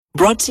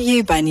Brought to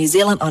you by New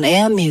Zealand On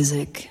Air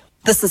Music.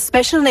 This is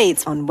Special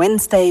Needs on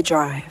Wednesday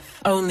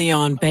Drive. Only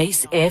on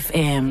Base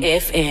FM.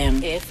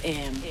 FM.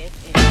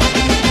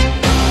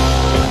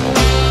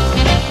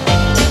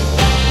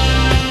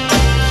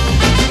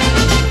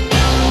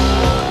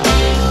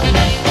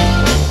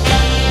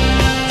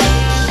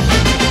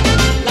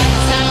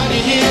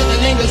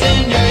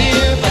 In your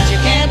ear, but you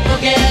can't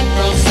forget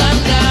from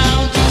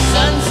sundown to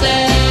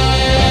sunset.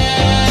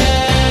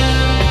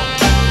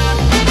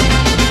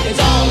 It's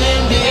all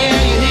in the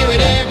air, you hear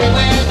it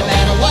everywhere. No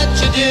matter what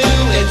you do,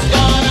 it's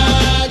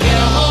gonna get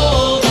a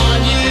hold on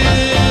you.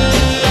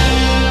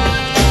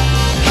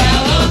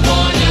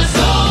 California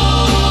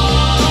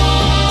soul,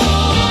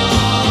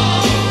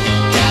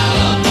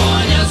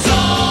 California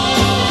soul.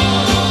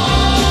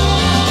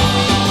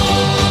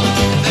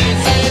 They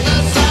say the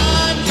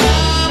sun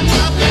comes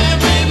up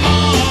every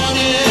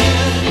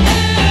morning,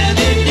 and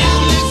if you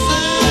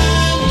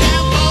listen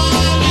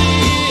carefully,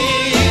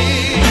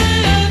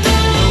 the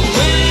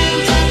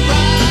winds that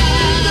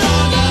ride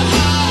on the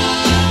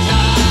high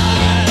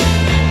tide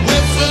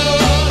whistle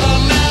a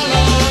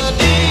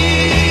melody.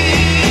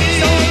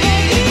 So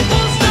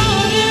people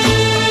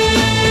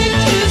started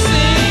to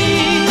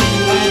sing,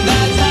 and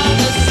that's how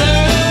the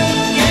surf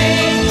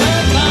gave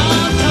her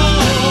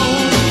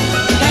control.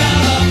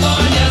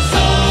 California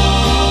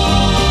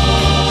soul,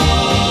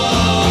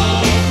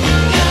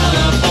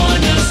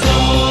 California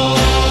soul.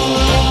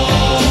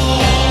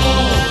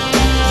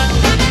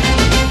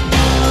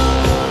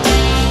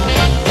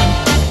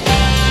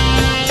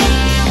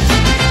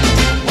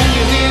 When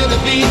you hear the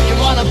beat, you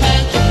wanna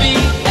plant your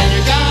feet, and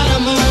you gotta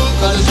move,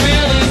 'cause it's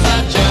really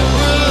such a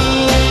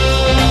groove.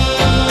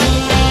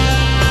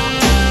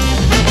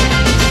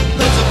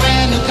 Puts a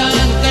brand new kind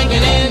of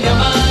thinking in your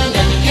mind,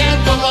 and you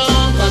can't go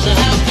wrong, 'cause you're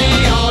happy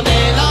all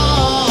day long.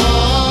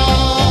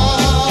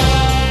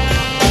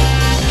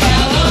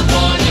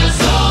 California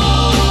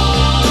soul,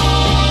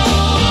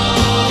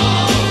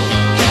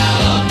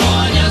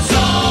 California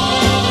soul.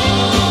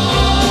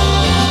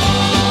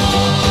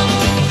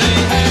 They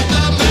had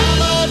the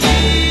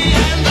melody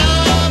and the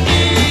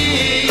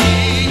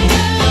beat,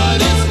 but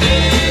it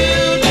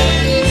still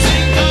didn't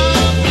sink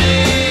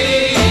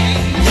complete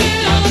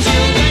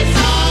until they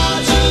saw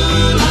two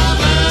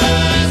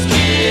lovers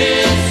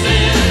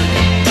kissing.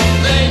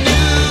 They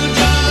knew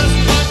just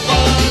what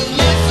was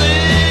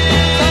missing.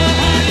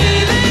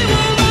 They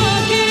were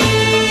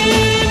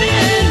rocking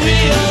and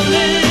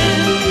reeling,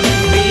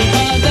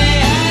 because they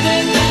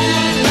added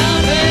that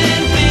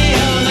loving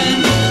feeling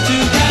to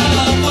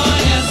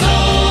California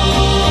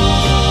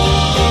soul,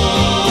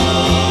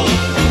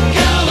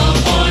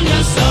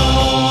 California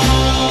soul.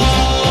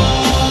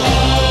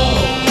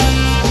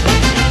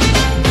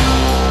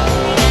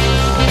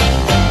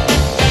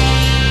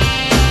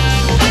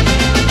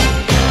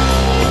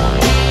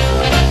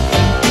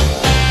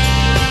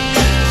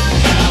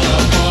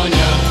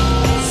 California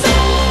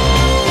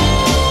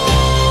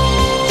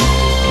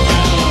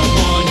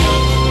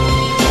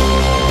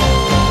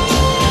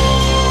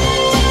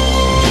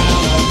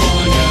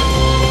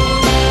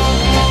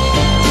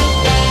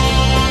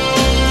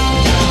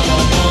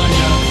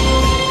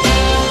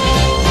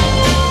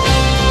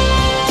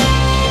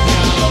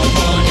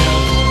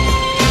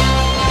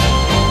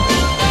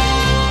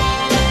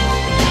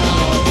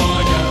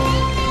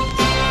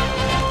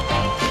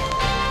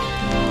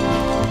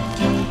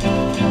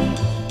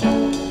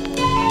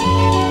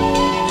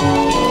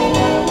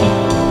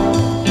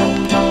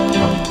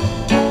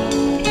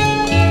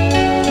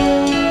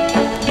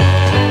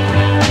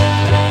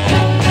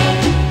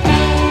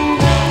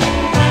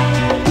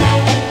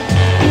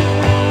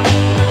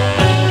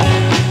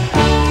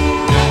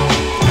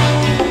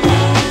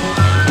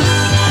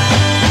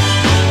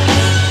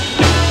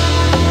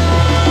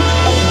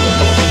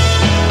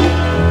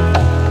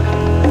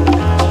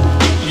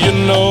You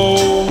know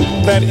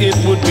that it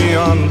would be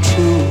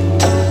untrue.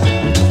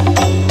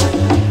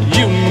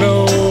 You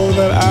know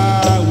that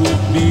I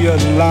would be a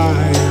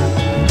liar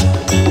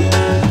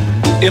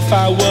if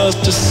I was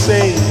to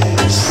say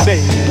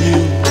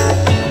you.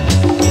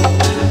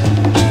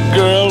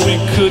 Girl, we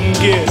couldn't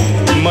get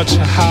much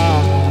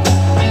higher.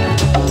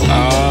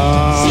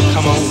 Ah,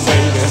 come on,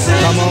 baby,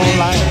 come on,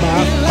 light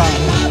my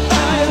fire.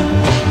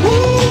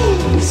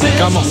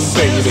 Come on,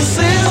 baby,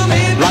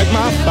 light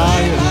my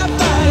fire.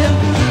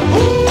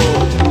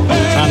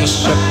 Trying to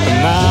set the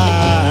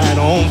night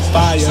on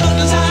fire.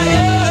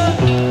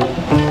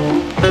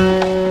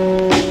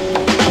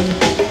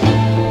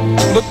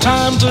 The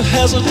time to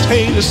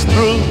hesitate is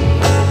through.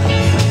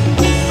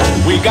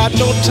 We got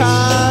no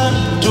time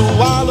to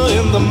wallow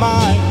in the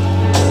mire.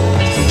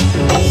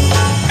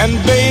 And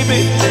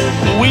baby,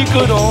 we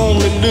could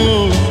only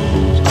lose,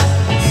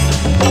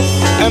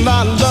 and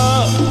our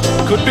love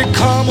could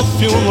become a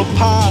funeral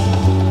pyre.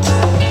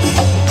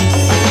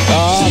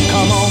 Oh,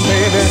 come on,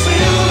 baby,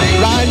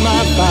 light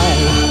my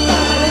fire.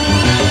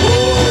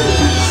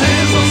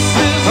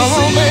 Come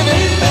on, baby,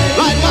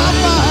 light my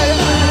fire.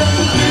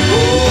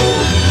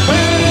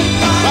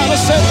 Trying to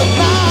set the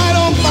night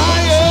on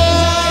fire.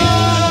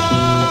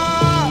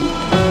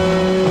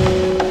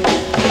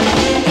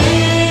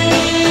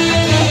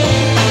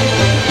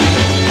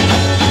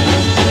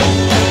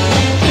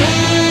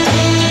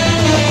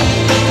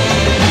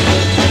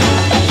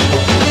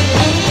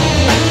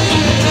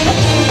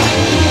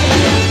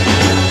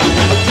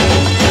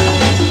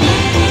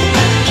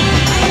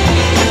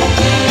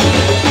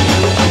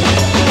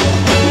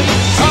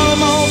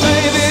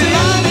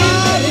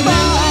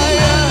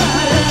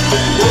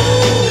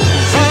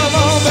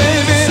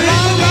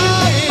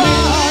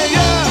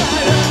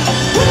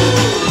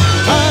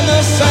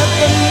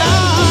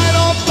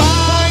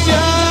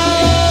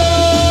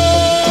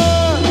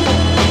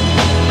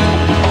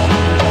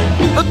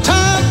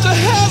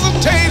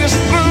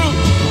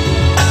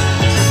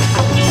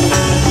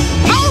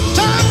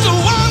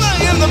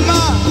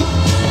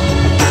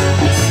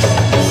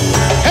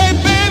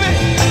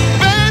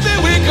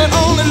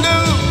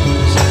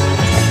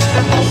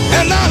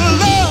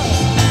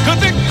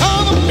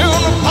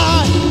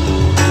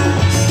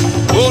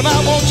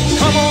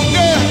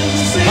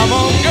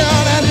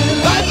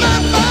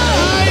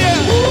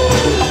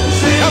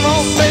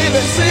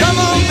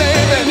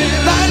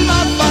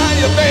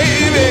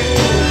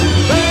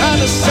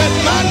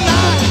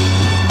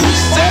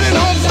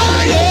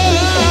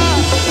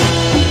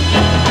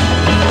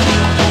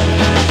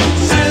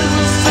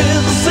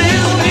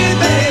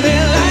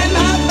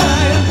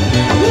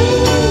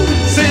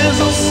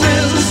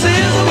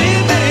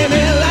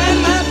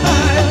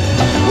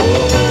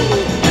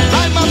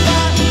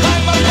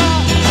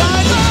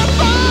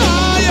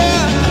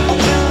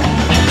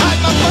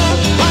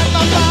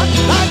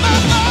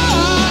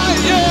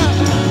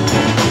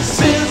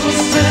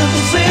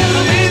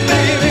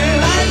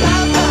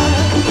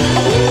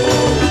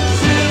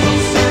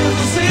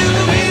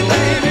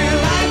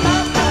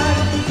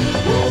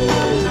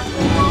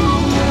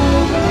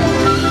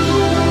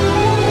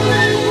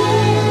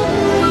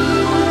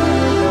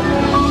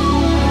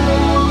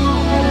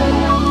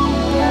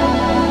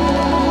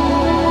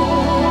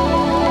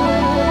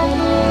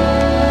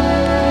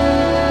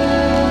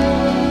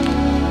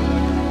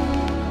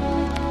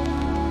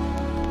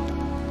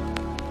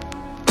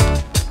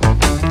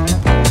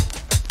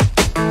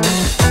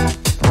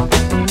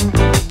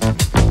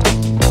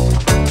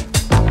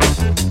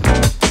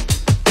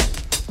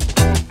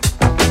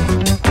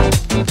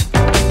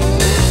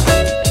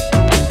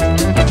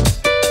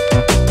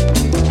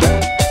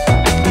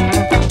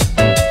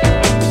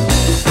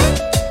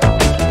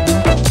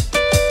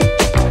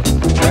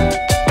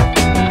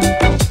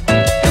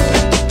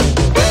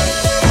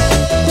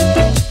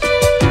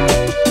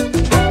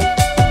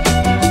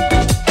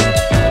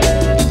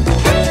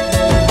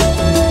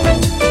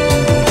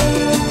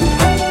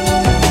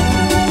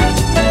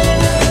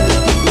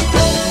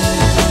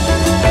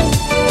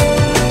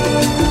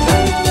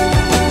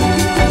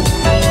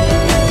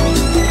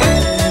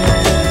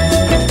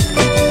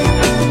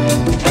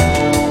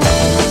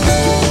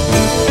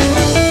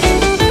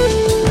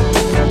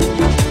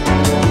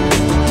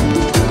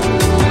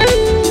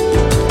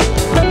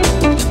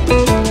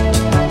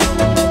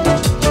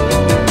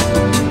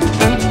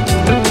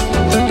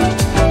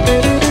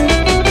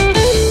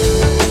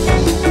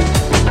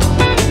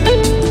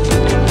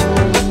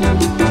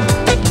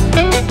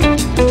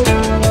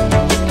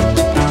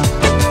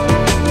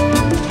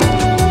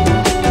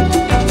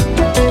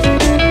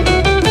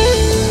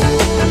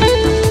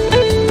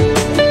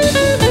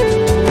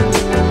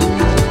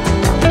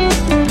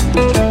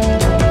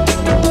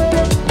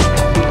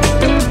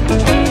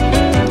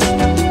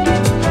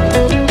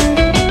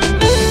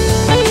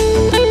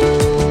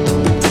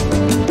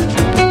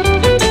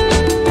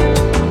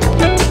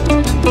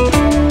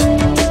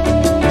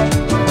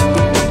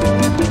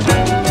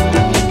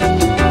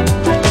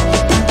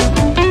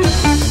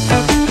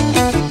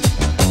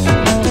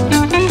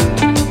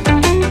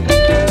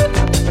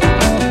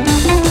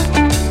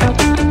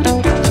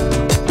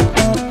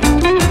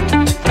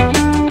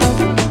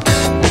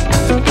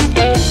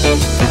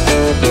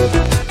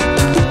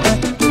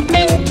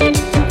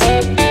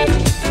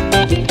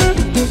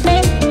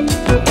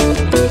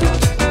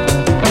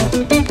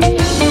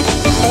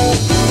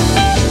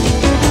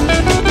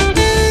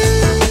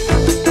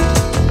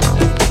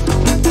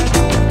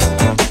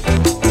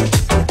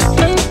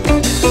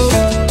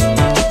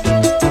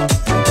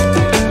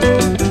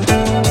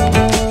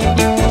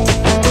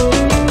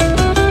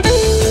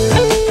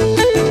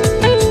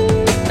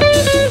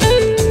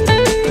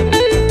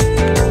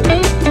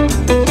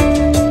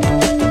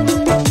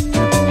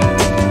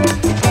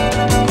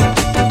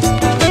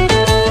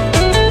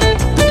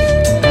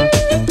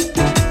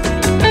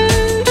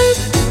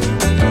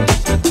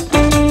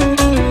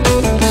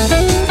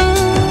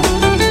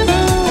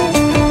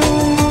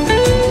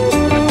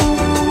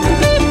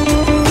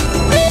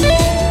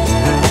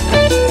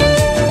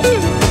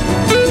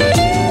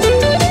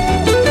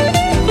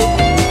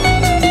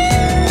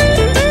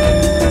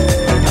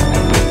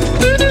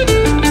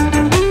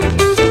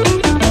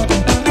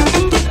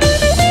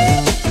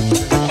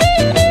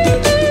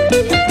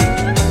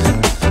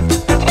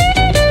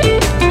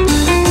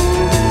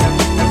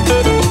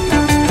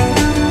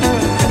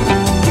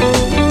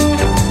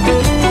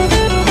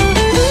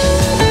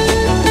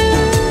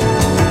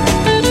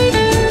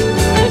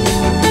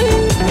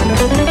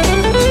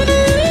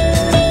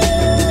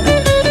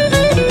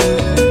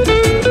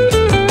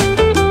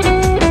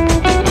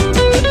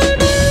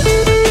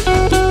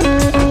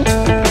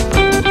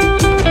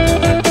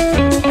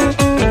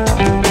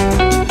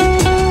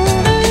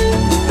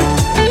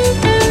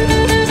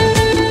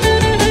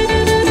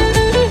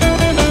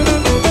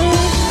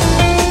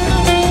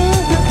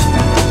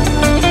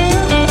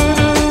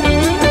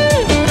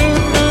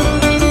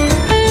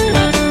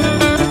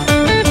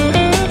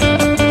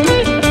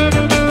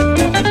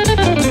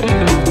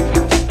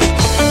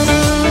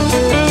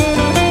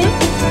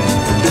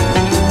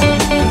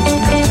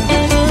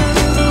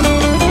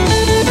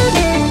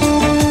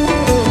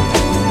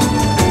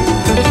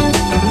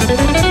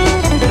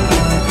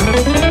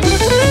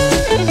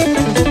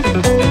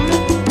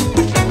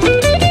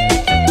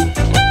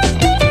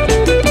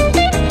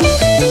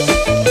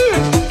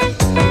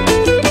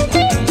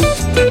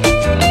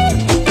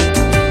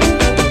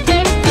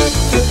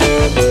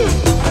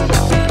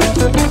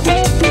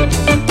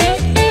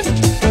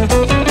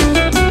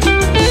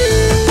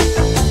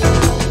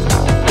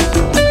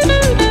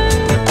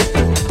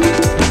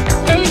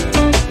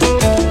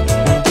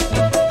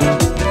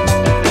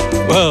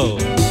 Whoa!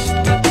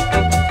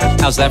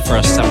 How's that for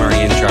a summary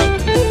intro?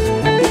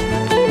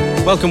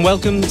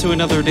 Welcome to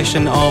another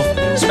edition of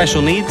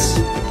Special Needs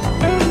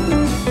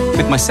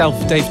with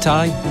myself, Dave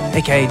Ty,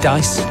 aka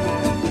Dice.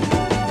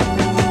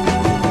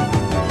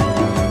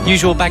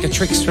 Usual bag of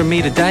tricks from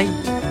me today.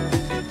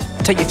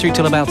 Take you through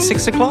till about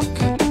 6 o'clock.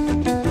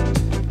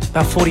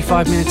 About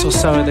 45 minutes or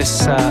so of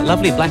this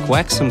lovely Black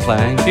Wax I'm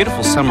playing.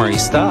 Beautiful summery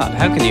start.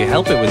 How can you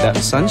help it with that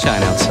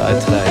sunshine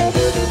outside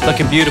today?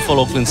 Looking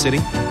beautiful, Auckland City.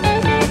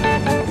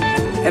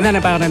 And then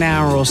about an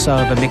hour or so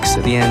of a mix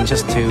at the end,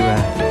 just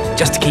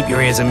to keep your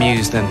ears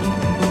amused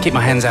and keep my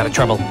hands out of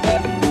trouble.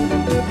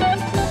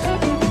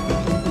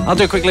 I'll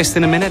do a quick list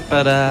in a minute,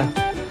 but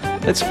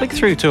let's flick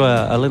through to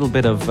a little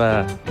bit of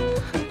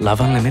Love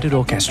Unlimited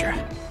Orchestra.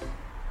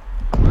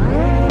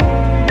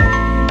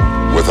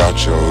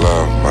 Without your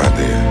love, my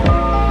dear,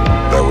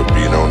 there would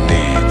be no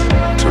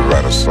need to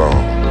write a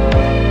song.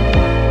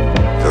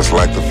 Just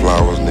like the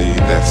flowers need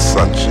that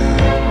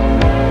sunshine,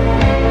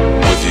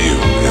 with you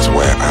is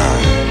where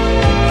I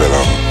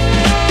belong.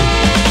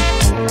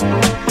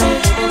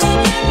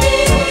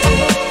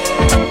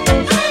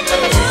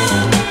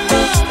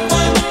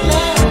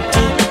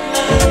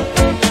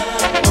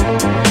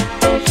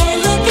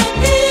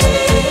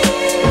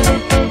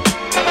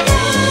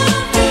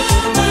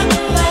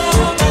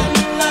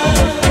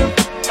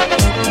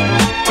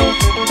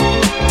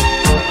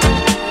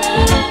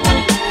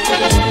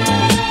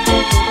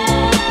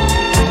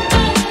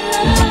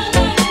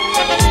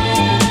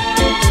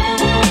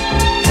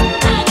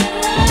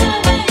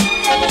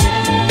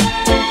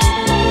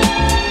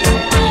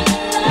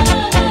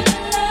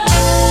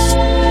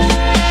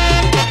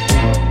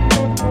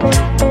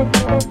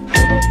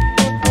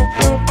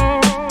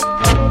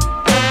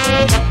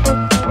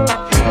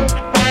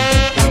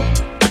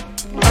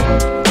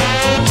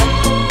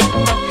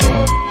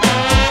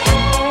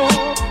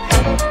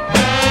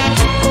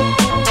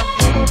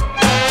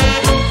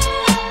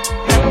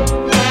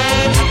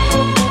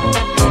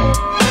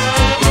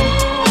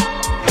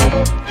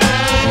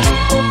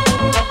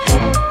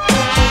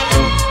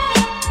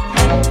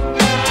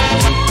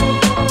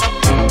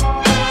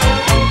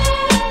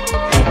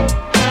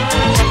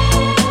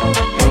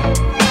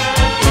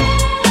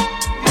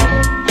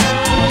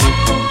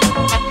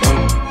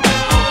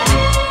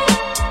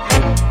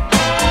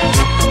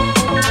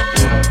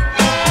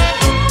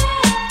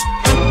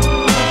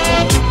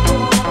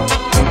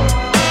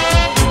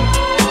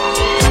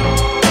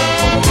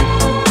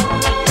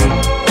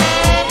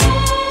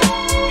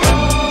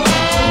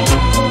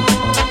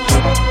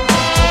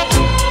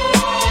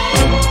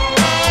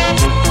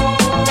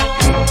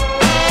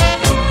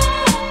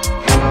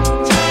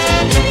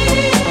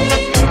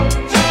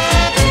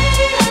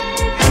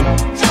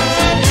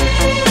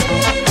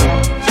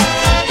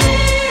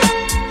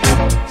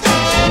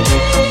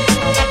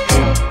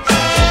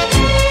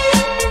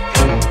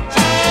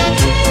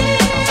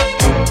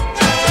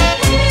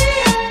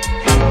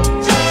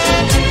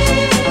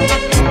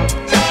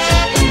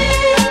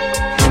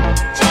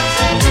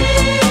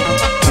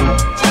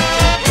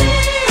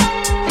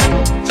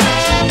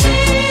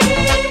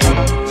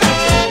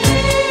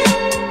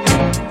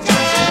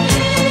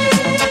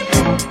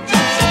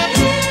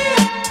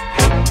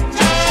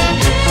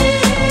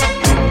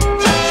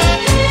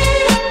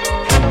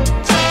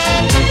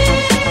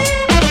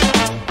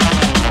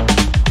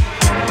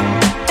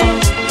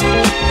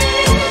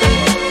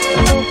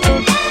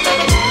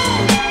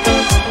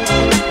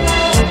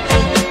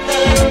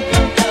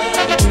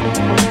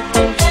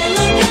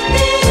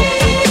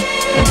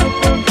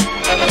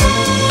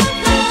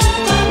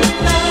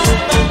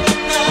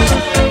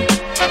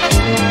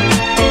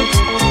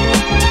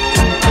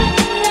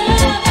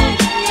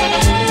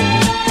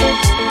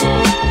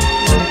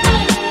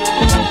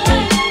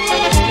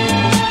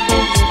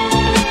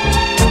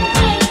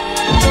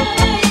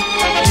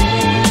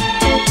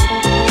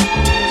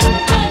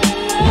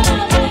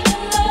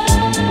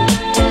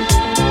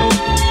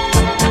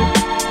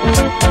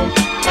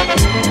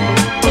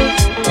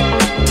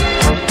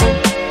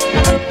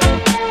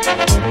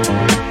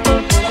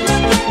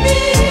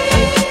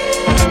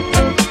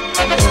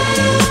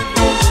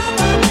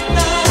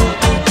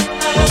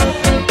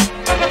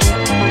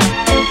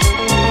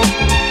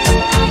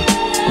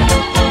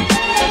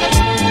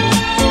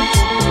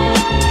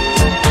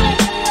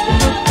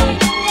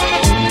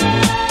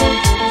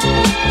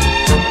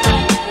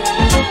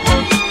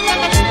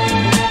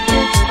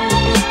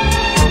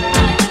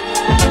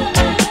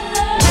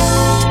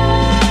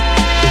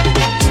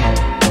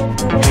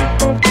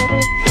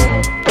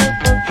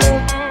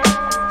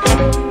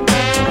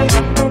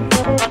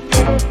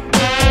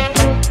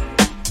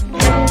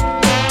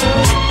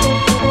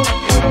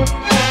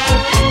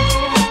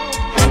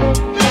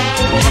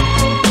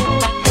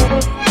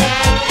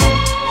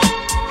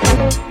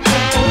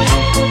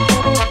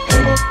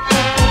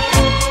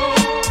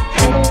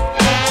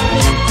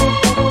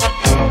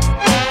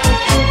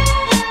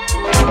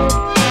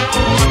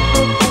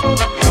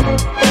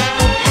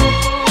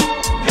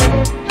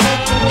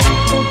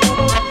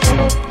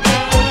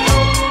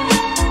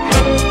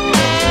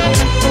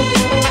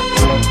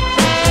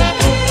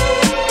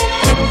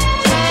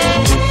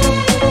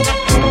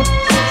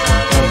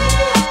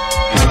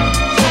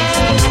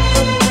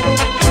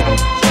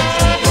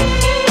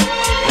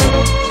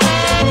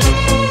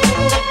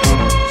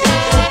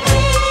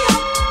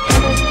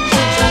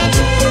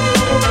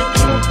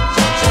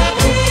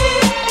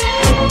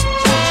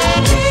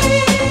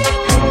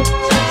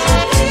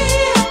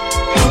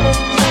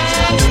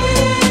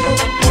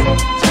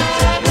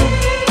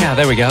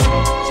 we go.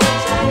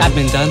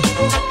 Admin done.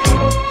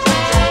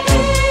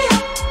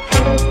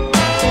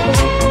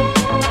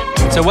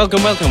 So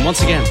welcome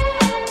once again.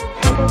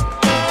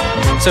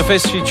 So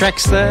first few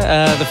tracks there,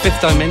 The Fifth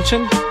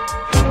Dimension,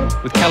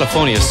 with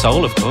California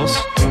Soul, of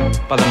course,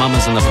 by the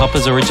Mamas and the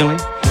Papas originally.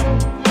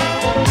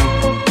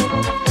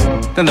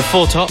 Then the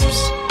Four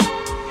Tops.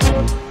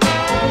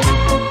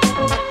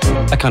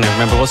 I can't even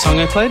remember what song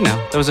I played now.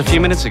 That was a few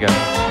minutes ago.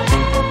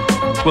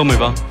 We'll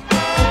move on.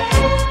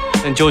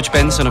 Then George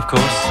Benson, of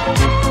course,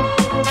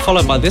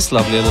 followed by this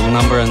lovely little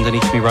number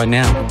underneath me right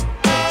now.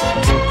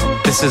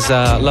 This is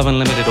Love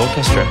Unlimited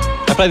Orchestra.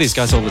 I play these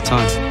guys all the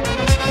time.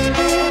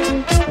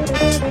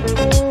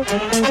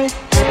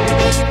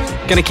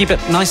 Gonna keep it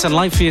nice and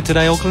light for you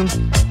today, Auckland.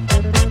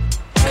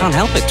 Can't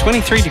help it,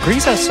 23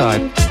 degrees outside.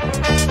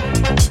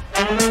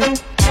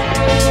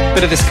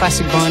 Bit of this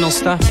classic vinyl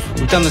stuff.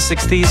 We've done the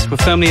 60s, we're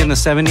firmly in the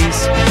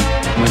 70s,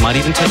 and we might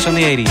even touch on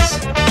the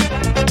 80s.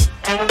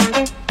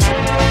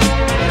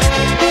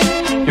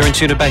 You're in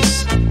tune to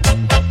bass.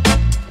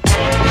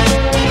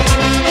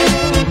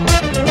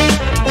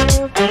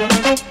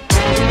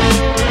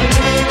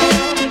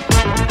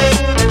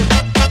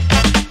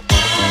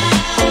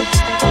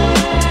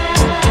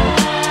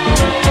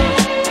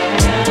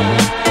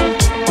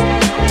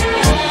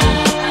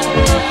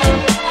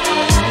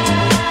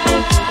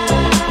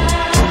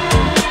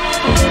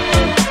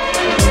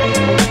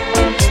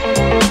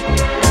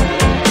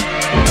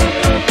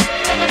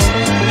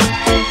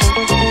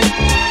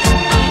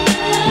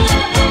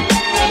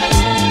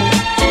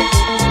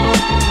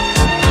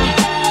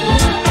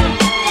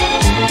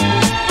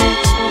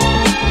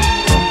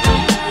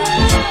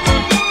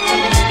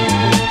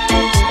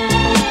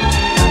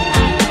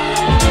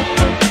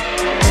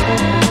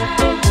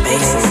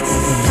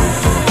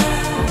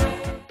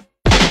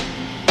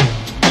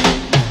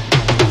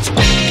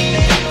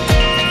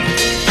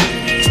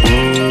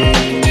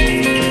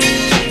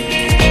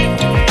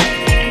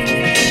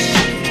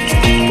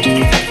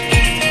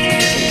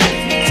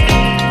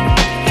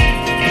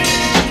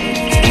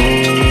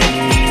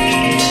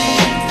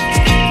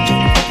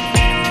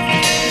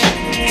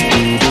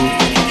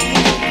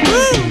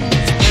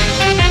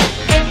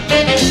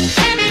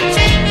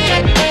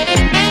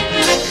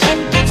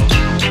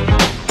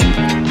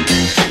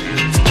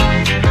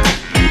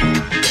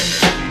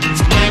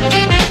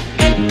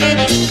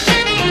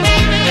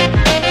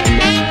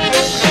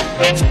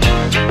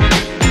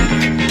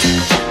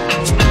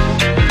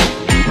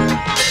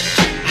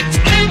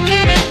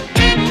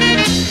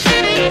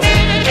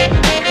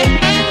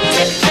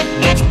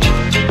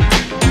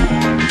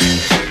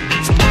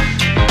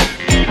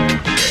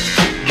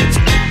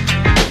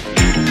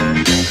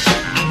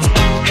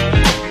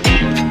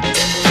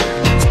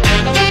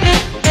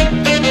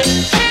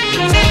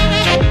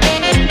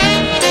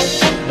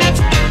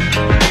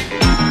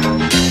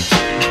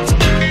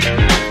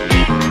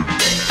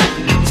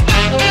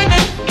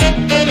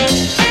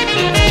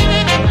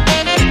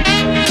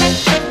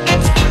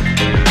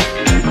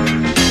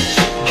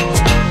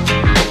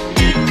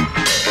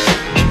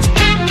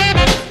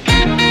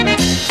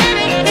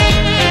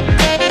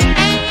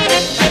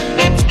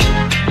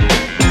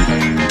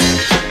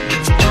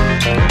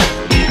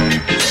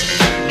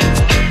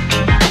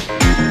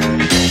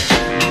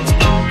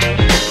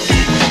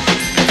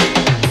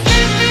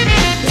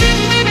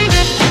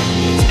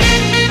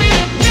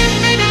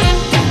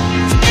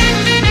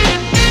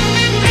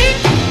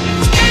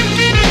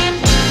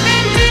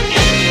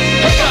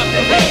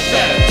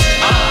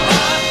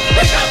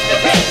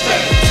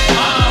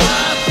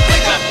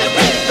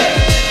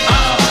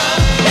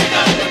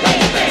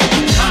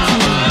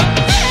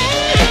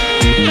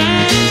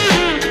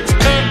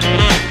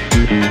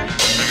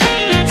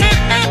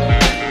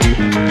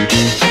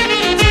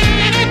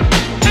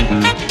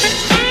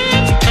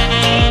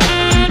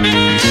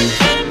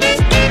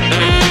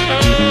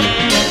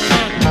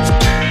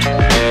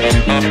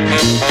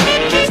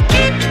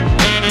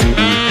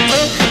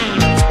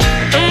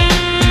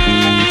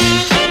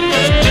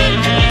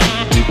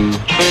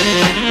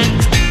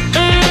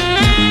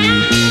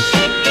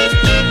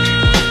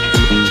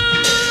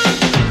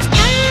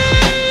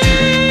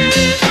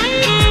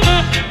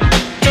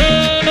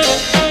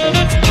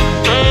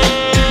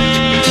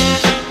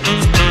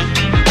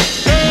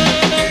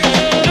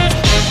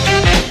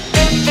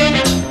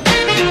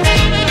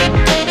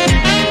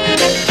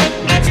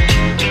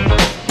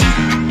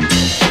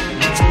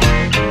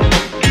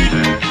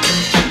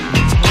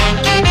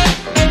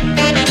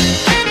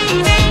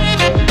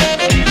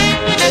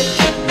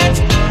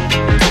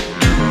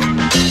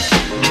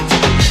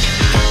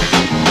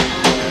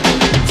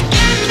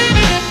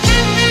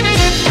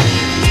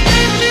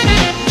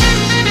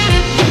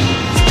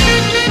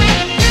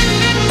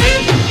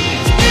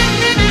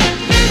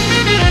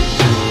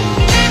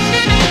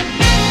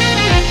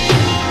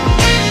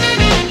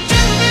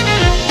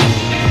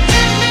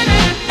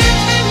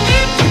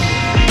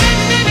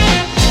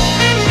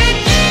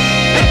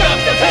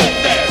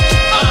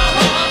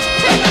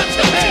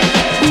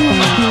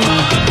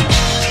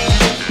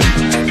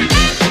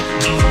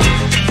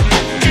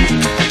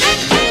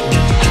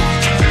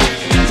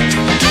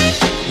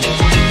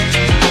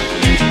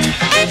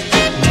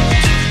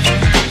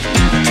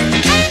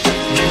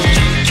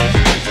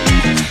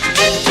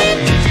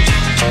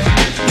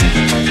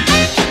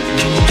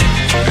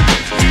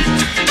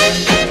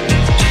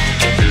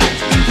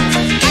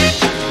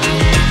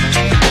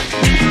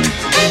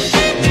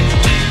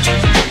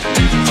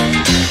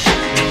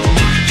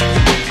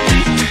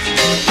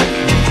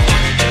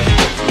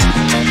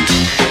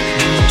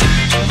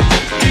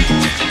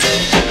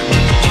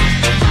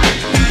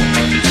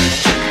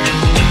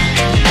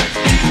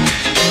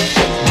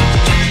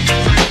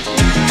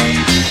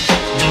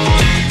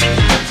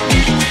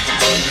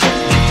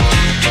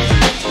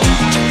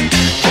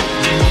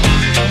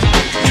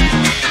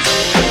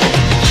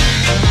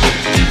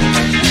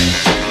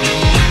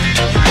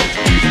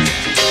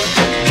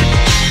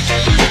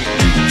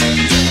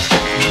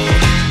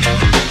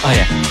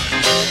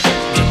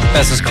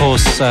 That's, of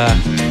course,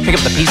 Pick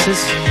Up the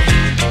Pieces,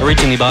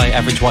 originally by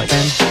Average White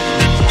Band.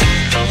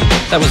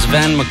 That was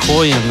Van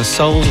McCoy and the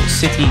Soul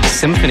City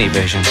Symphony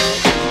version.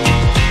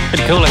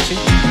 Pretty cool, actually.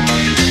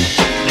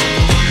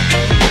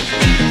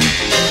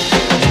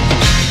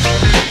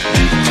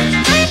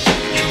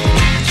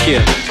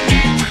 Yeah.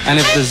 And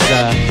if there's,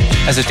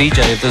 as a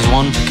DJ, if there's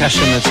one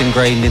percussion that's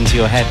ingrained into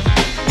your head,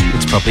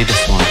 it's probably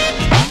this one.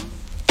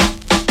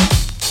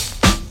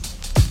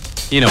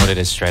 You know what it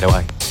is straight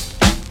away.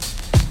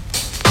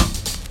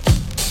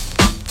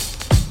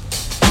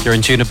 You're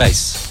in tune to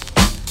bass.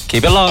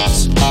 Keep it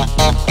locked.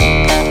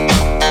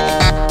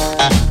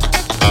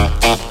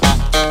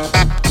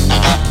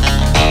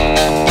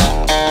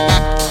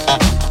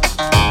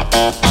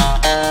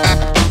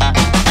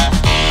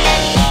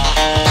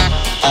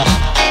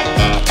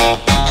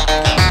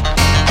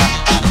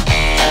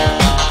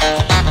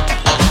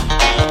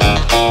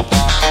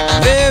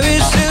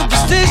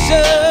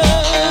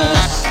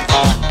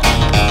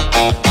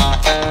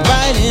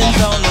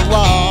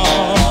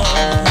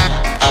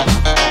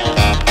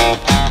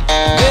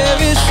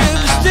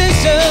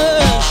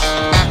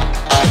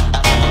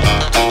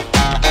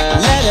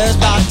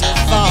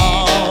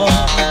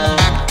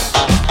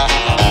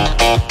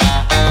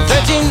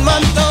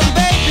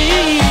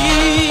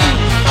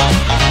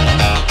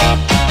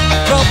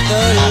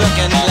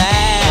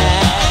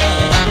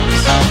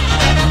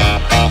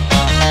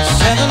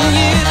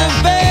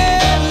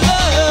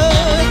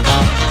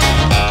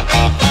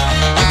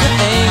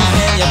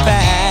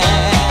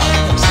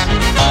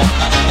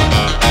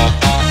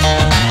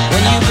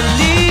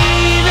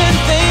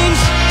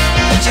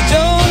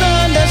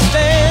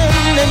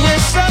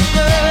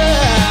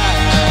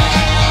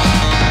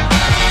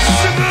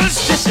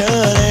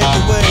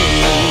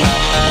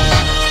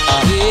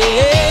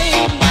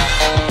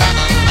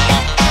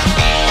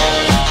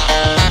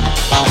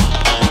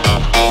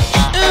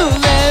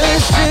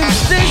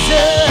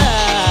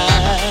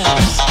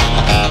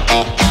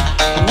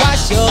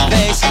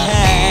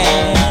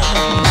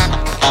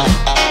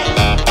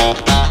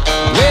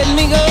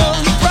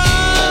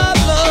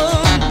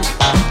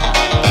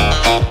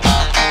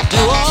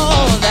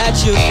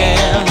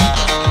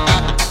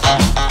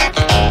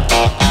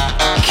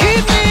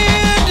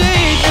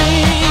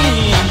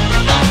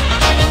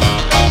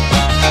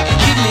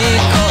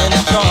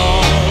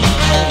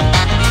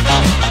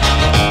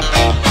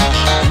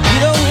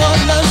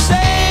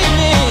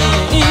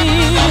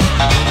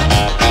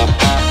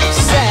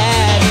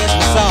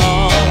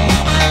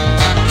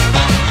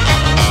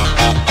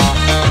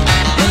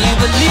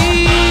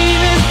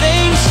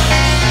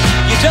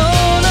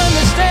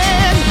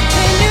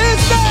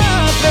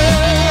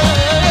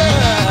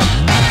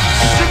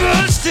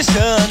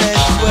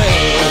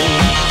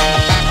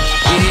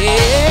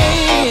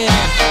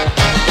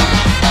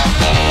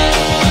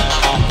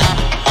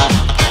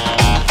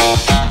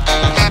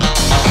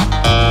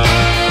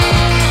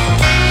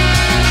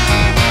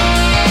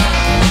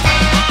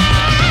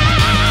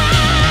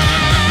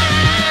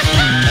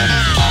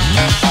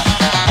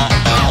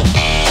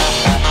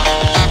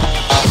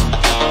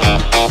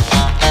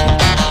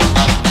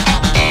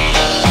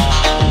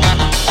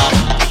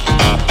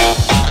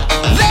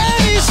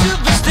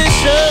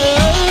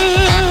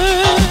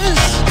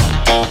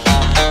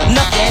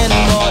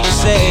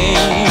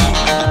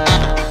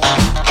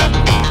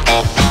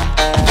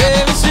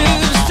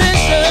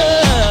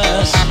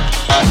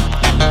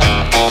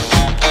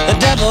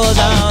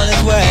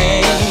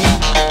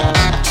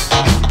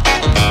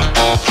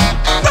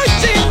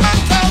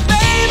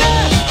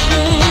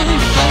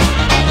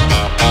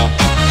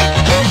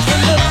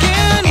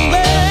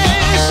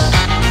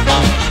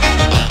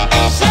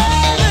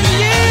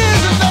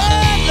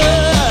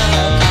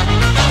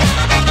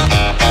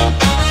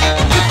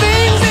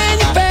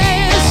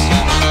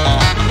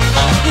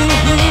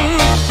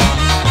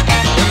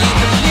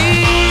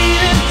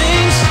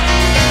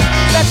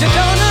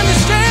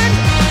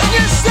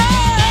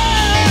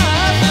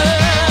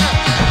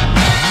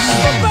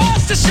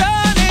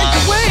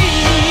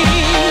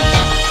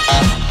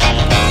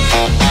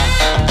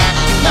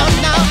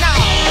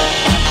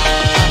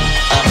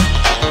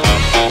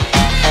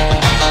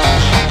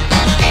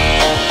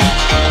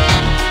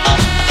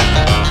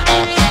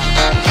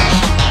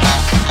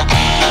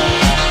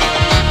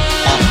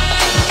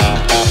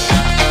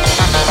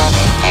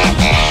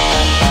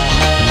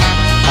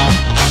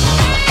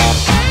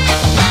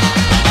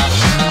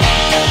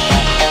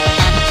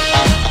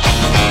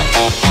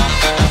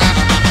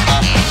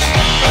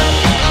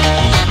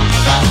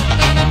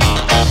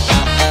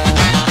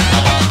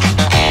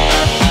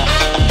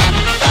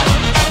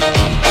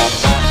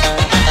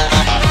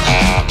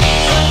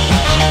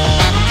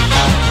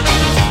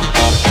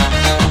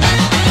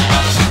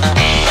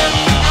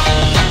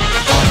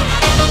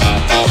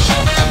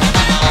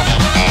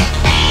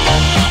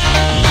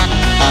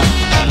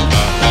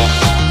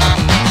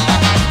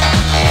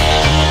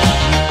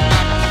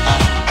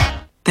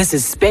 This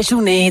is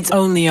Special Needs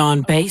only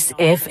on Base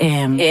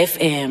FM.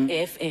 FM.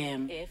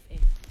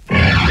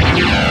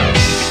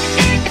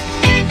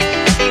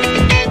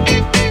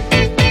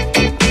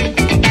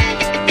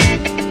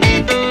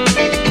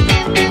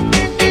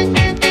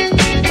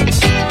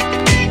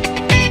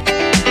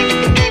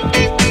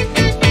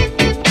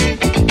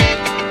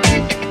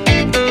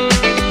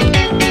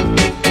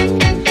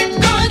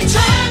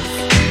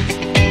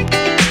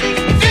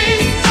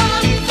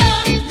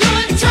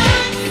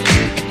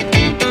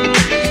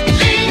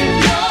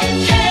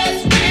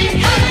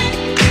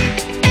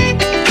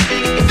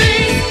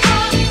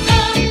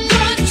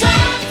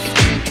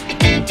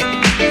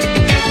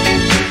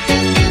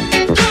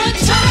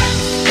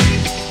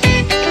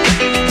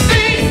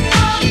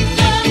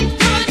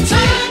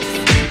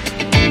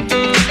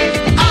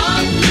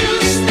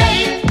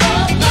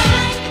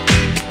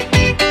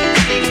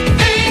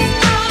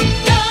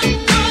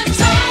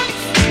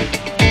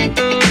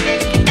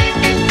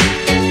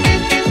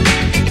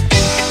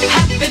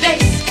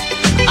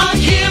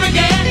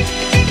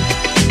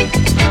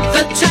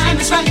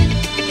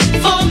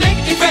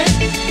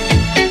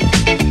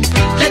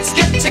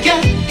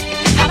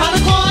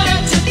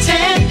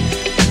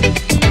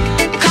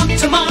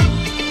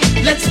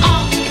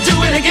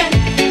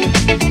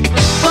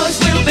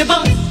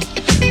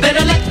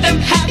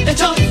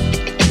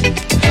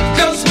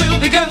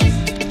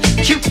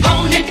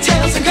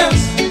 ponytails and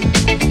curls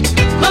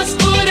must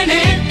put an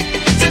end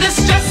to the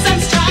stress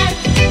and strife.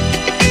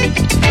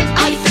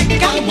 I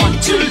think I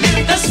want to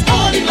live the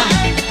sporty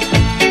life.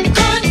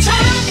 Good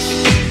times,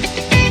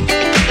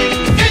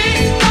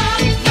 these are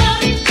the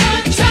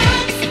good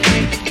times.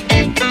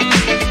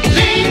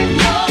 Leave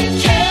your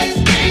cares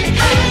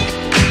behind.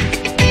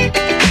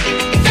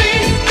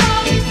 These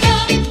are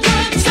the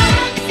good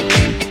times.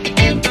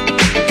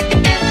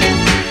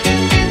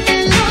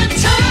 Good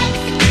times.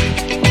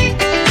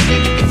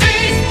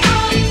 These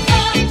are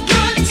the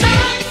good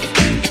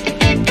times.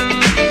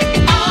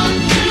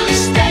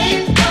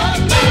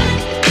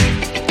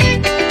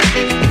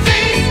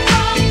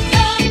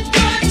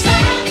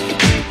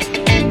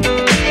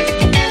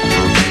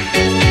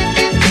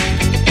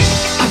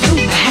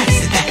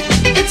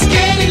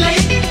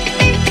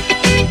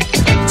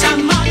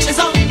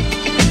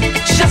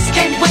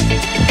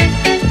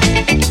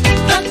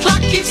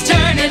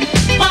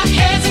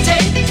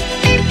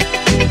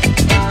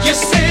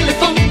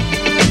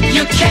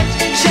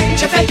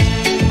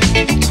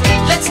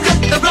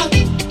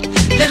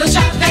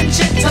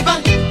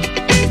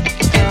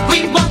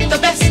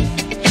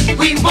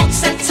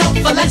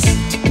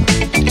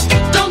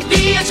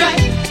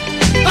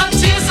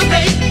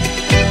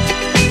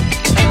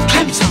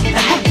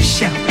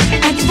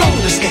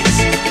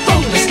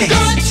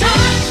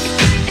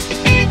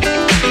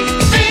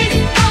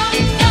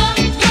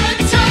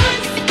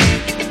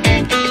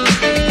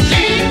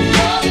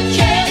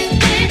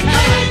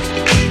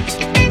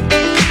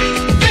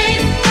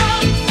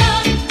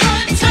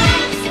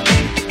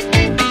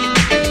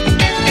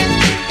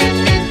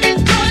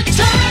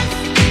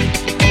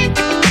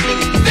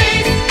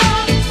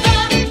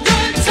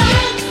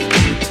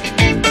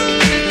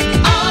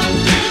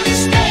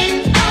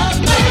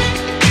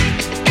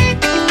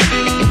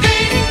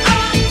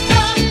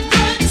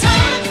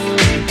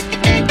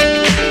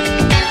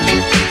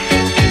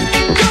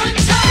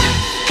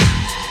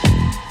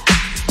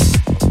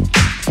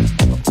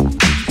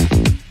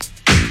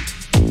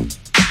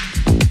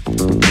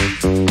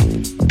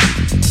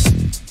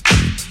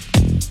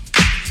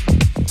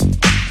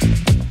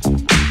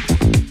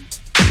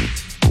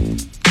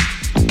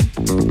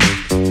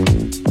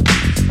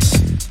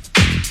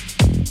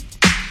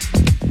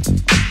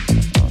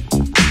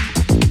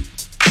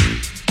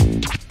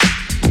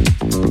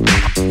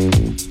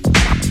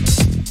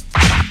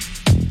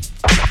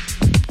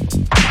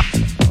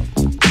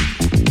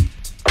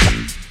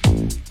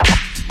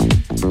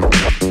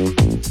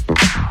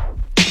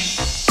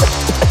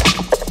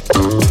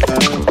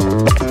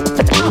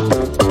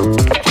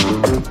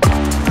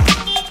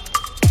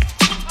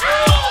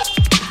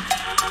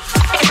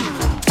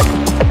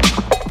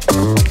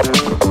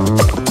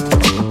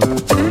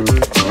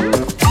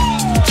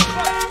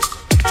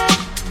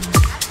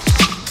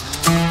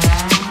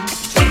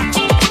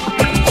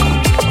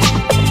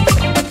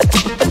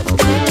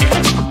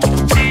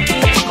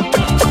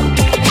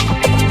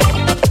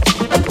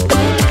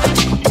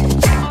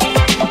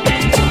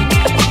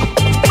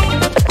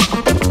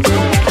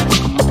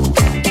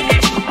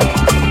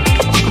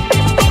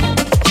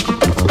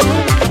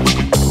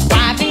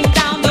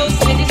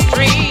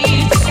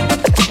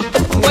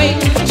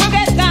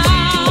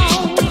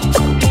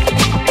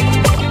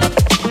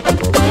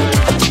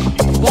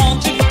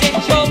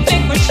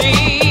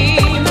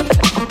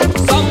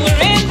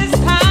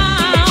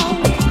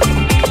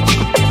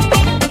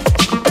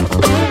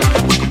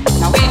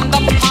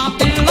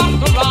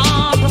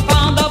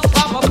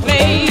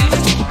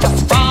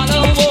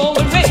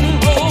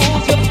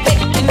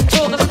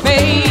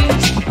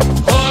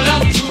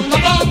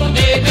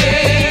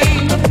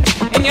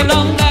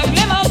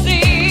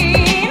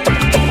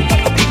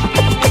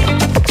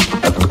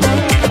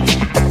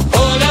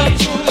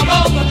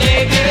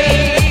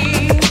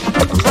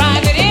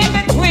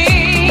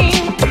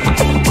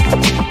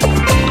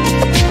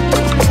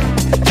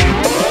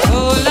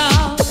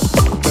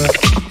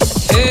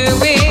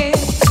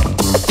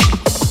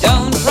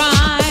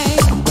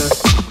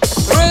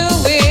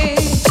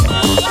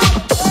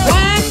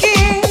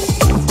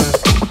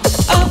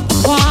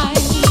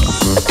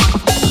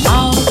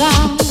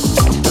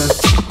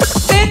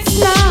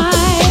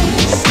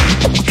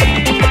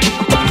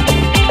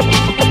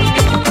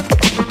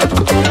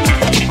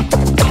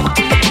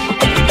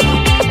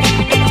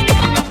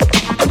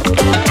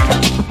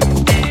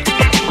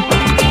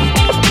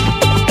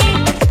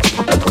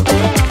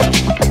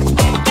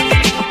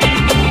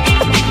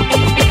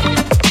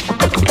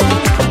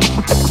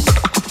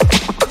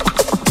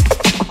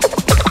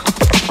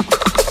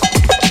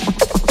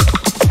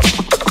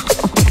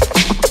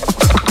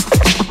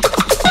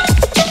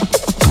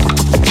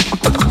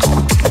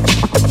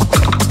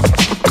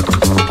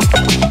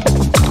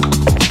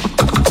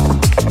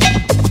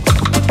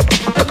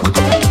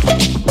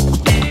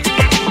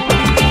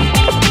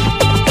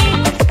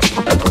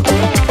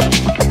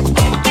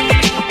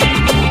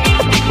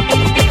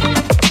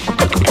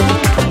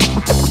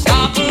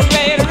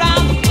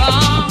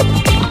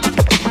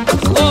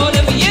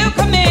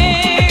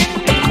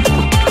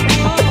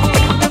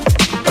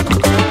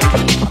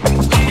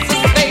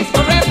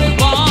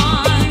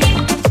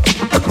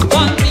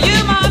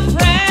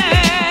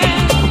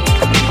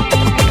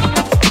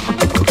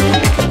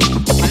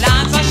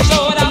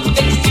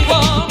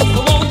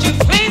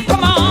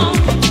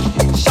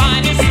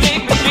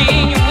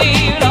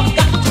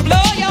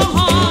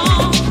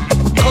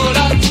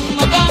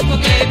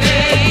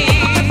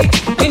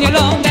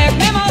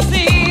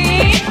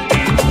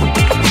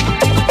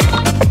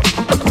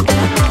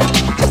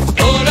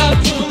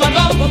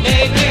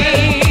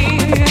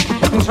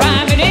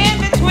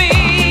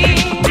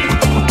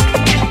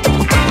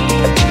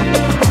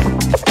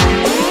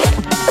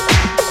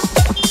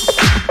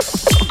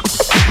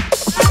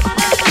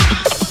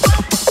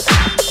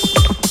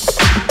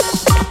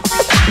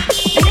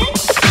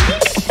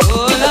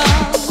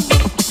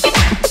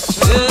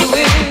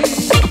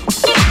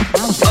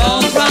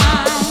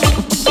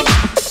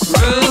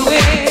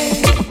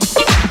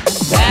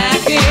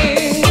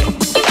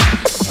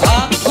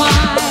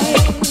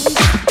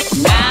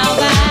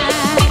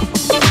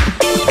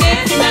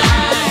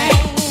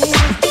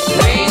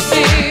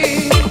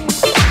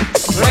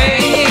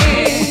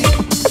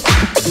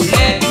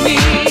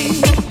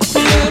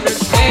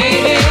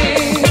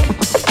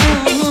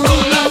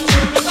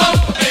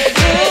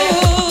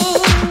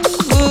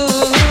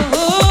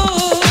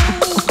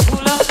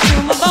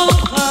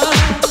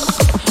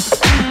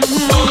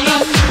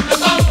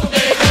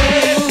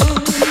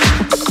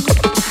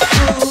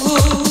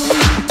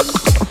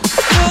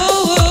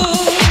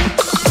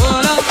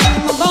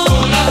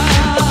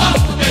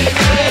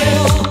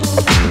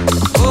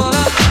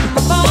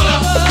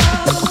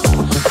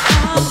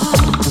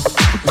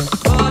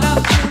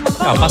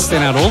 Wow, busting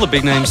out all the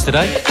big names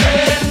today.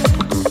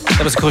 That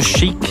was, of course,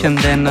 Chic, and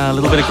then a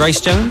little bit of Grace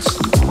Jones.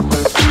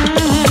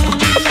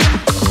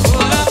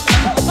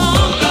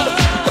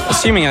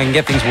 Assuming I can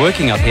get things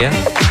working up here.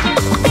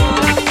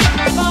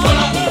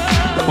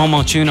 One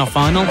more tune off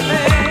vinyl,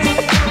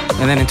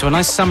 and then into a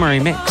nice summery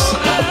mix.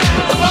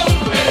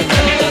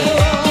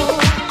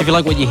 If you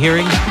like what you're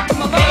hearing,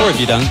 or if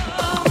you don't,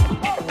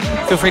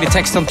 feel free to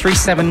text on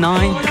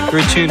 379,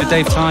 you're tuned to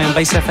Dave Ty on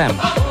Bass FM.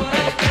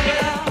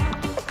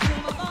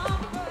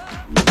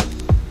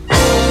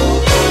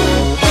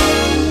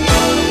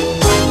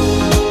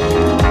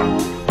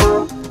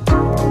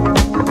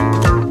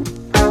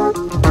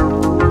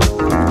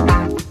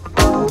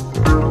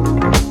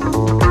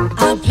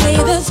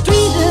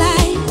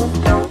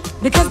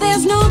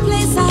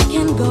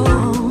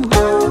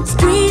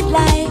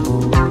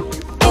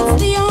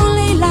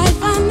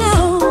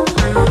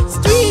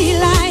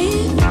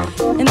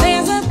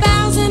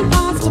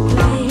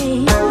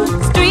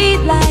 Street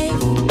life,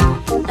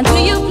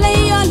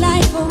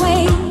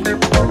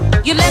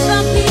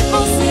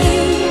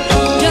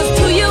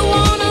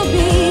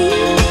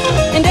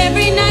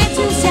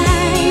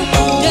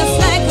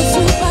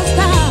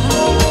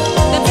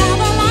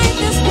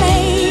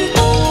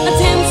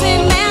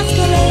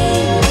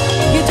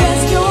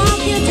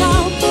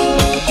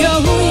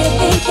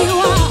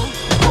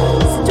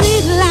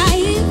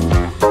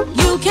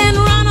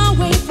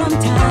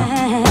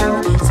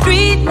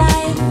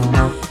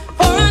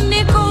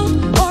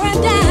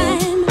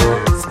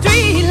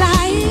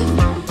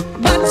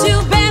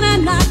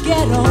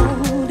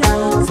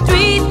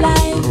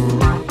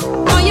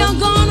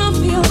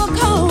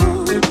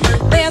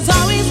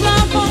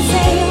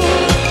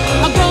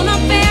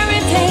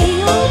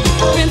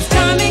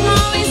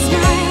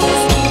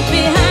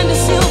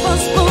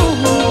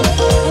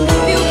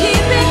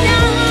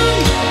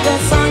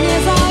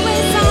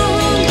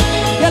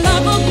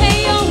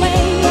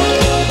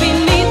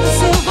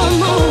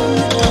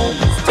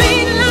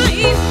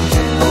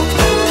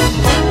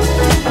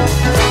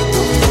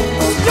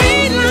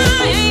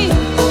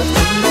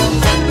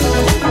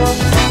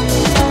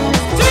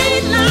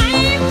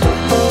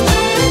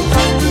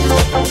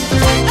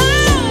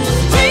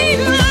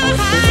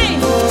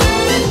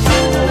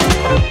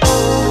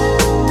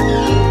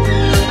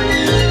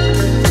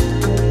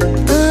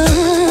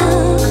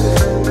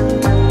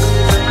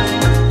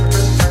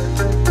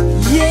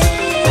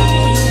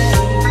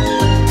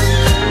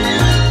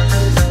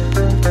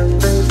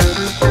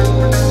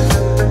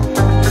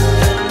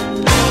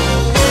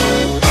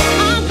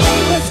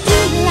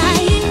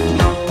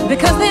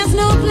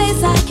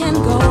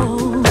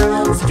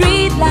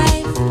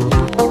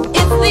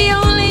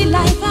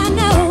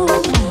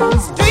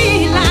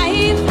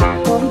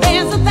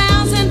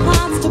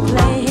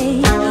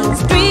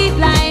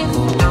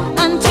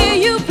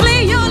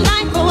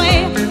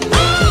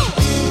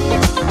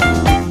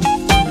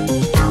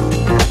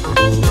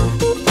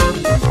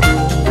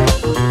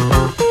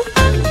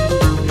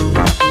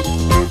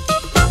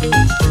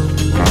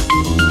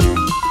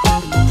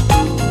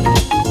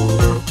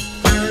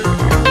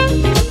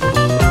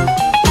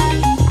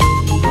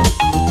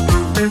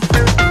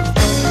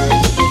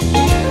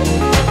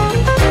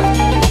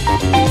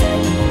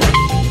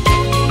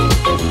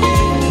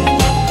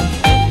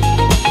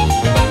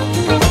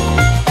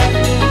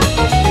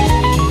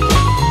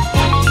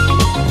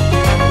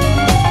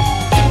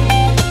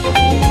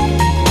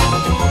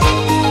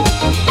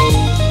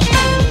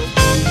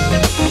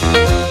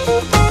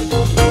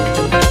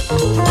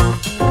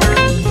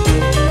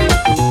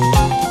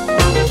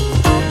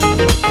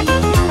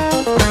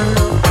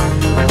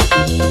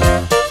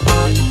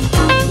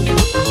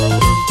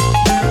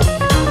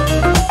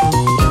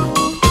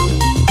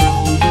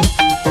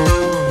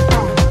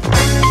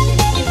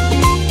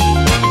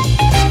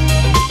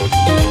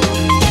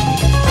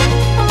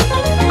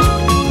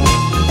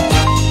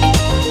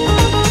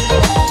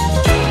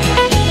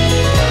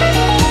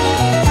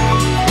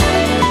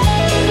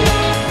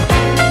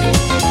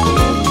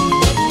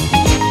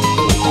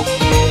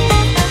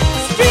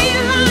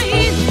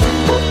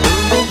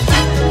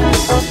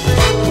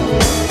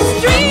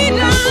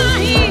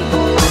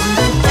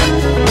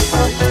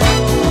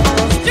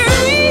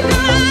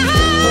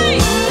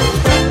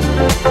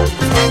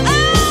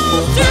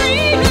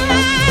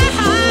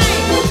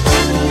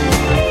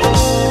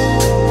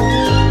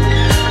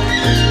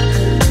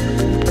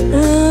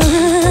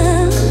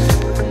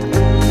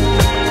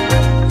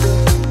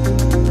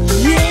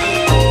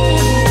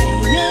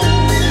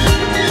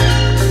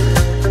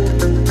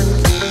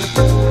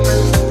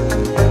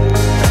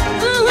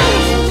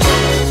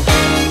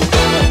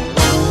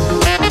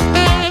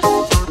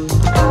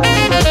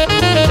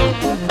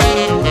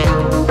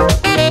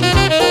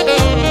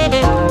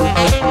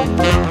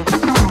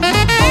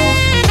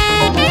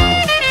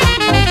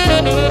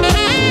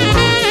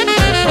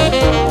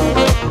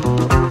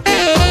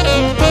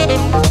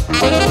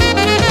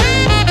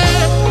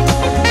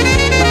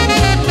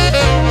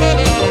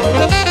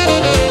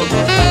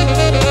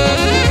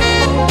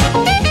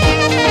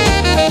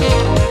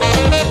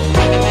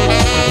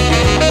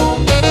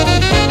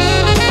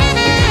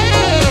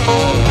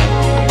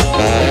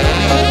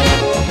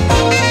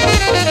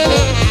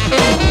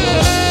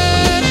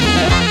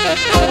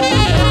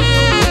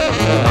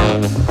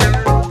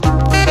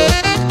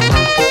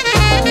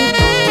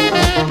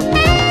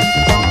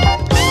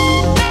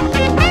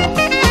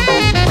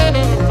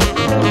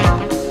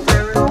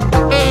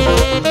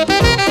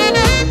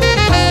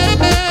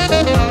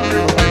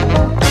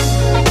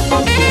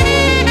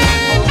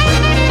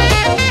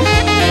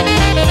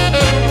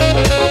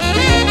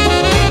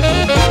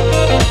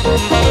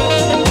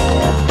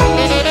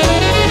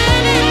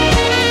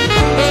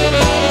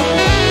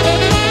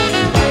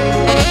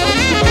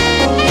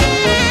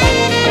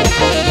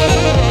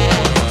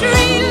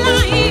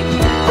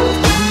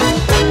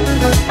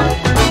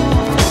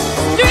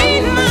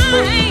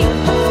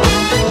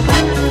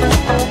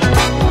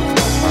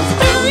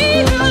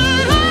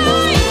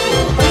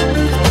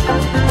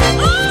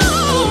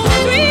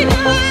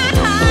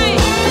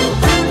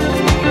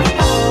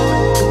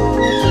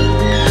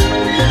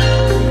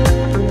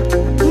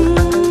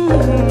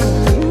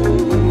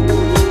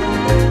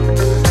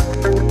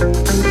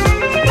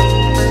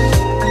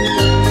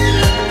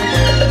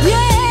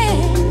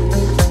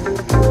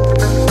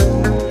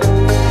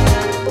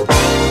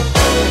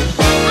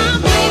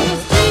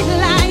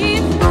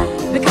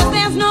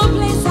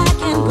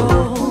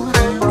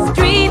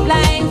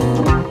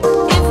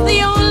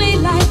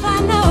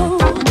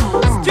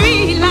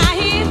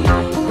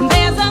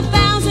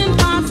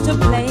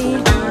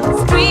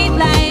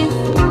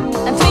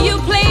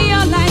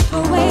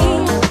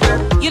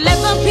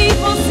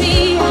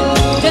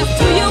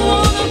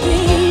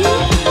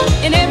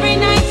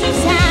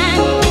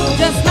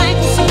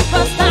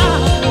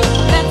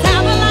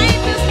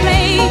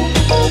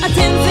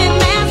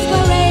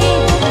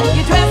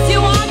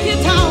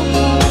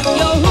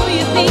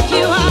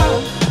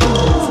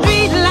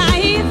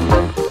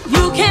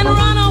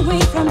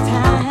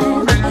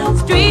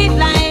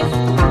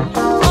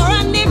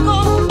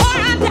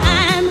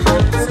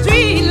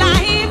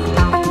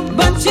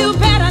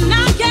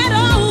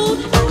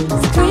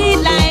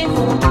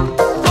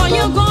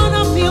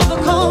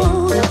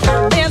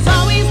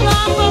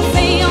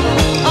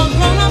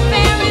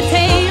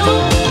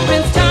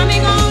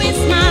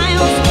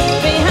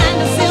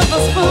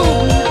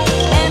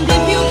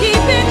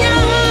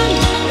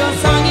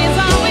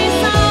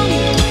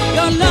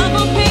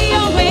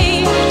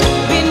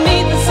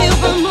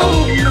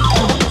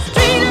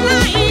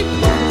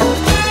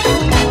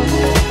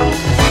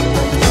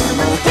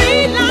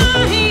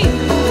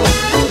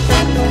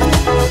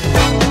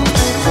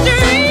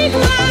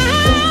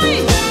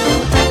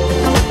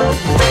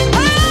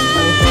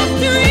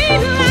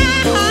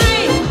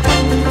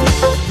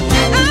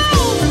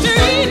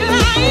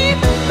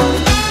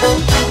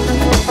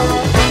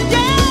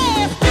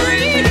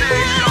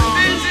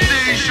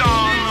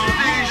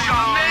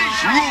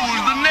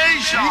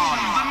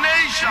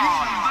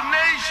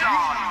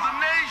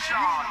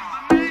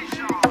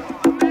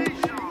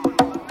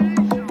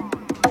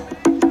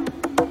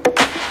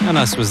 How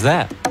nice was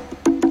that?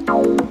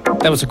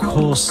 That was, of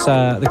course,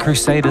 the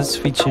Crusaders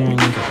featuring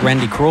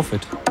Randy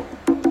Crawford.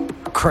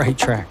 Great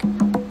track.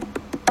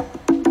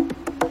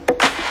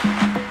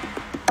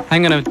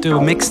 I'm going to do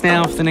a mix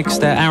now for the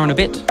next hour and a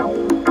bit.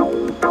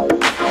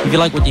 If you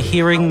like what you're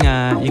hearing,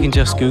 you can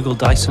just Google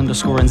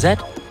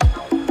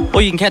Dice_NZ.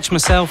 Or you can catch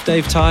myself,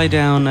 Dave Ty,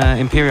 down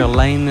Imperial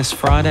Lane this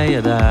Friday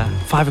at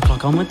 5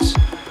 o'clock onwards.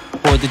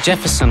 Or at the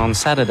Jefferson on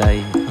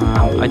Saturday.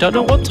 I don't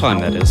know what time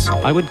that is.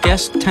 I would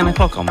guess 10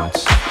 o'clock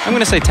onwards. I'm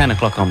going to say 10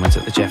 o'clock onwards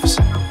at the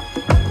Jefferson.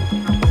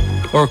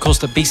 Or, of course,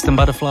 the Beast and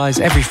Butterflies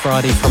every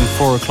Friday from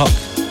 4 o'clock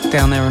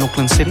down there in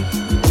Auckland City.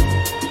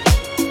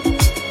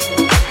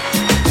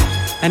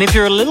 And if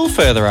you're a little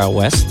further out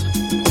west,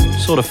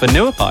 sort of for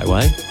Nuapai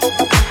way,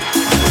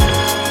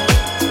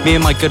 me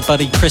and my good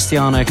buddy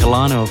Cristiano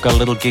Colano have got a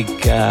little gig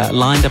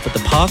lined up at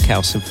the Park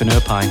House in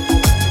Whenuapai.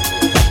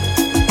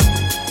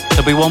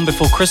 There'll be one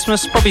before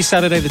Christmas, probably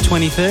Saturday the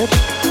 23rd.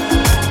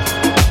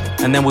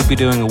 And then we'll be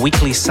doing a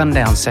weekly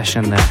sundown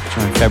session there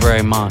during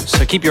February and March.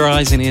 So keep your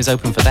eyes and ears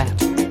open for that.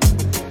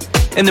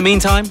 In the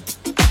meantime,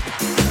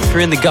 if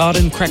you're in the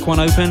garden, crack one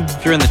open.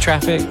 If you're in the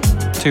traffic,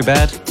 too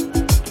bad.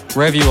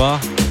 Wherever you are,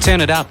 turn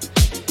it up.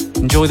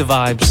 Enjoy the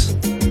vibes.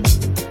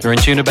 You're in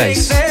Tuna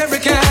Bass. Every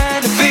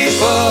kind of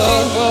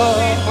people.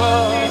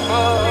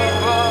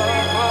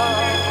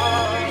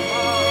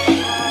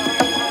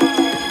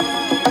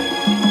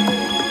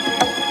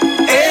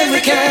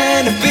 Every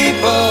kind of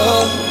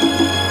people.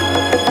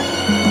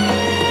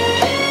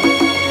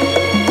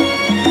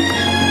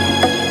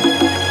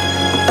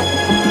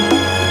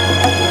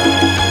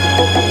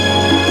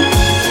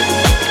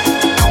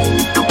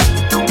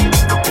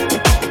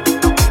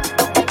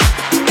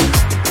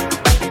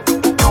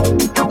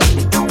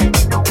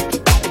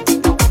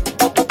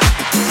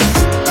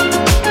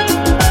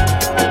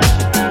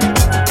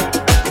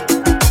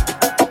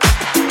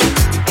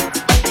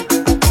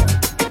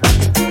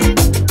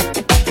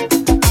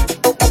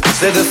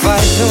 Said the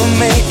fight to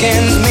make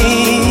ends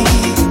meet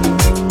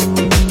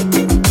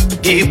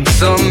keeps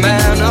a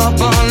man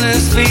up on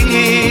his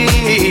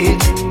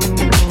feet,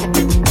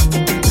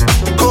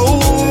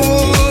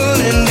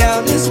 holding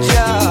down his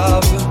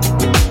job,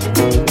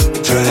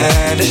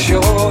 trying to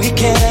show he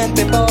can't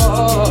be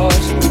bought.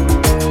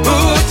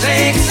 Who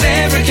takes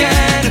every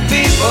kind of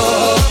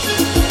people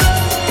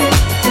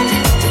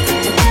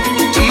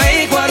to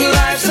make what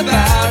life's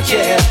about,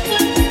 yeah.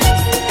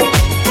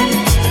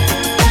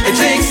 It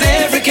takes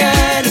every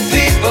kind of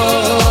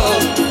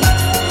people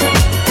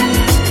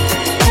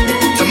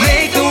to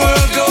make the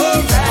world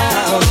go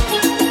round.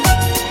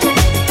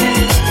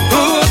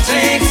 Who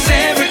takes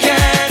every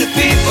kind of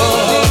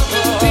people?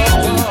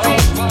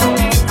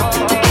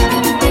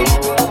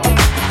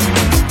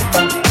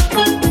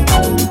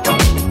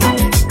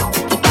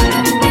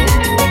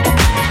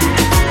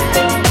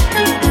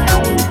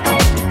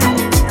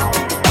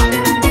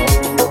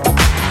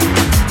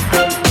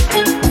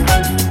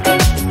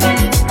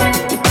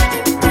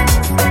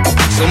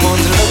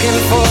 Someone's looking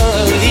for a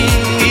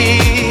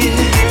lead.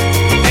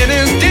 It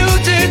is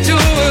duty to a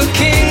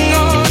king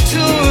or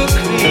to a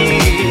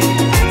queen,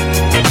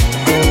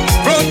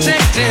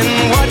 protecting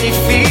what he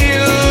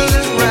feels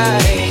is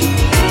right,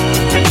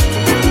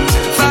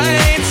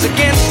 fights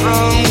against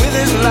wrong with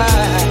his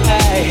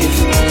life.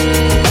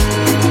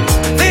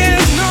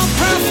 There's no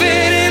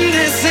profit in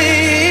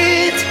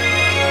deceit.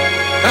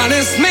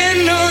 Honest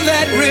men know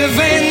that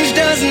revenge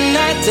does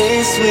not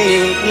taste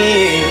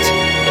sweet.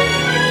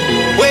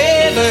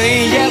 Whether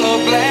yellow,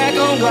 black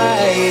or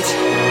white,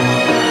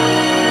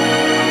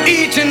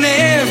 each and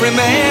every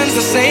man's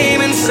the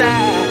same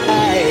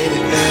inside.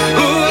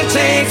 Who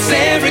takes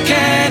every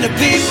kind of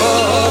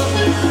people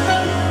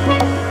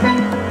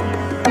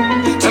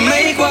to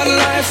make what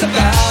life's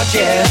about,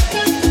 yeah.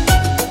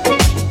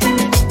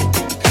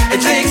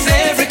 It takes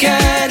every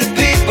kind of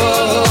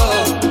people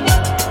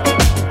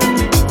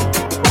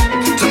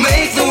to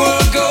make the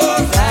world go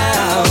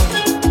round.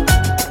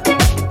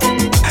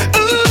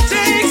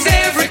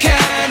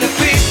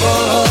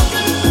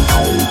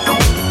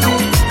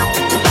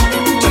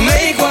 To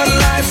make what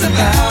life's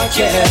about,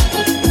 yeah.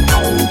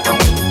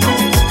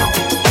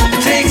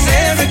 It takes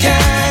every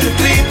kind of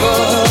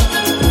people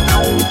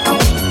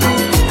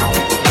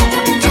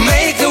to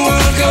make the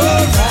world go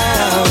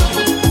round.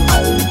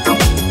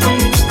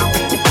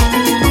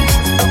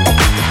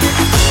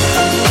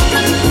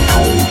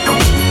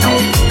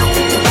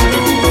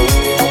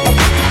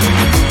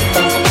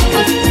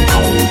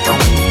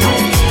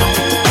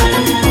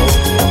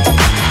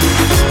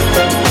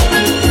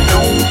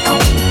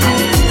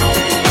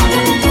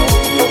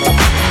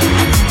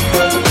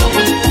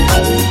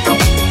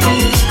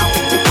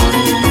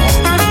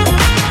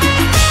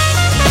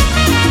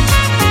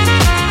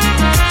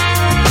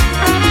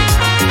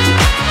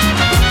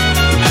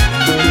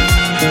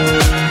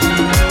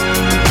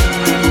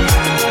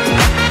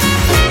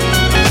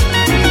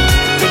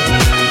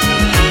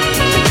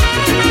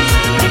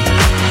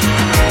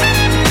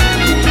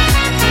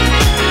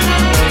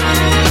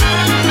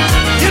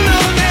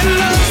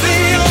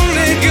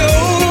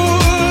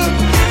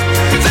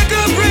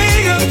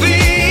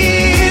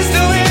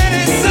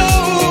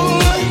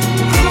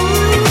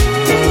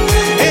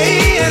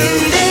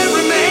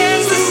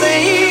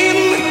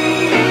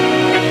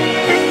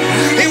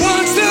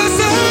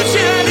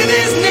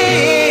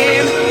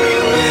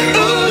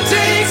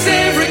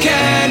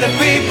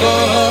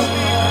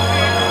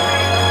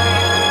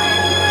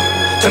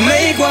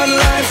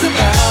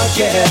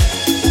 yeah.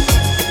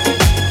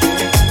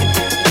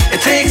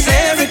 It takes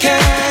every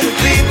kind of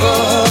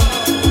people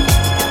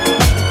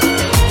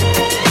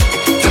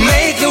to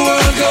make the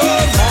world go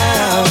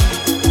round.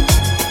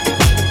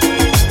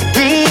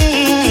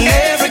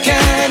 Every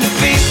kind of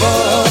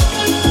people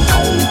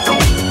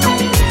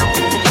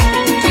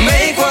to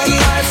make what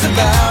life's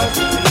about.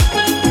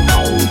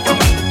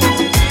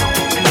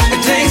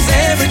 It takes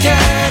every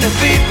kind of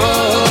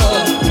people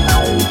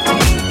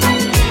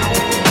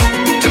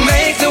to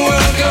make the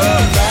world go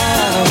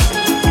round.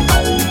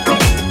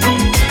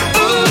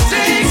 Oh, it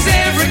takes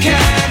every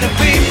kind of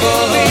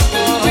people.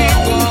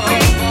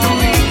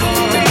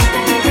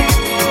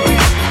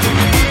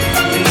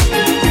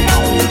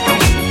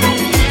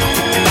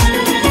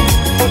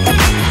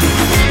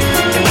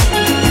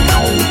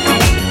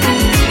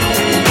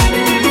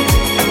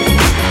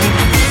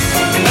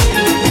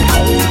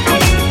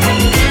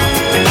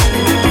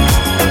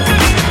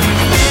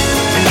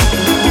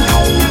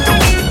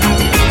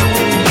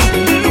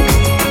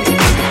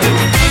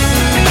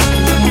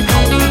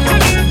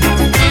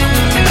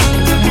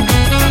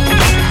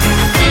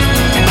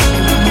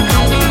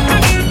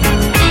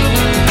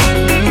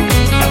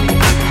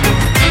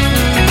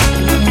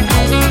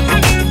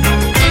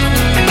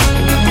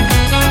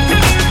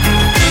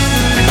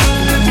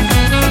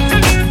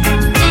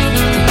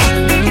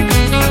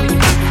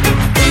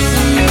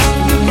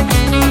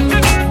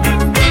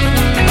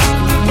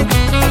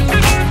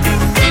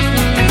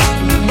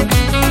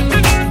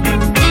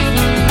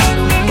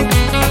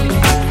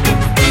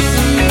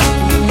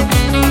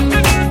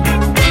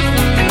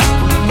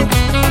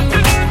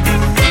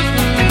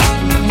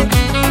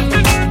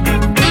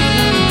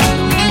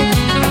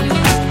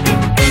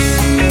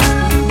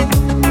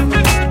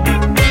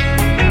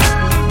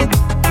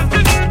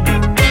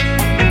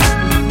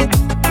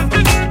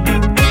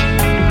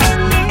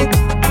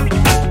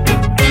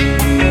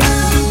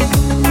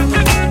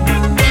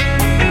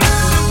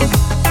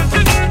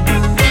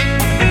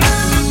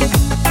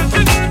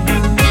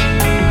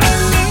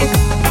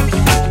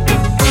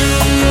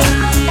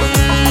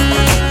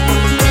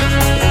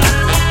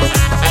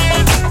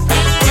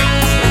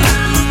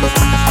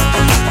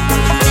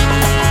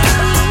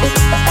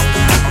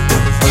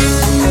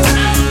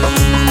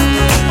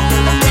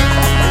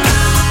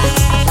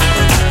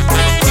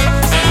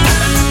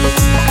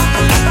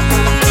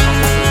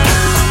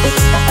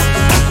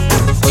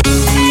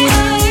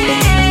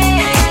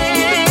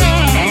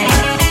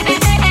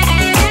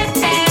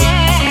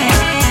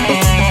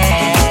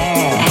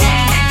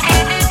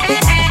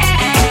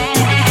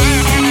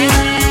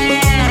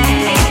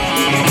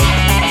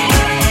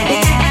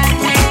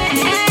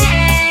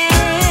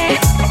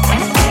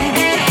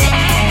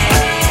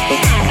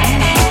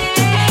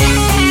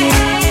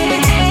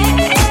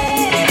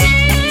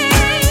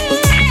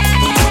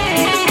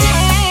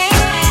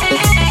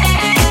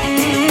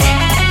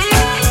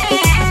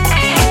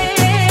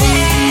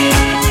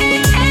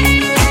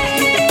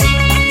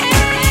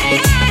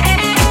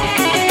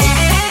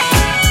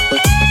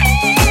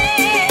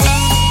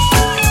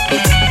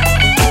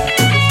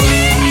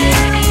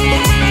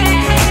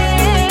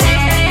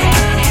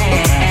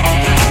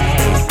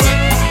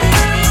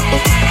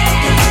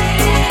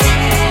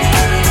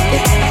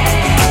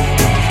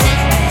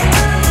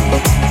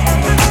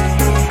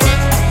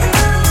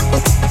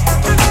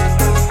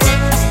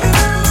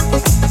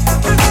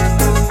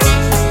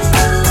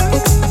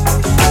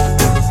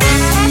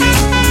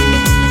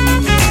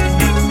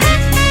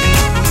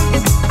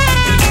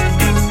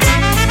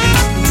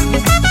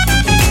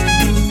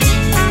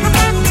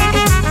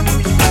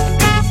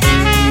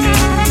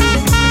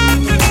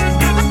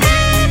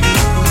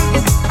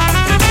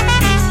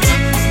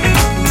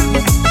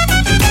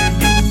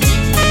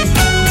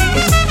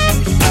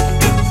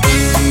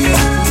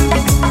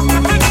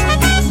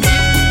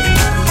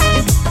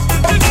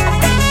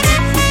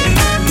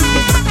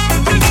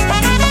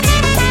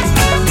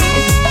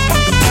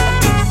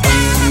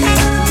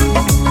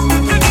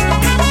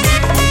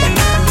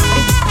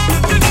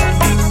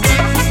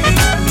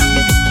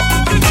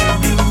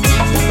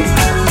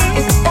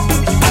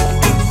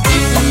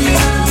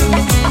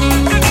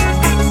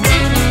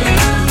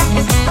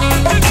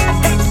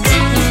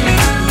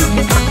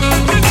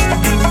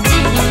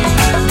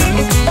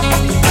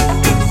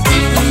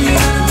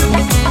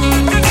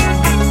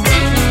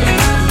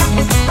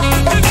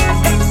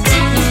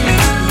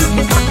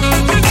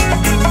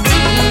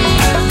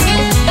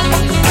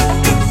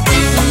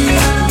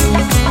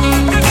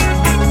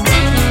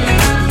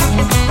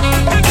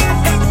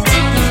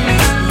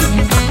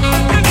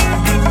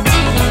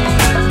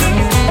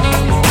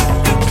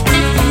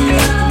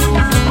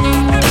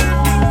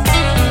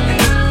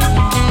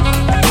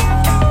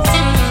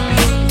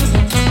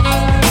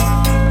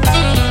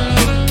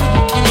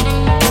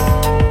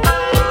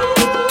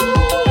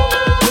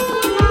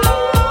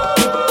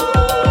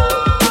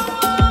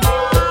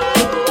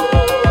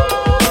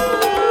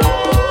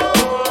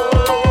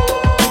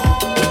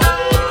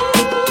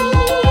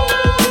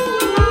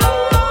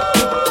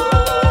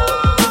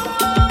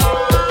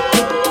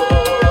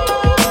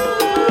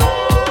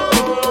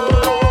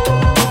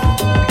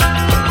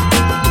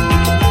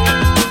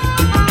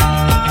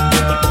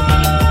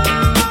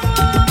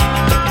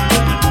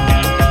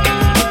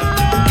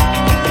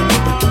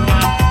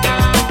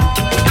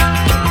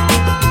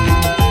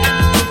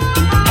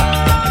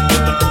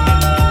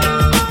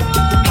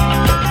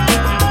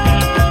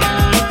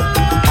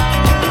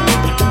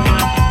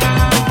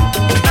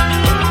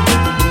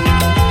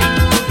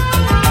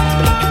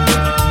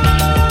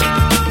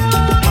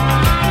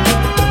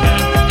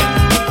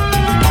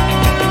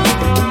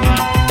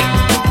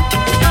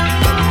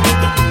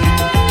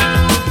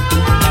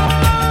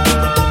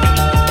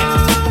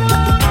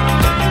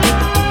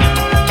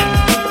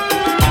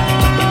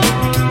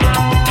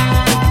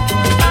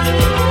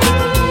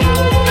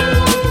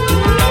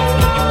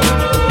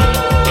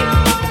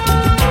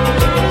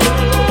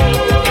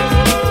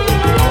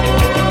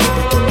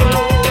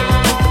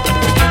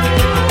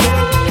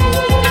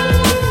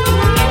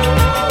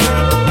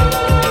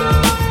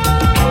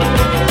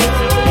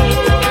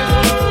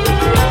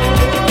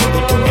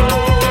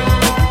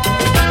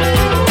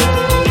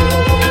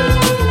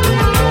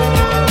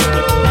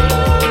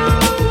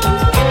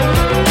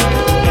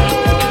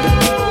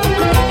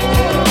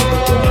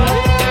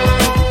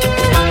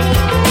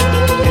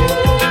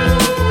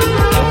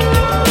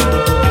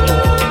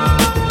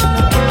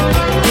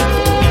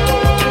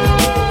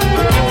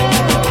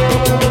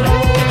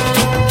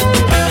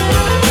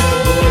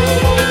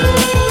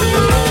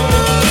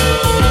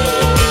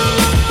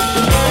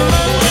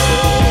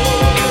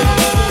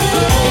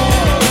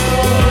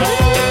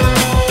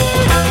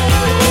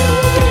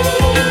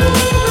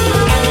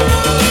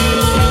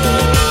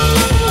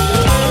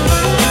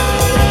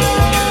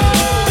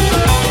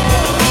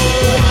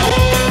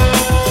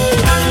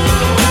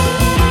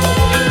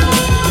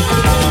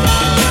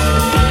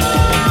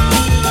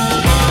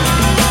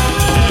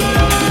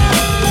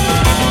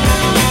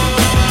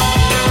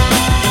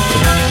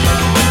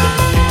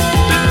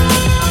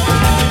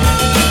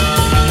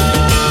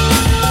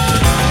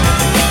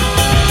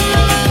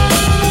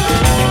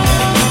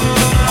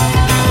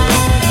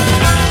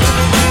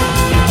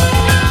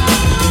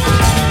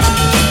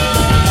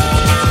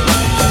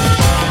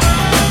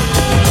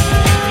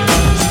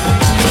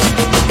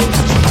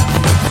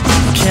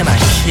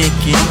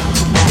 kick it?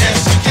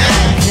 Yes, you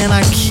can. Can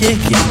I kick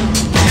it?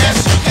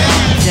 Yes, you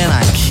can. Can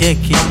I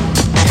kick it?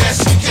 Yes,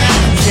 you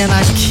can. Can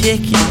I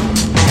kick it?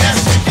 Yes,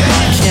 you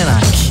can. Can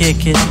I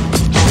kick it?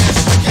 Yes,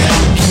 you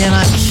can. Can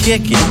I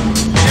kick it?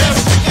 Yes,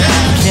 you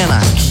can. Can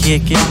I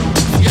kick it?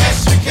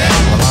 Yes, you can.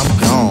 Well, I'm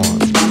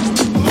gone.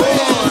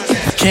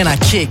 Can I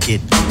kick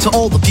it? To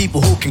all the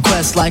people who can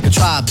quest like a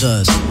tribe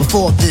does.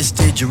 Before this,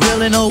 did you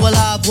really know what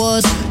live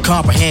was?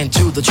 Comprehend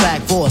to the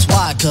track force,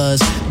 why?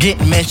 Cause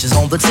getting mentions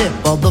on the tip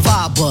of the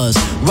vibe was.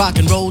 Rock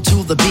and roll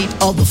to the beat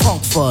of the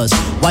funk fuzz.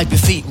 Wipe your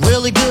feet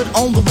really good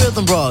on the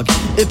rhythm rug.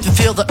 If you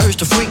feel the urge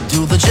to freak,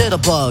 do the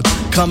jitterbug.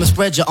 Come and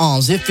spread your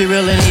arms if you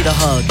really need a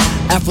hug.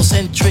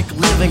 Afrocentric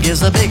living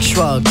is a big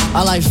shrug.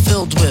 A life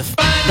filled with,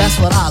 that's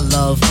what I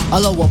love. A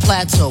lower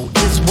plateau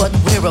is what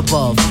we're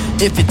above.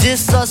 If you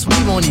diss us, we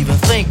won't even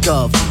think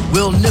of.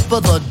 We'll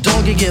nipper the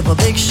dog and give a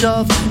big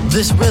shove.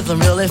 This rhythm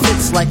really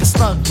fits like a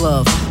snug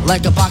glove.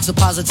 Like a box of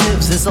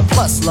positives, it's a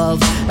plus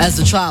love. As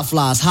the tribe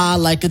flies high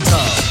like a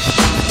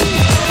dove.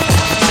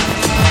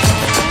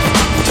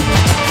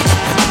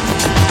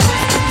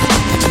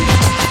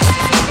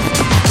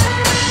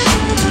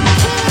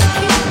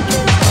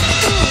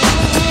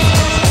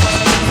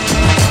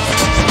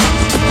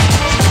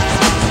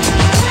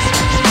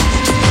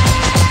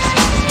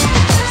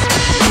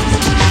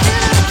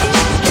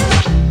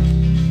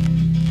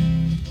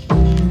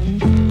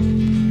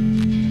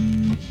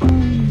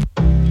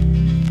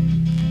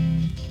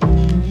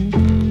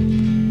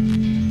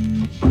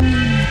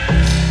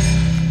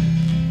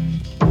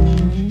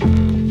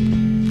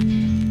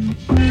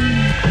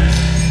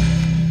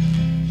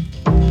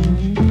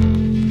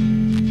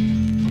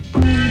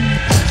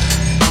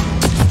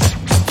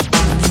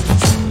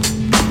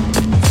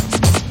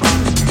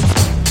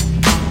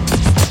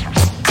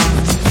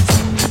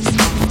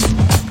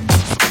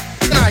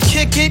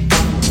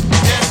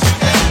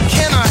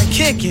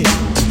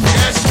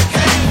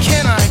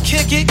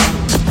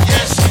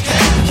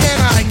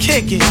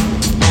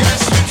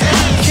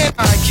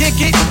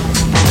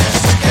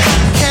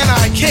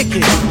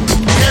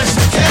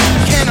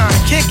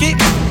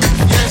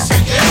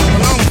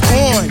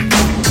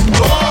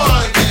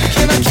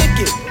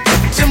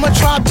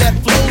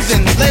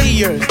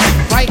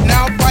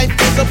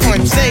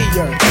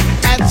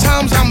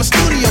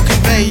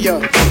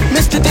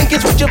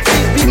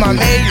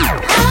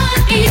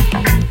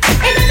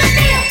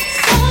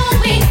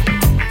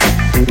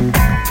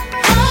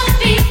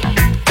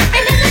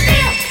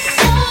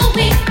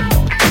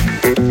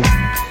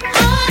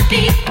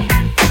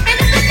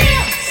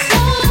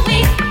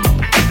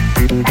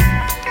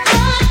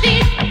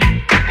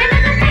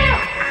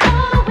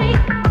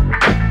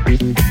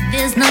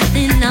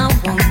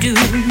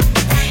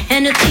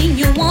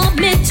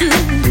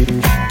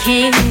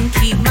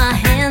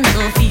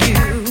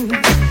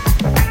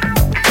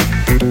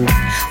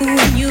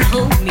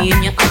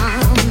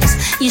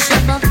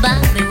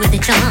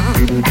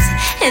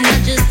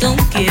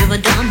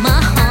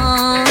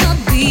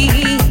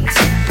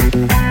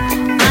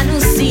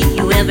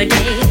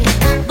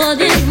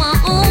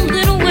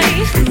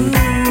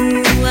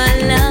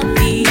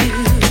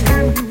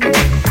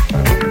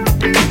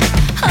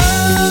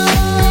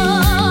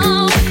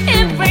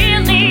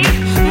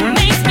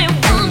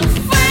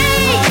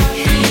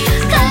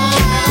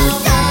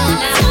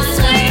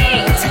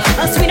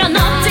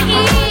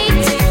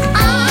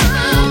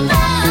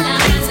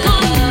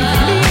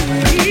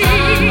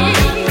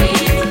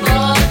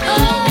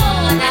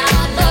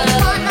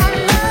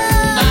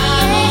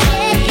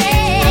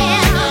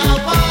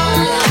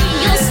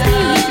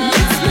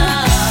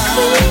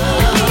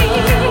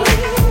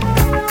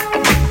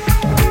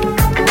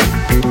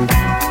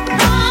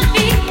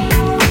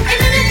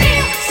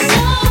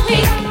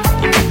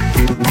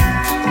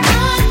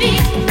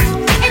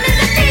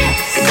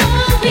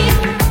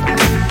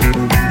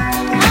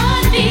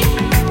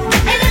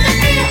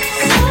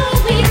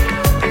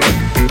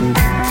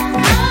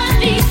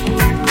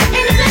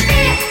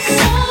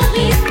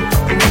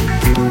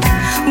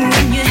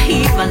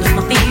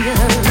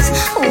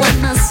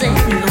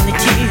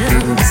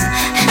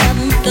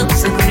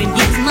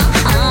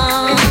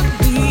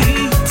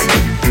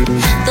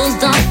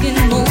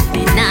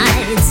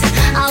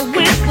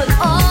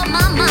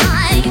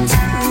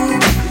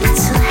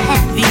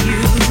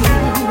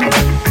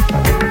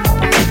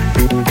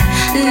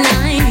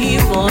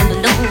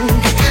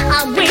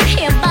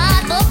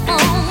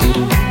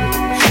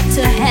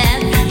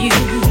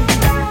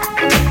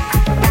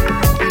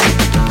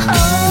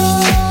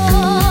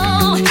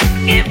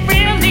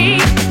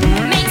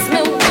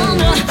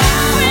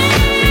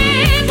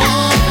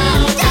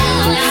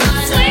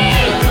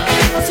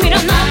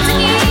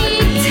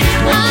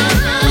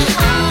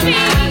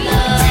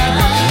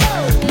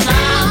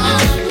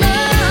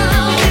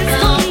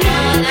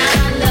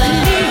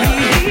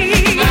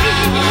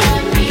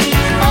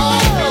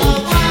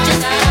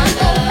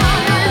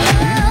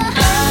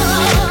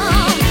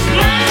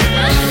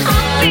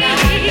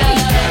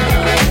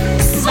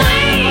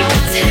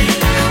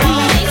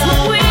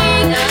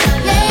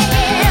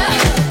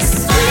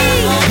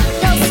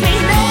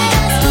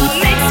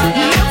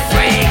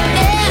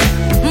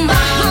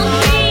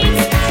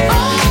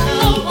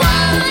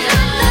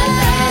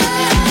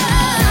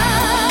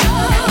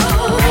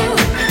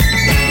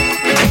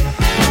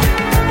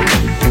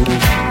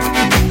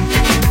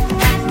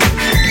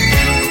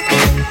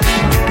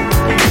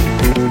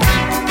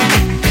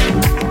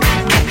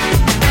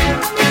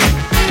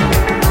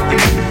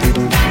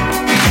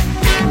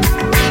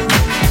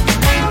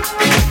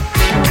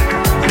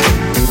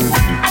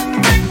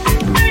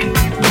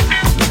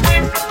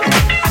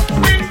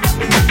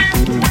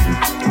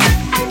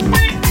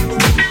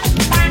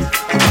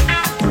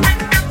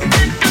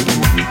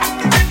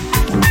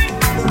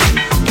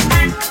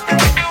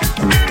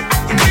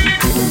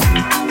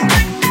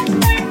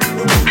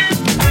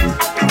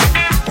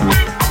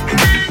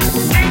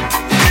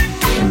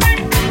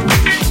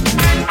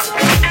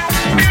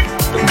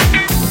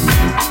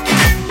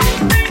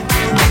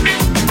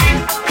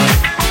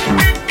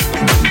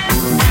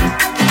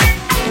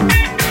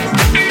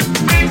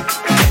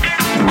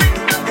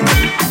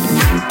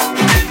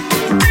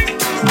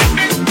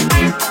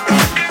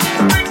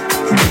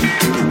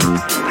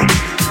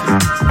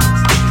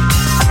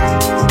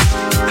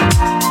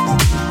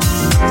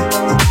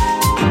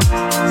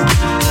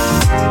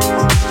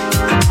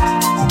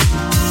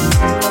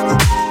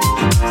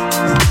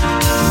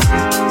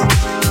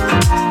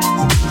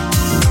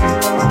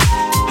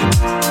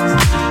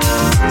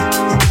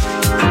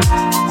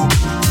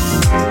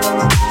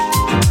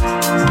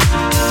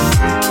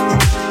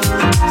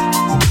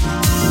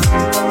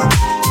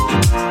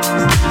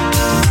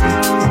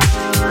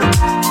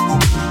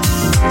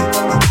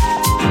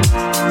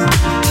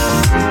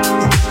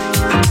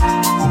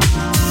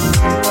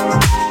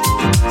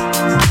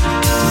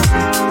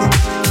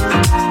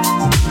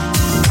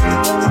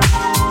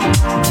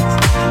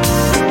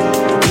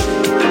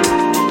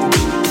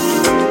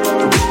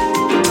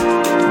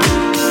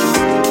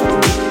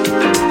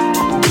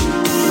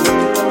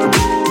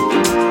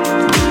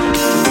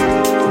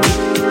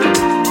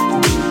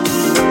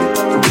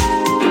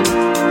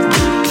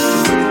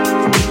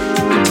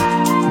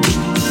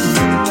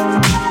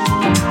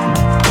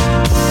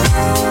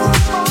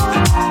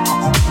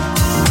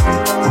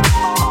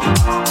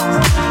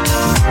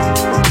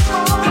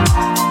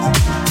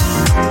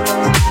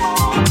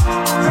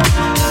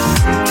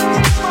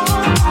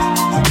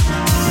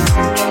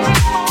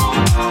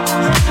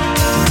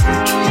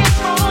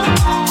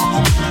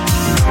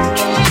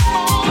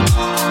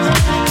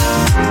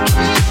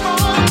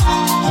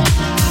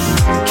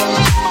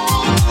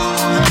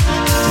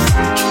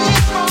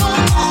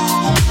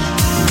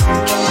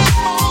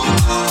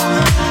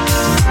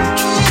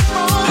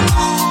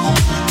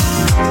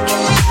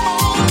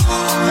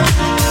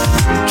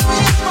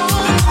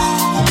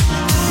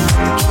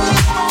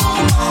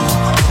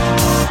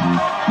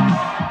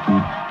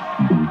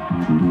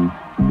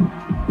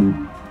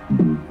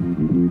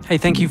 Hey,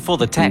 thank you for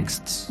the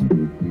texts.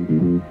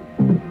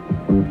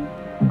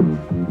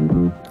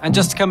 And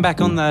just to come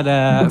back on that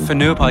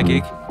Whenuapai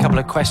gig, a couple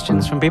of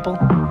questions from people.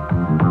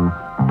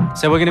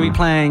 So we're going to be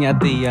playing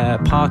at the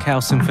Park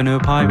House in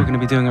Whenuapai. We're going to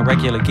be doing a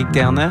regular gig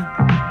down there.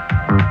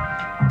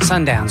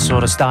 Sundown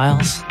sort of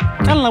styles.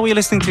 Kind of like what you're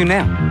listening to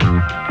now.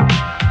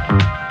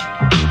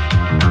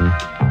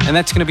 And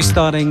that's going to be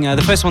starting,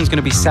 the first one's going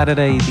to be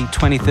Saturday the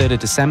 23rd of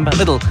December. A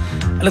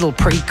little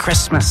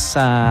pre-Christmas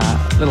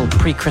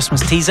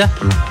teaser.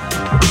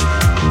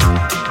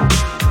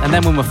 And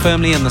then when we're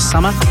firmly in the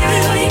summer,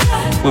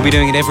 we'll be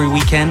doing it every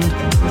weekend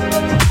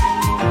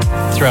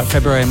throughout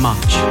February and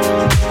March.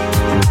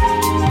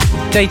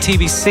 Day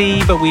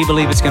TBC, but we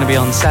believe it's going to be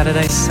on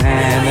Saturdays,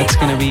 and that's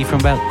going to be from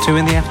about 2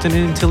 in the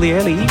afternoon till the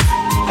early eve.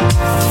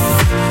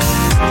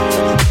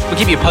 We'll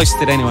keep you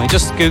posted anyway.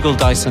 Just Google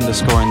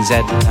Dice_NZ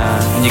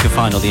and you can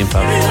find all the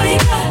info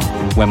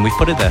when we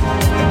put it there.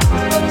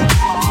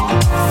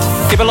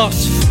 Keep it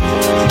locked.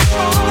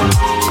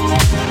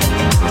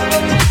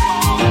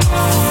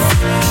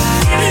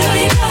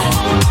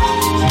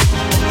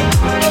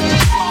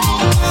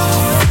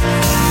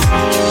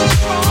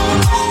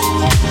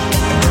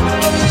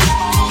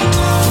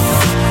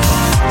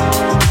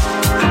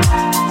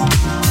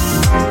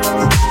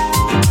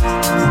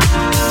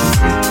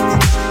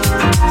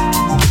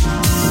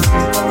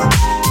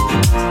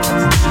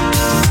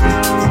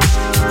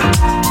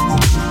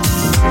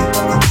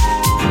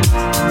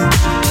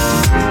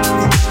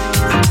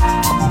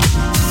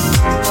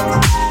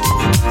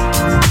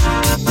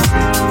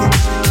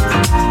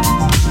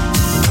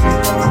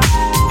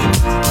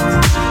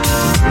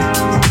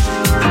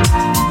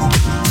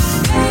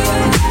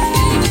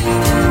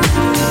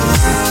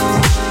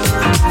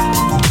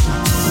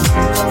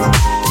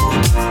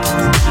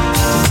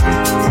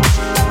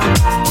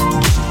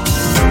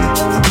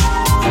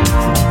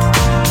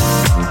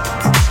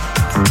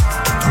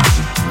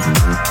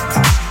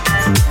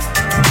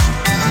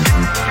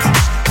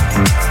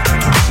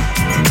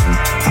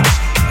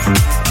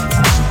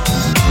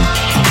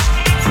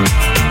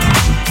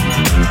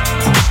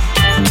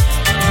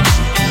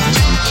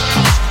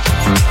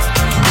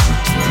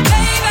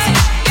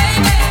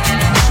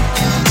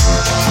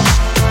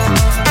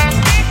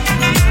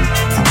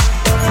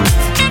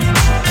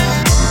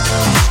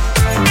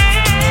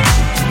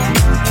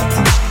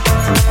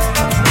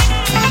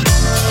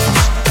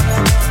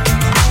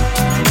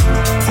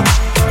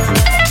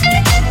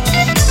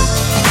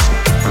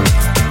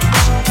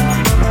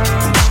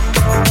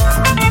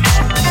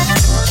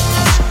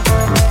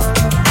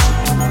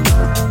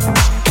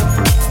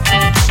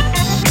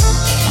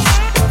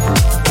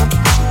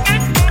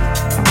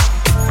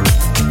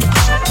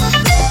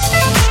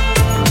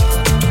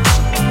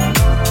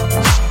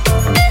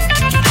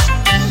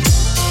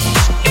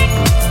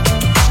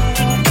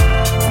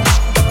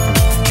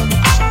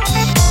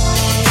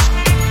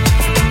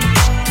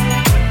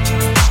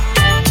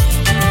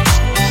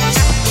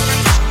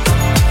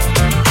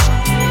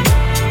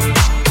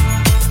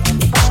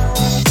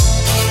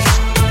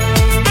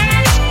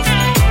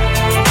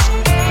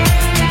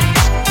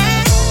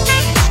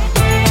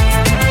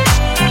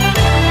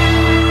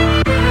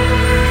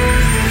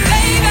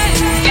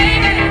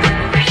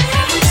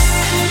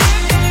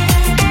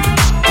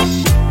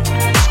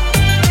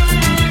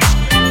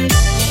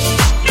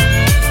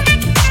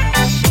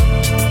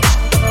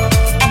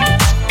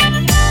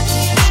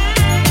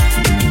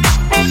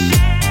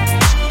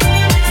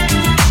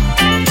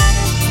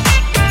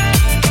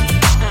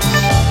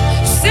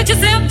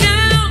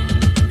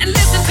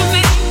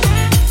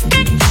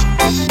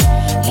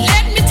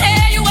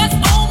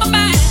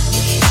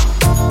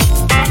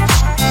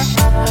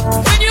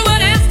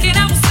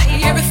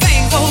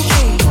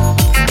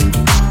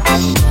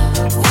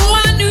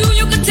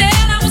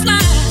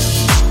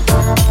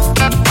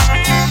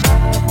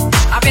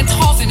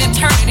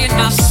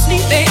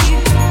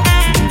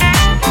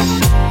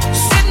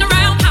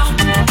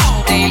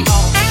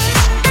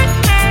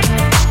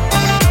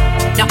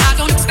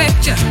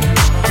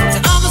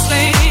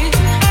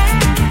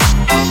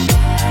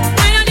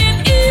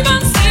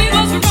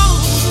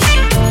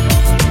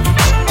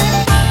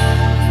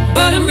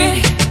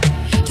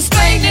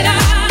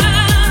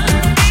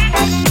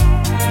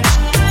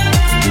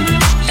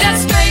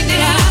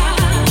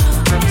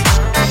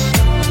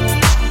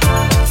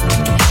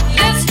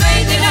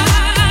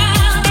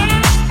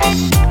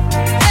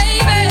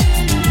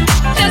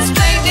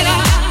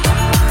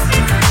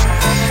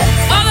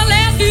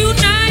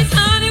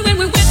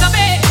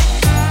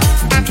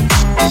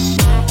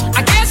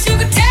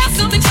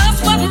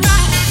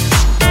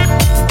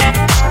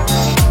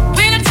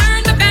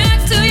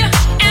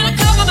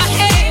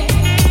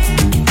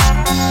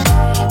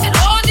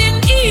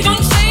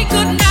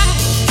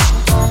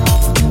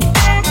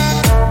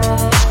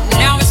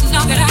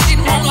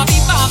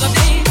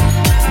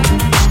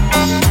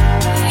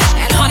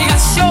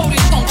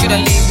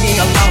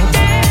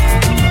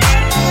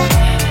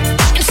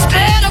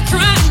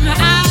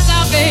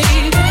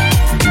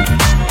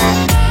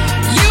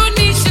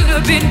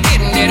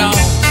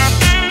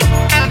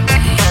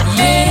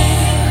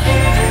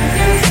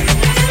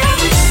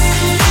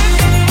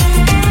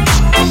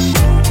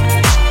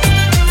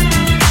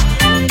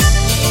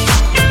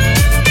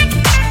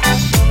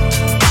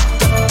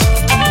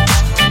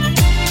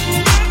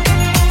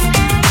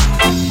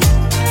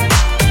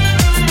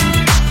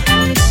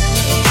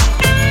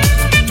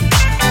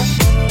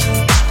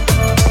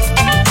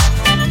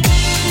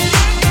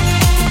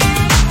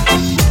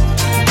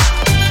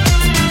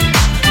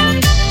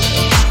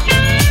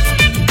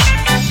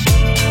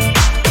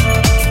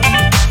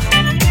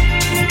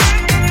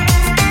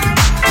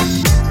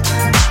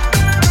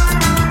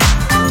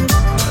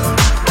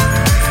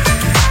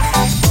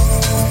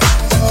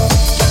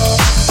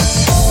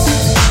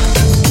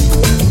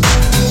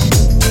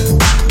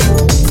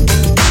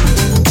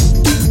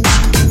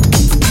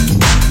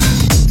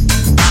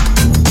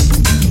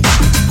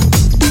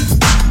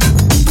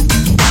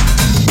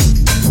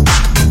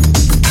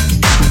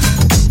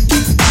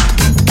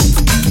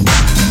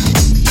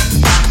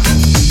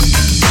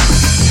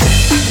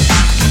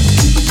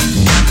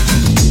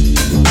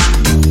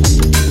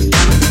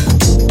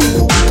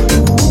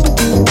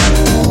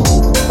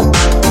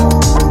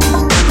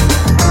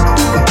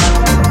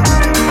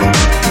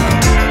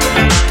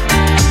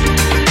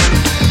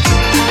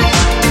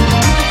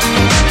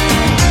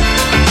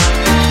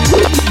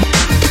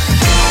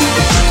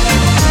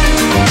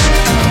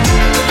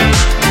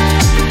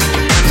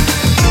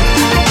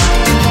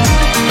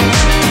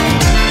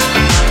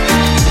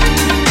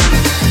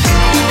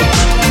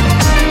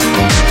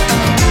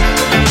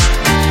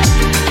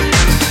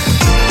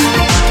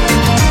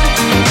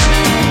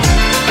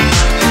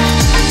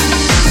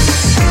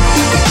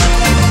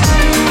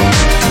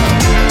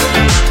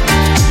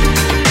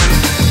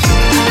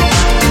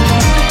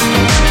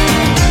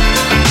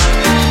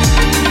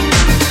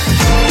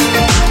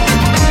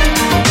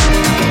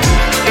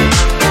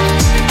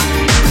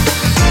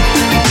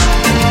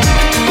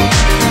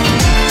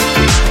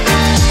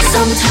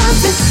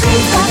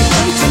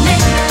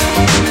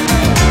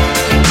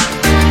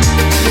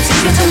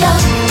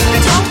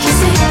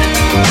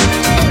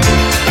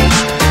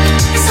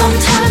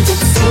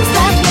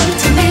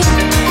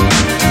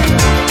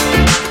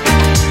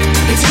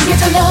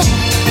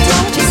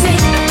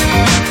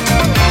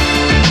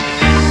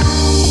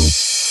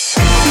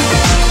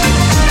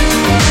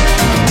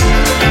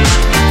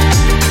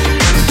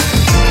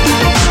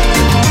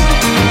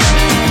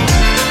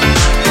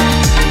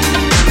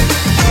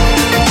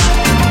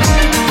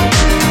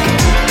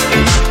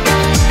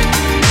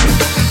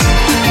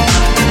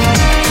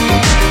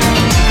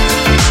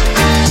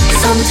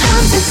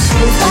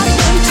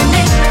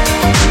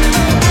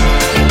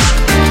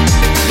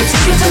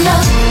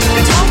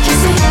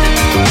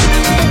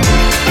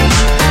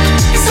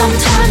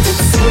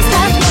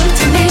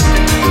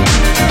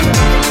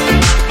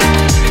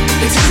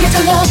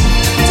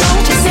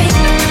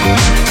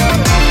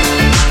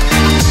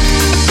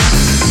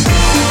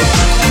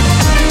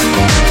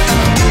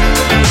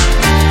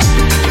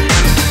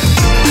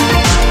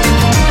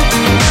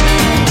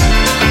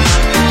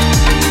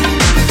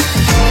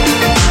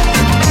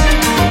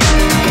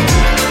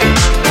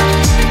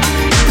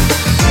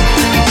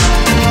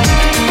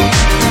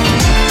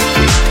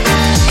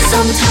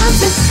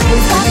 it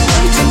seems that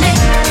way to me.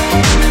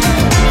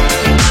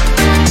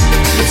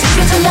 The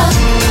ticket to love,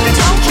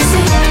 don't you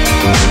see?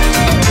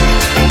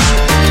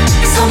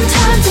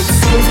 Sometimes it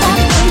seems that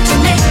way to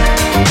me.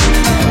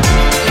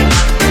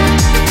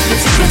 The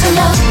ticket to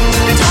love,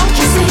 don't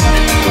you see?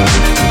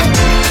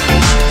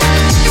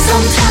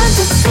 Sometimes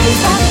it seems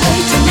that way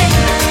to me.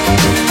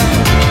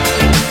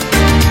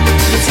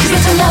 The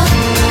ticket to love,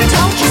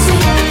 don't you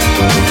see?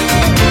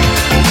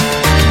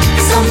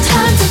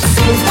 Sometimes it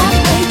seems that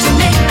way to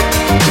me.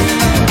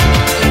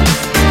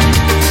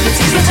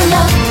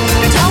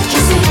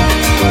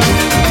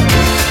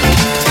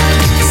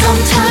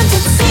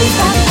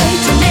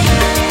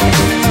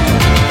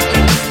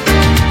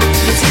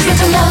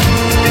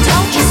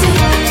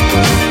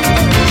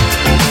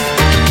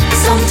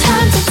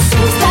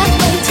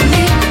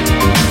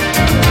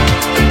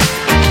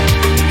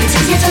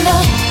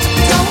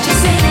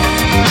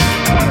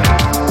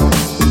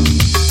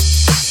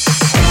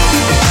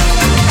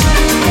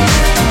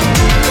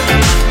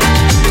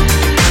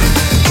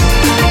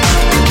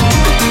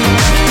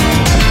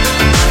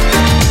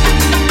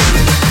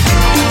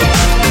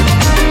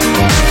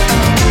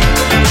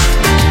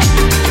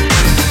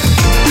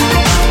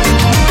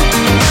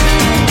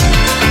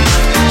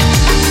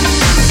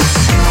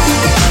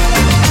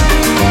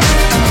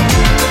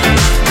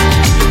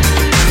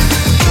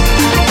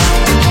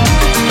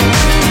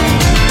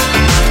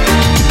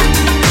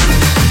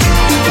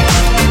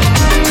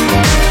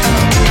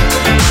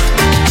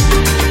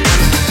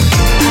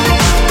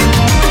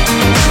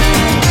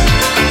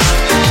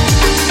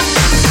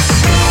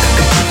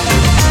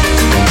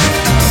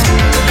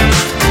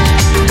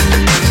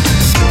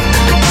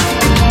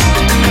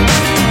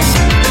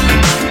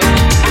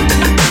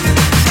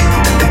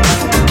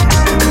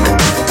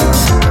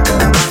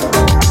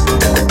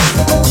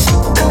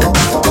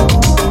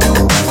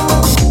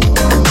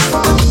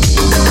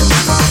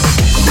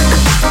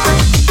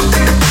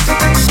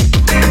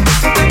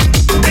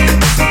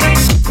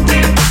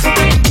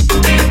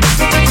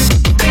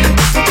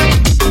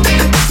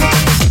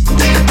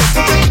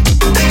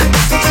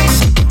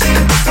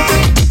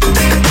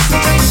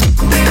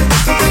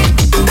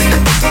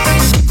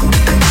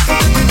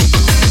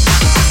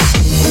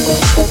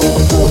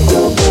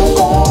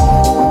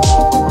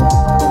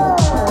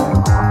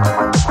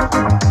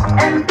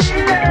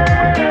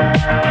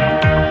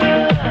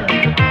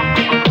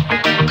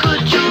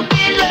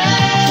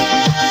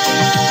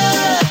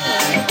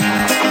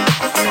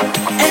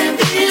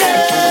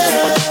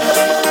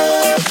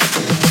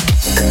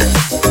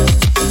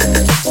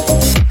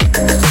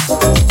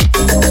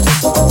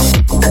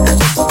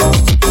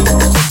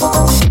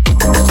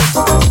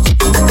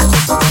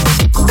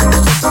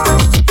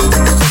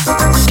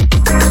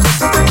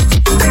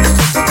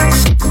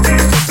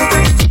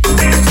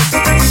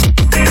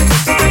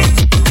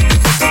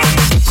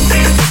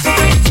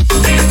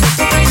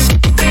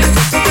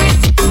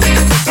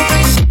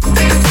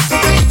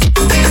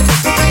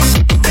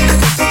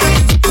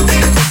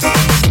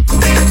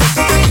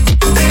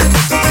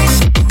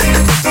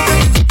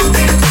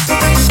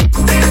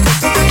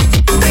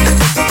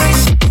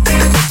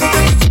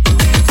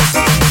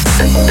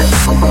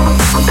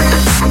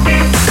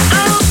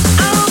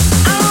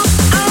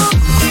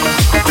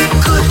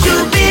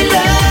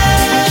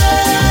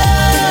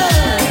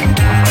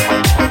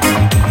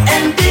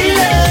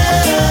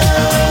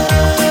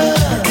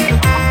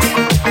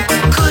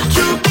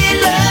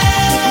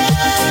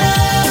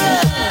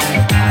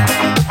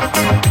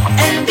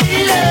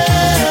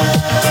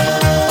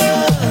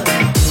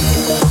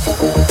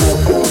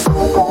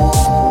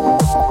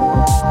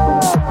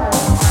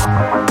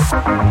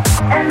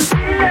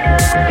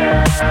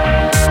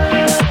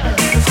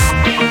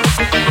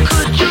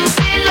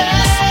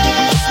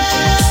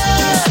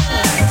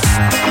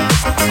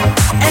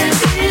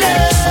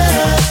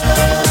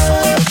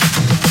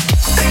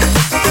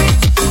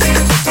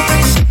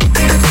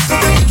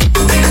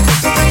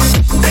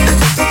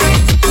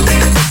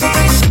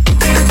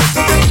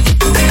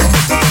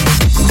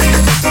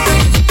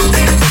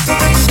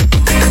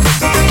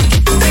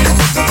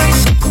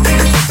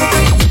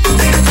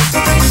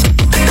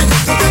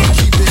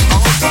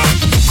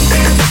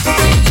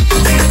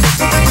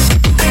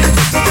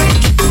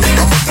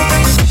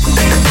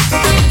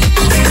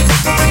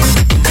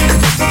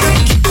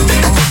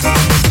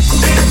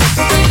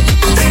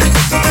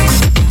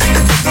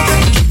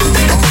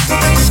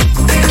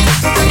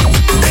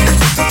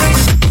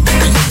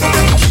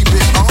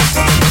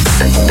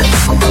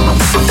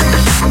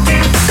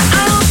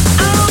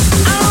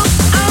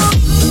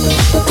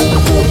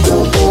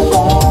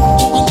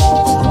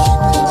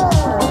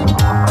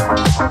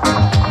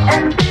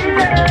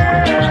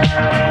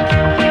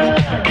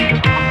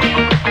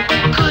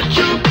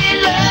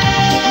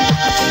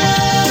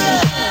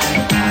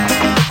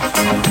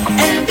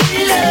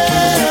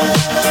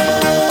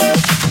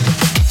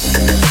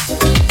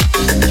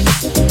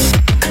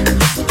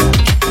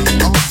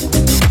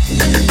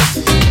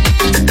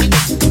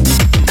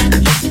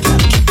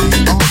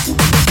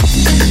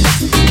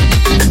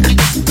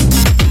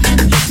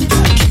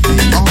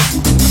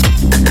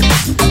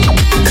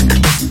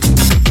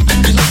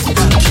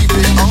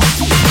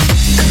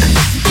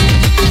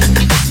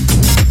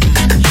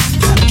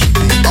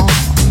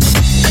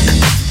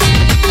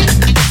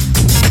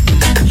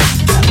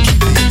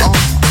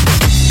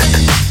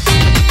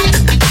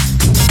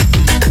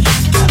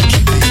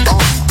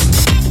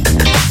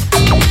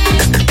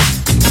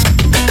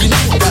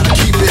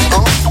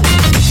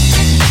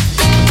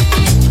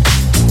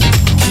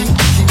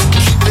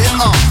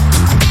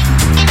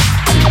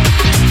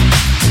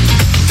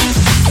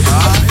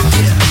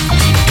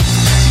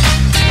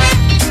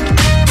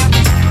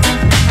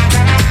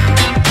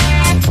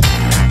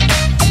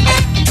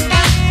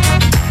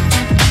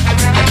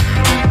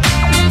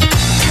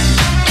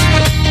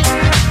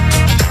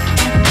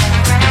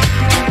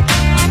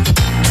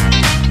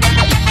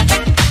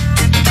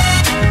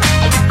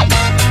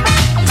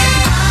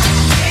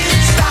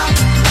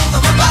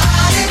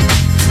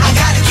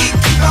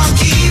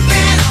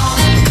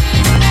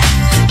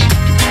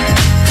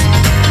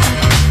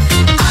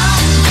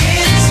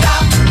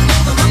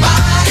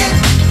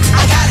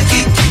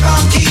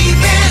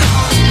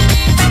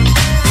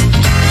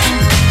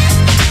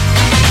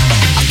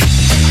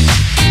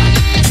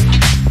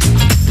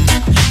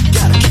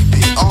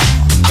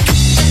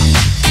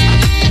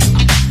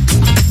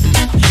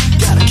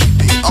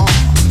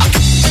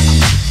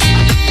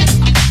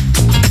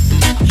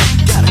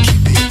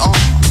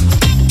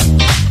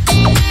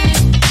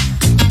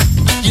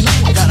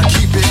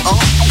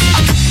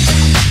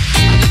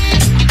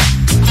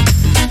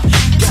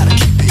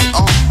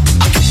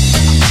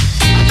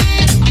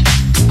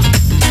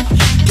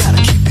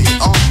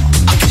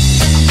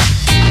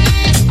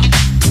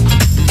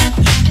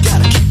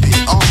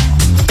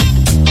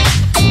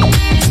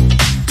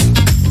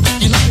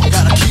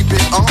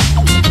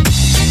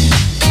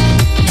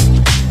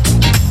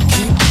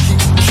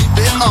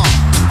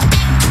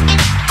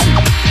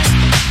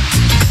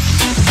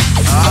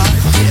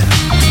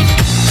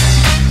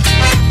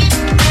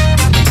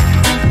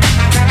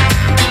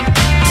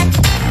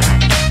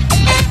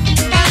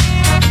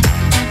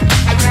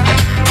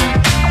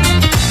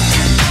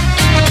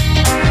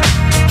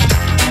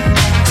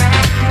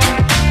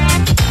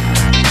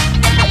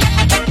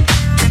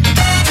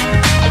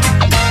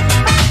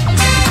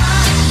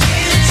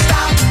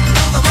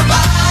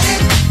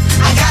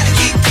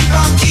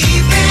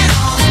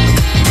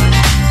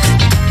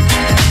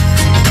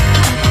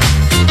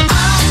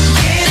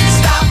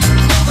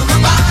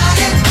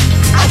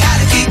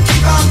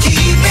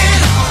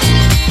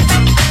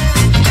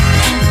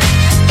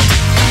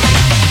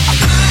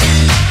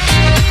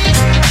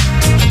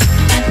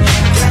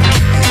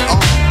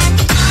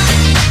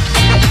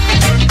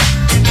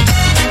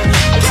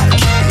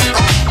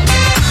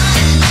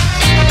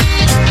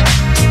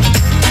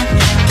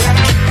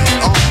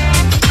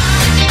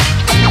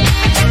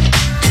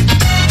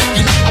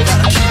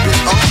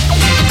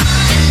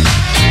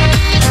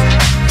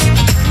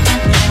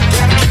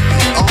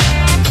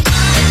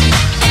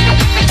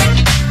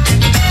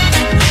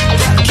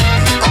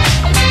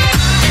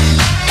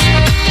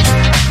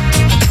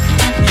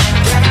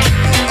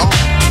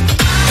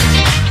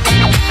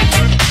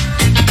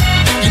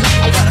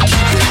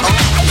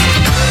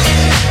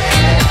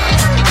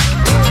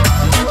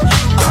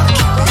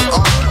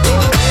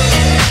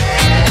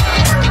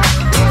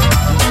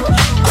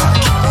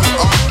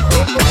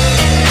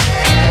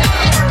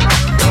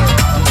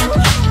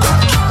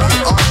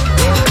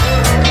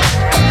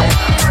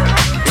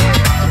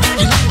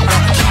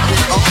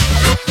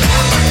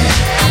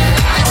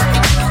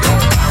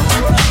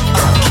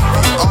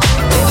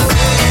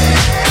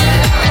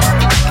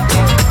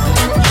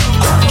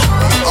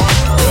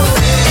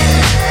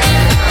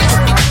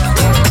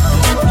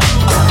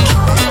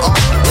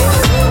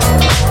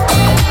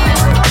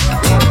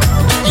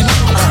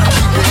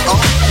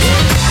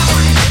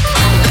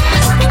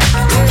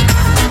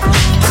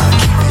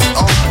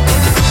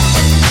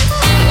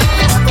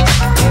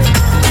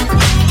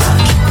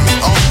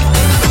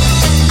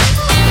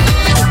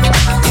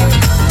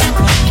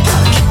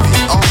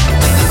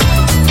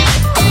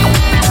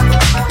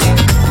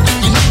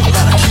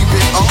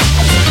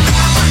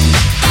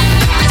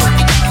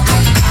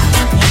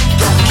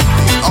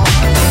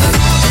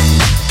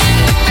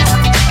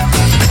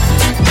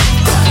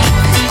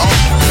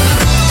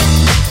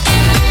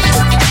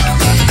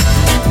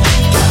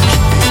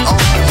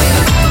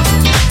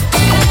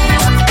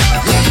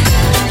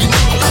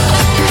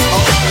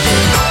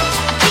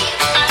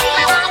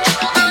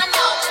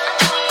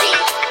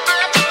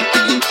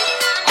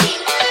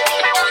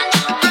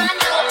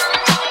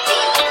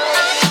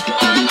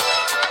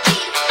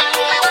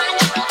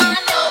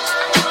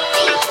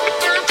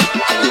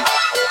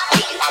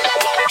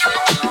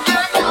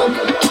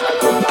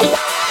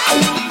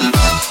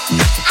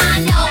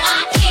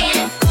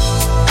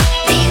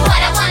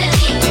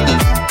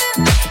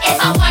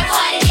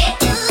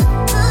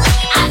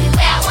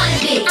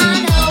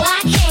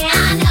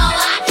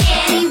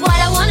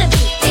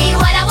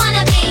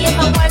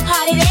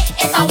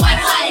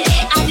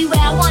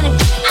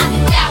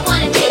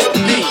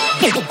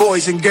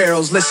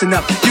 girls, listen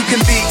up. You can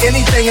be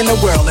anything in the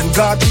world and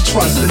God we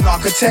trust. An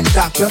architect,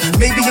 doctor,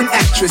 maybe an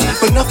actress,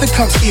 but nothing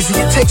comes easy,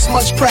 it takes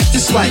much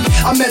practice. Like,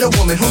 I met a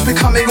woman who's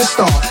becoming a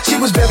star. She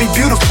was very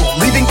beautiful,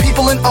 leaving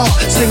people in awe.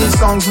 Singing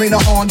songs Lena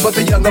Horne, but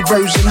the younger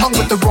version. Hung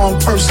with the wrong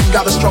person,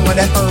 got her strung on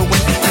that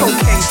heroin.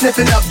 Cocaine,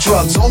 sniffing up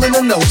drugs, all in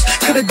her nose.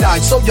 Could've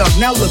died so young,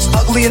 now looks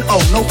ugly and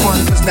old. No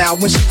fun, cause now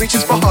when she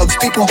reaches for hugs,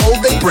 people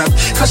hold their breath,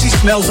 cause she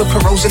smells of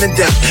corrosion and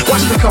death.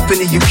 Watch the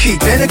company you keep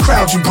and the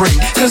crowd you bring,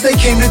 cause they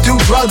came to do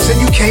drugs and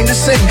you came to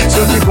sing.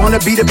 So if you wanna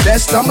be the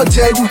best, I'ma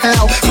tell you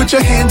how. Put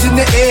your hands in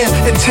the air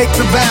and take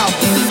the vow.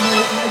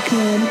 I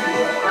can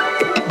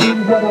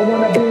be what I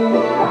wanna be.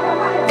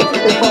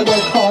 If I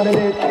work hard at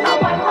it,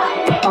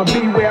 I'll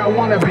be where I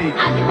wanna be.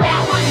 I'll be where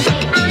I wanna be.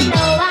 I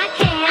know I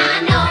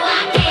can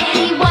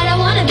be what I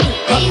wanna be.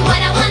 Be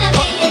what I wanna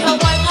be. If I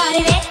work hard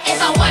at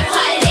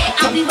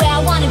it, I'll be where I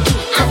wanna be.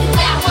 I'll be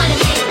where I wanna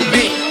be.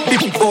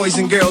 Boys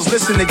and girls,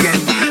 listen again.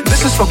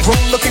 This is for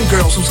grown-looking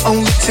girls who's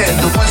only 10.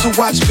 The ones who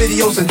watch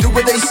videos and do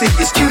what they see.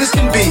 As cute as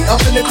can be,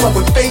 up in the club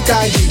with fake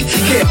ID.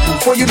 Careful,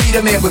 before you meet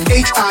a man with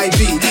HIV.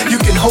 You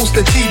can host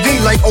a TV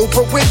like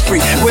Oprah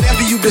Winfrey.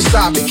 Whatever you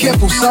decide, be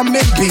careful, some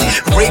men be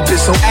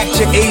rapists. So act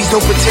your age,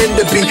 don't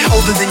pretend to be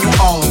older than you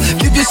are.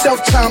 Give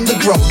yourself time to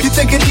grow. You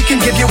thinking he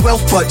can give you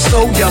wealth, but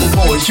so young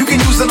boys, you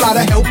can use a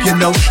lot of help, you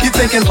know. You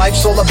thinking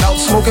life's all about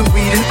smoking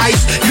weed and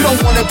ice. You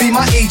don't wanna be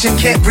my age and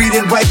can't read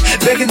and write.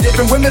 Begging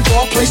different women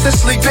for a place to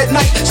sleep at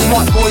night.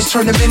 Smart boys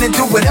turn them in and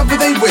do whatever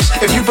they wish.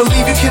 If you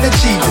believe you can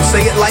achieve, then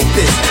say it like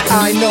this.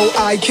 I know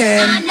I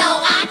can. I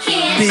know I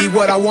can be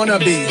what I wanna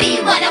be.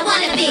 Be what I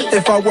wanna be.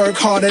 If I work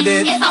hard at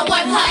it, if I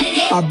work hard at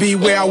it, I'll be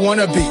where I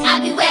wanna be. I'll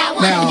be where I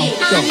wanna now, be.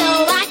 Go. I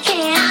know I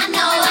can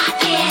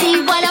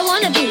be what I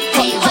wanna be.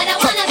 Be what I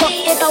wanna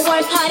be. If I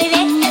work hard at it,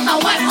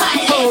 I'll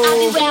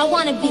be where I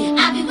wanna be.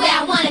 I'll be where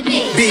I wanna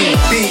be.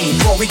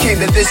 Before we came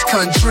to this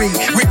country,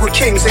 we were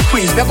kings and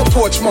queens, never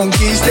porch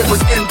monkeys. There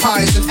was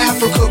empires in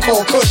Africa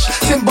called Kush,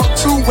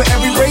 Timbuktu, where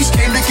every race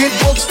came to get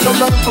books to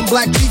learn from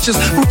black teachers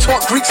who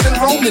taught Greeks and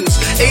Romans,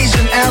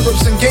 Asian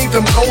Arabs, and gave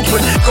them gold.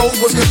 When gold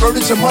was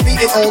converted to money,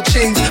 it all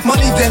changed.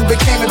 Money then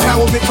became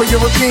empowerment for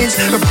Europeans.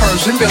 The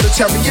Persian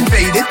military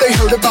invaded. They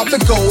heard about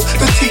the gold,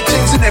 the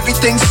teachings, and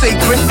everything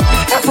sacred.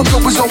 Africa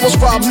was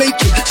almost robbed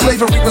naked.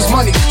 Slavery was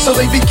money, so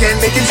they began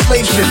making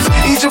slave ships.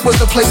 Egypt was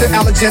the place that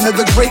Alexander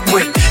the Great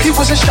went. He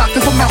wasn't shocked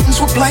at the mountains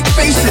with black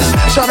faces.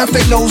 Shot up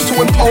their nose to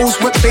impose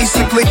what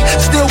basically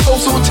still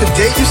goes on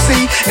today. You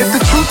see, if the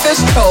truth is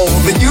told,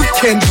 the youth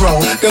can grow.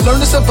 They'll learn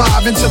to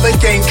survive until they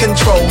gain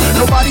control.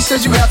 Nobody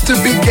says you have to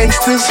be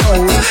gangsters,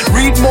 hoes.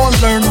 Read more,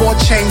 learn more,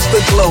 change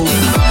the globe.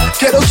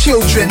 Ghetto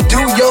children, do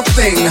your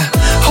thing.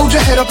 Hold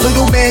your head up,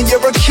 little man,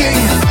 you're a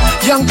king.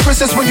 Young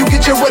princess, when you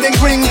get your wedding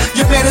ring,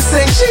 you better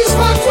sing, she's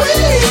my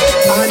queen.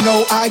 I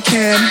know I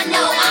can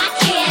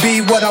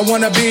be what I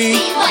wanna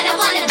be.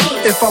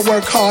 If I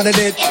work hard at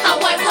it,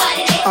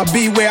 I'll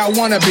be where I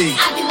wanna be.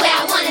 I'll be where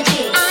I wanna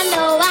be. I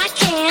know I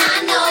can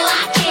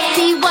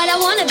be what I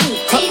wanna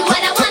be. Be what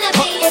I wanna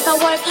be. If I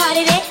work hard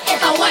at it,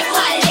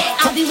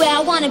 I'll be where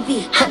I wanna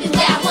be. I'll be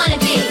where I wanna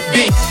be.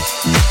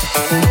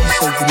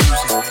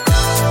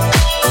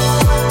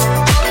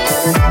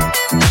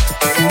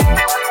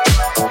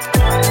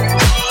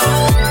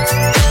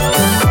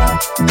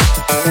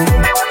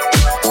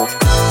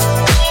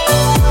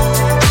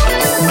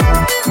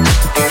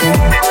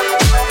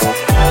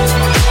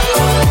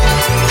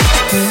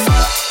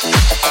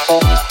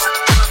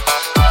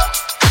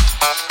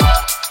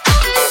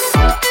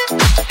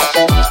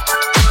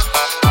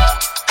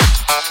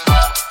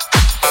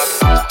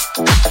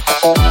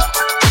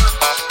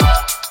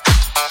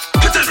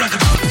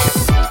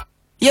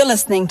 You're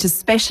listening to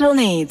Special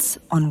Needs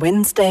on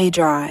Wednesday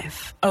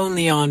Drive.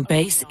 Only on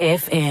Base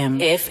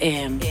FM.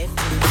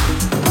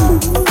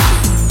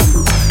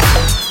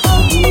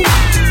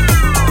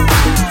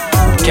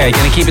 Okay,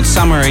 gonna keep it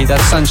summary.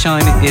 That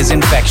sunshine is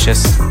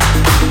infectious.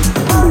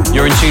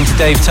 You're in tune to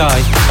Dave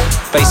Ty,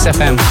 Base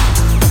FM.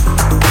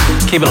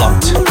 Keep it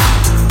locked.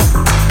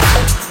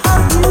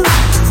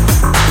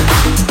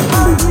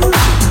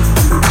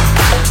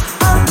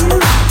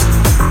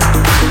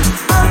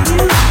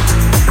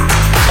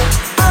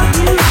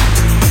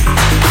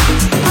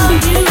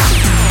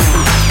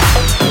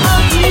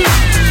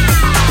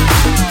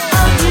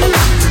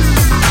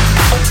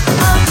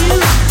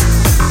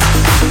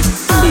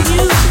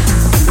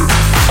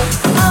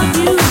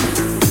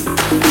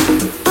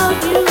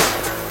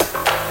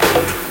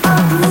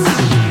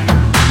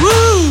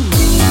 Woo!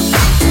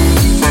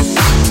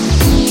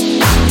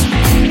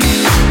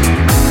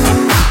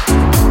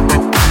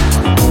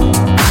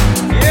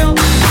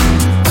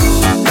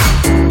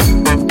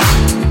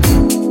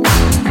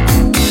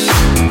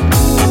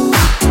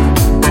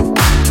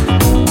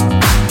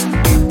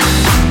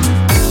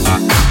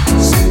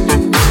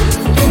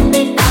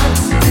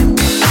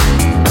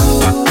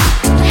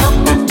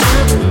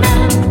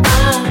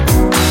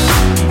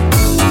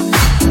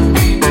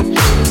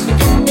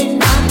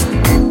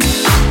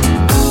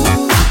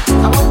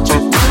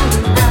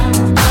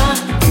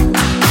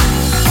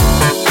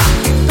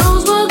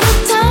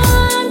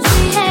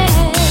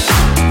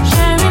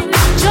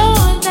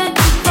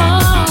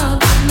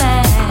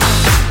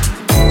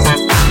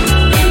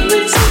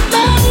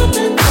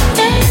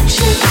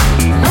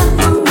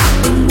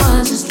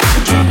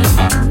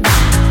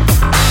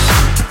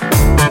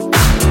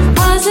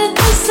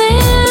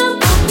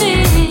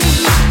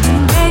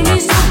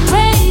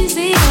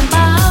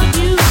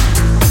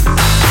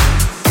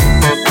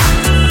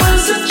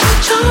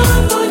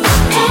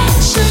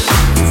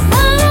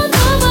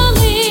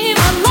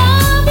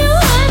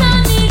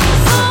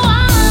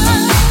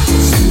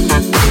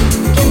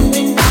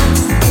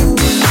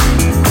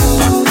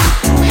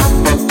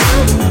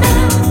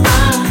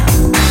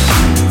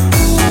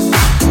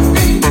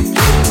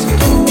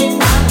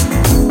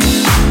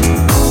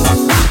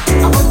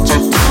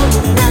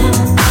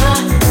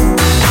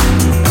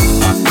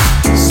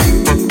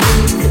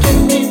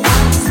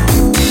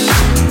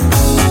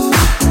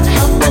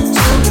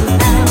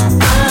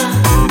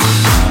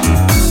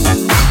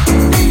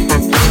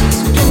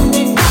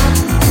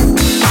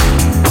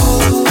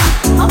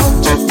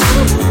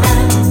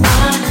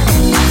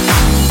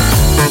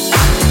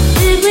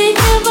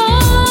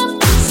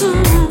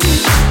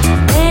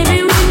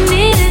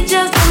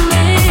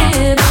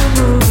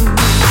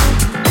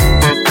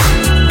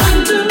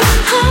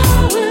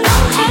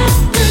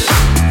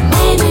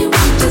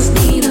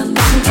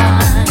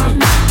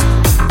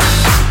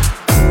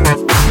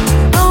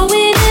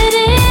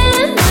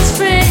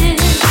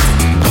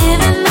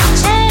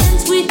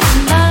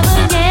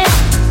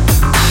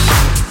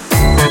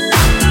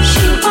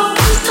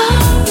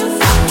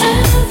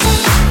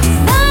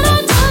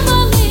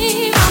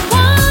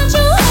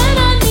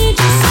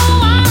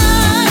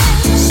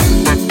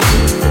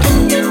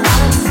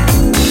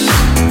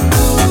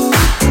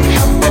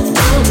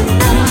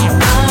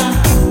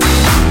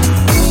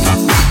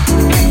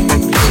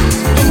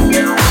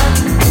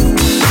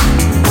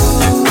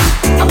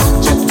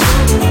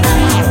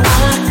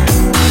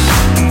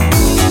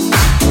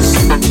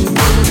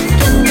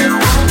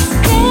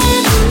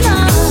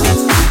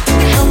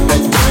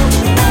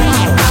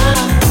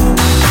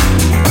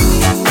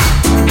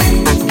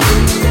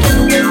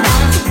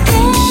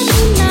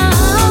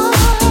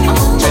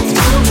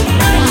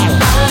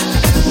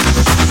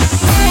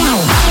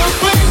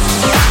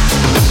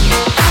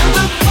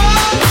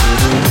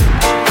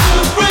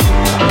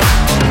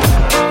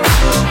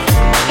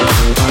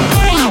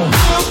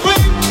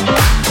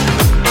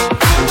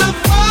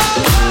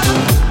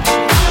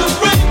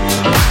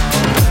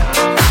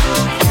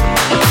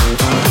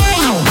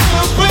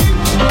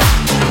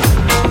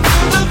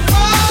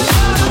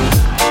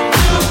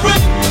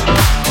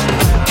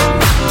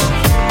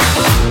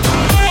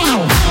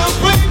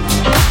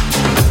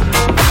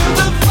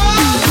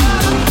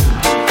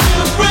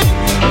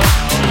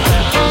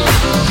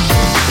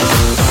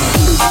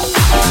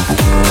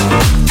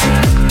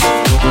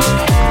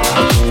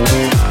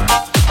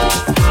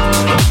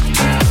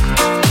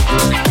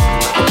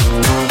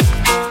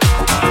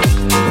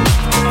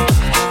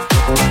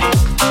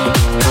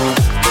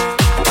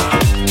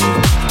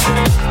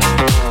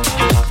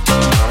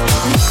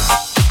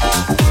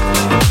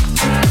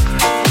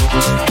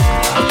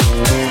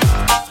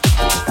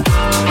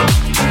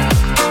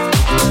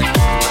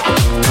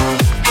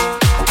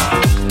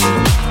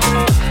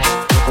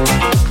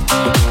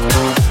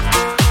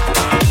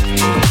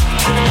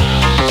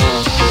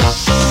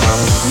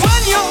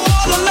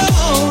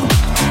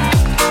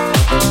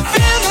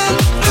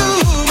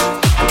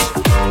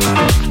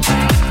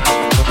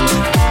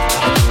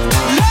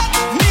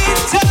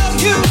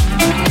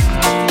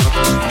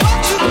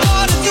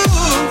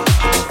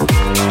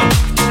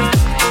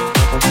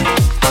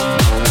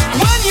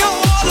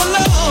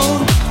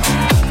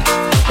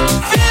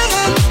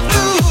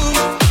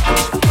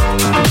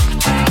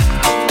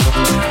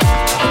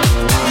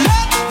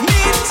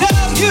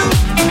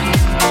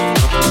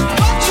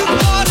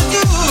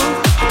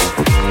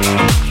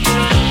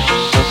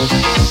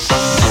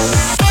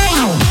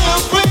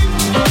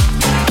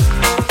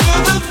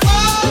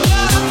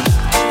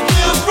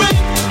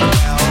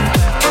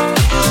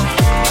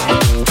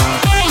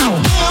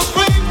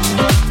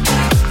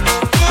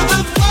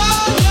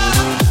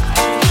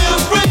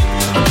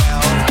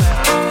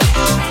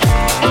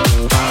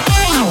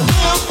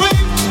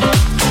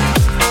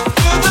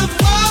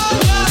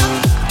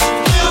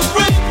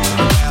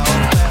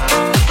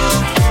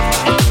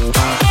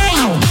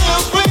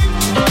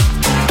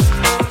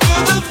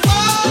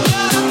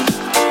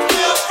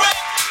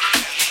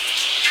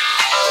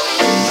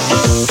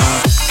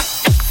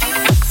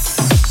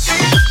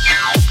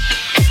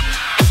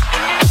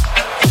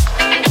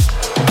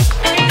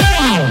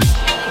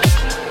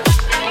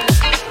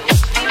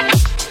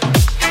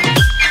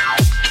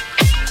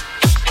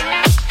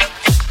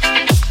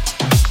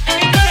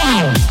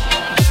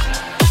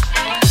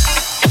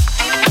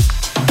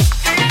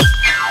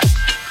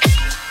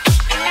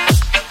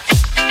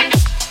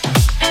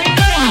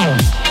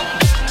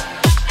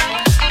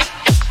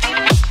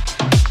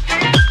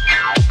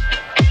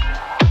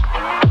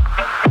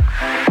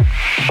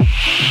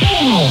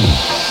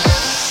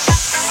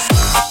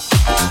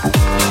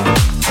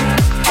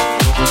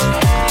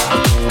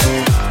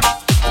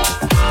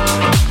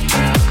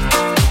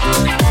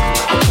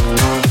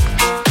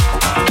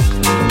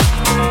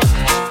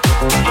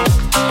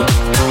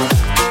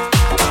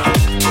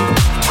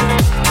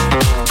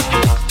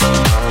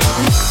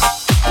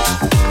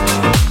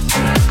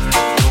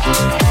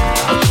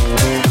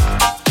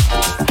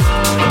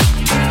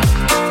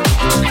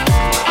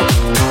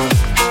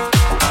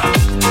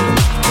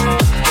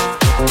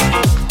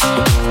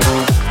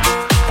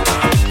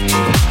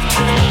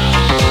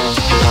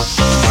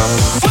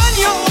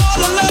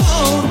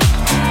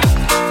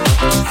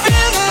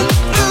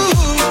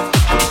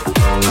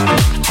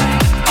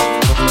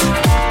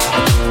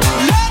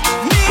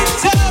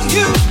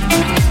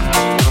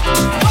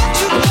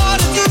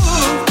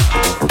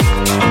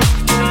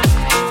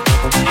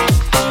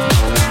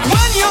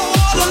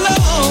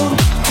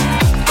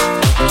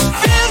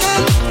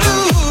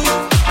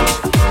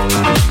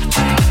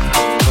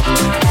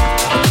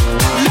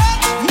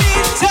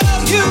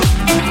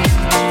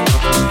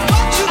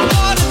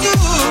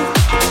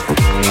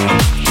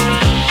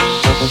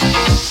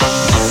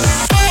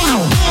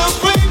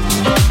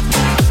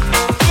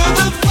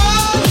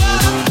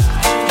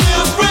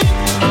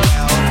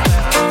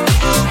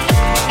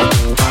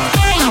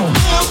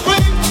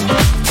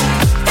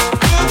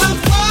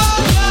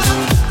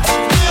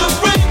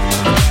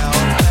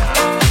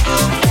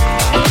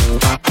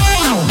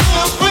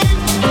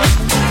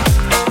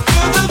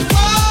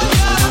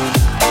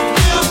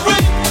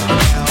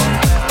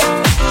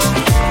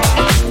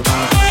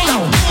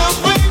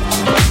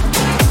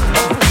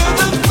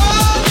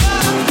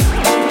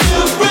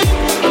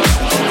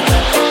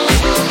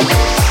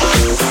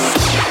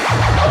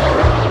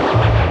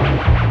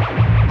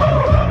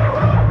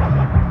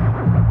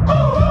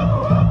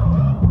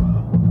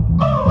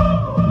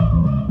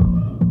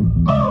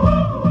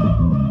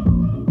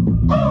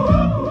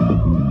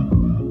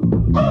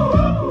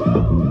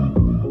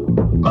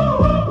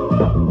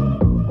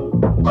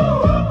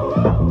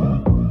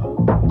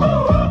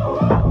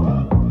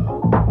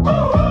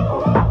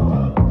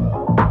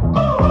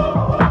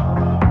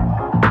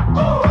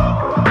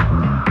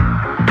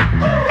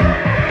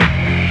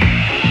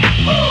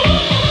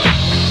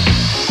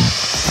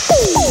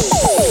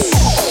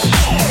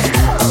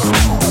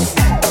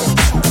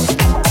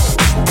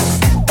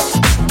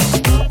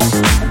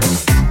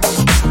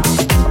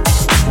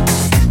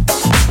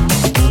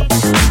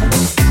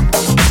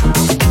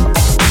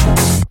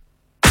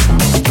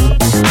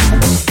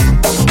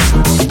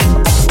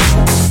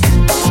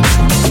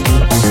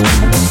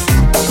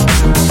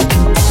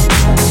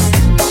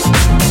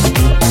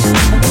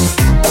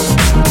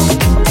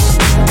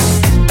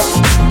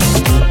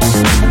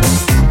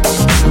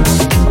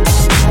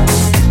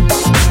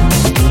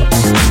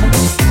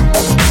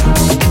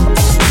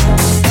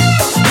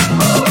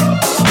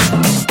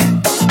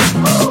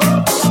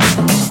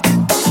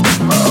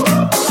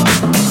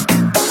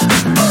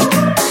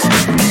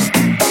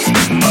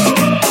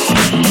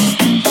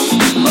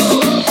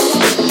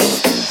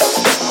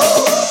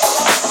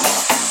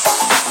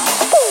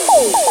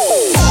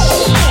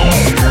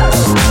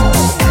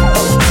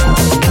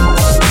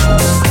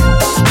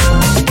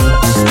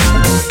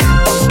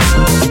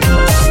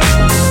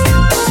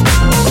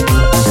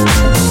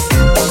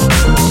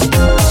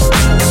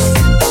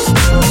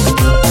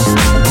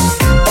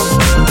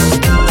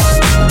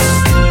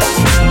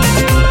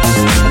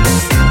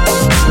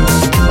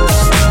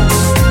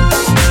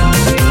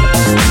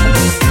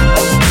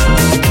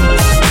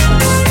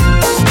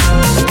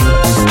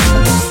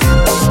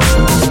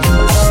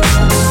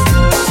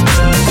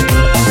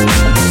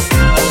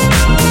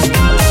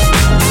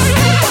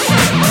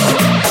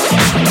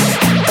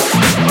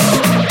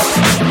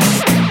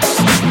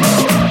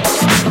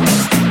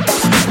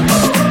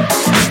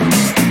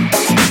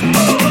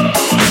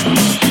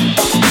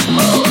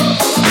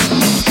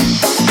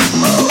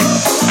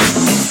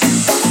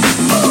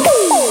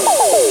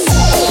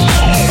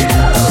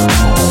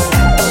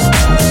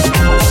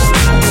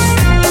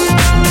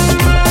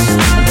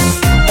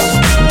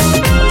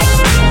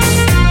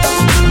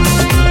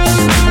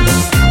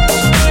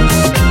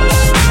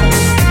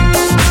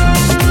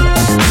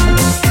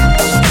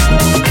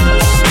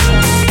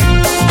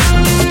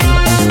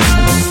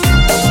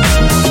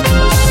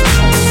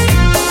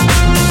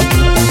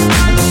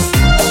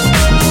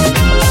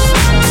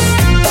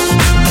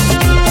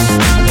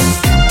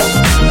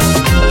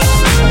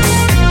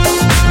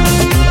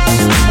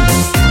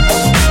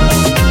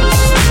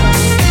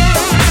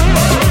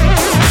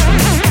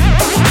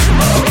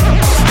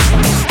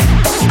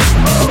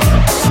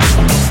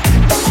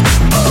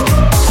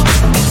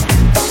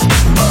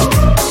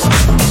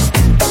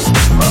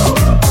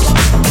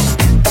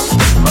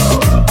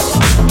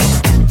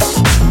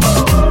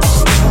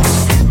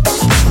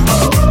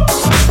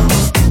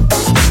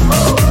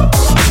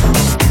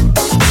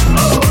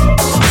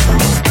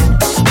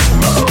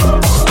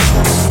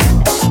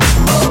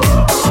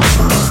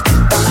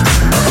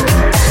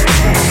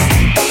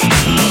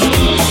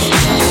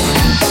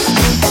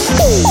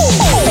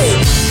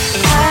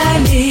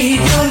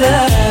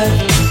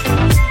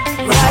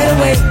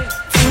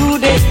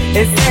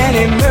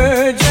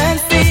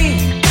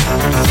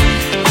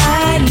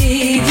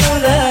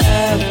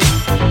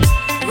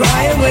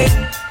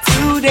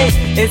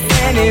 it's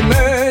an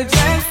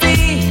emergency.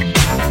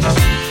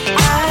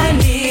 I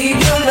need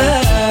your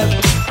love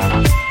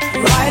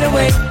right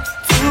away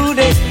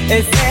today.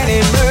 It's an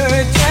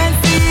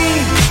emergency.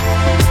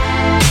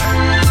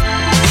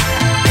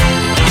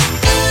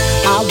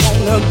 I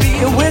wanna be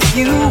with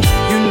you.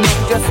 You know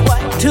just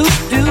what to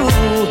do.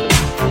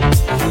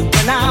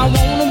 And I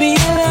wanna be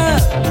in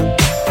love.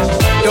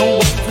 Don't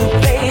want to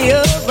play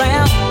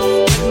around.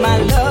 When my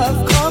love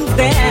comes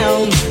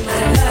down,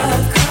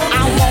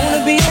 I wanna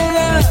be in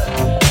love.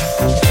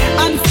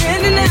 I'm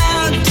sending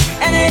out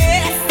an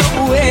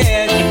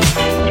SOS.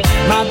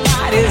 My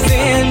body's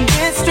in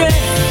distress.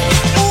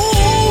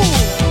 Ooh,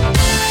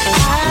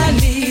 I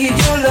need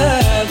your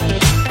love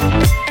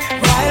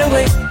right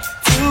away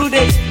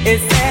today.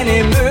 It's an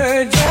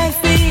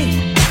emergency.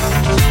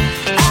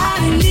 I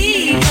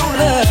need your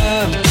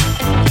love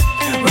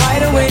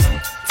right away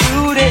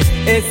today.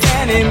 It's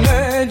an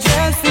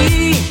emergency.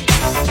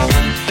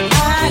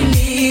 I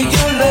need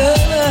your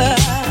love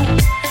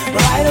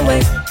right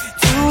away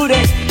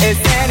today.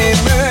 It's an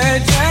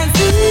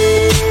emergency.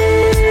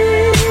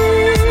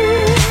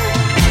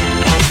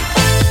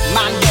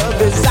 My love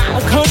is out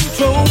of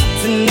control.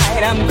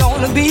 Tonight I'm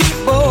gonna be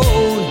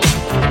bold,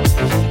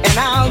 and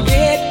I'll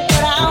get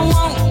what I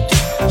want.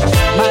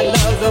 My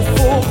love's a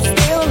full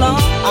still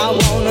long. I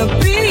wanna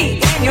be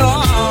in your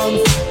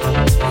arms,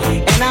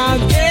 and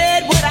I'll get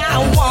what I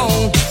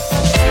want.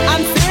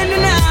 I'm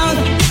sending out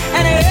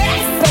an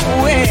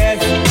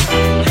SOS.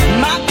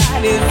 My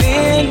body's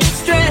in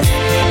distress.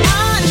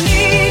 I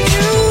need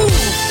you.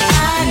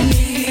 I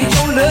need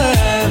your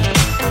love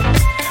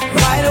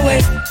right away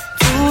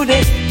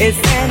today.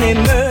 It's an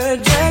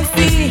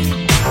emergency.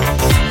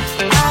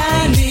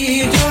 I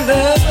need your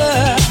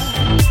love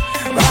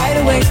right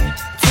away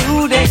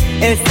today.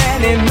 It's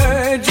an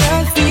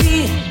emergency.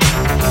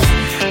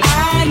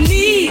 I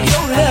need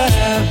your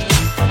love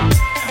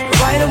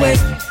right away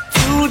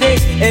today.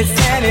 It's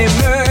an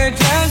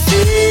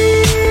emergency.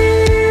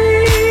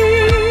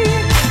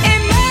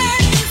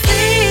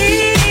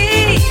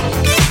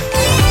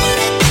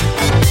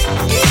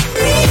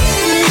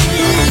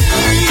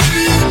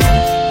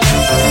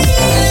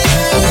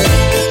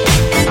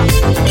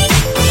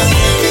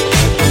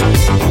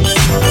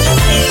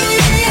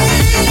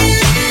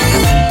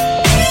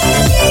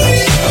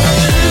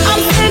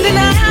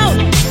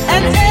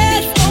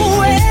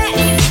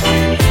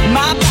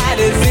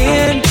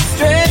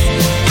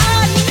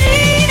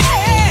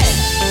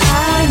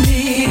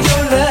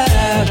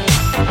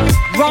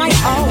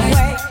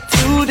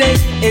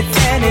 It's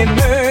an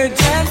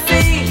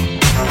emergency.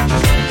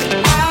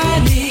 I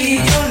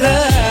need your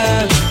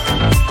love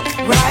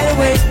right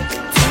away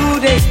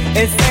today.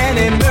 It's an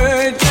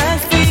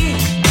emergency.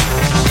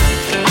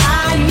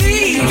 I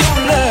need your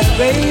love,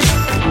 baby,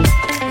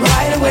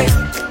 right away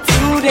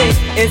today.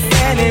 It's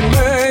an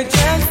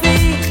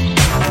emergency.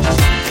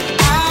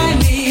 I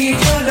need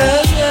your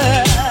love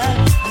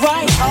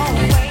right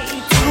away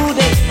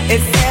today.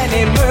 It's an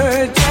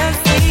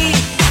emergency.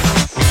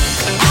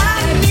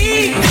 I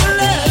need your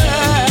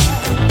love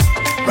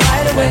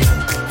right away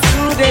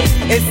today.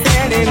 It's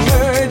an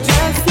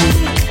emergency.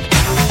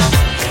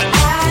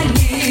 I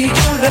need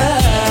your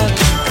love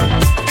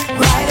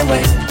right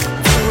away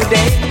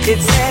today.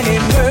 It's an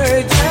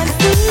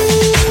emergency.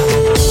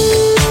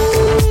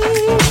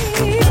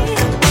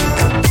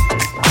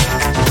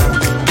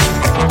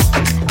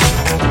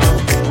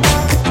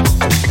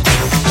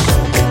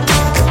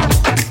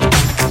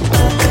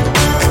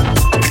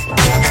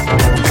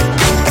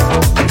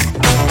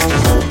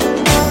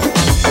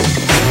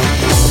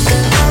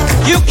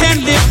 You can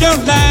live your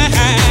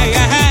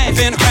life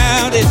in a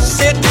crowded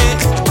city.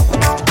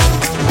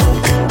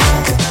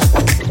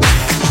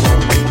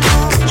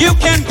 You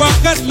can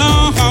walk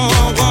along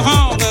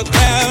a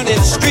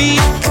crowded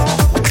street.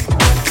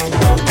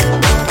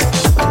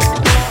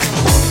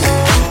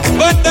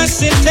 But the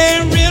city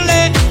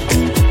really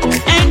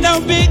ain't no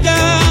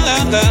bigger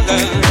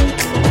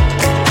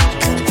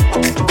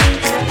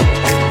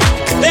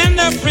than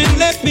the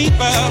friendly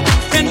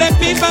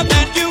people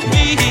that you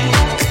meet.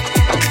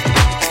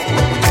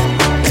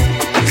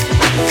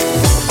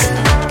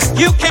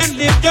 You can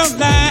live your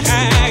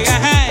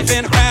life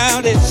in a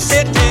crowded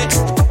city.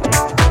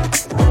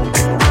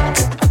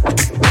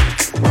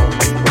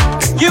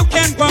 You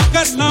can walk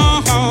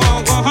along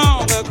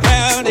a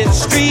crowded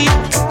street.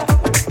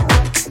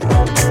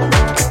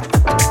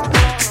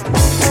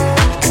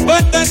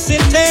 But the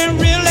city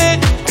really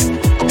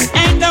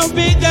ain't no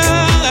bigger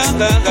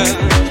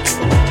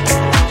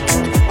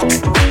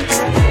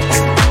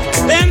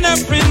than the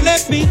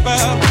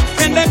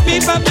friendly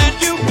people that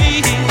you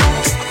meet.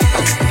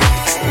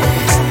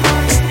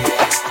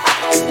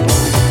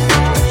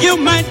 You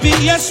might be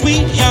a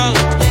sweet young,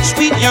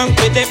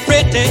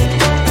 pretty.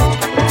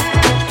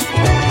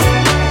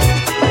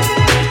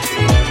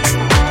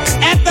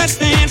 At the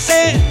stand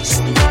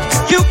says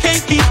you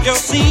can't keep your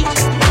seat.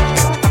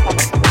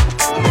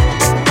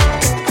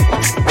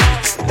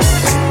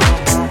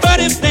 But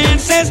if stand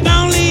says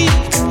don't leave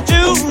to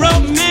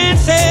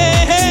romance,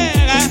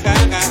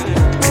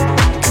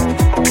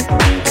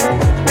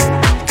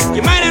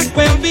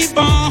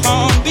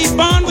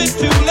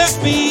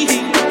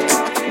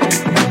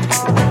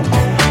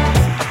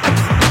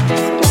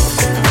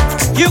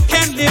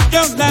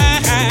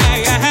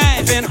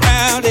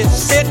 crowded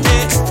city.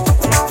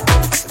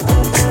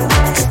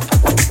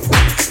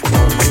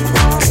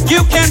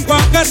 You can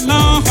walk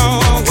along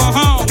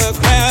the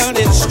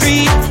crowded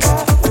street,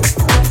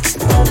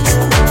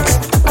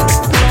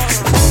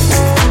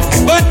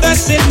 but the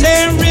city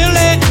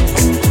really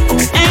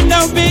ain't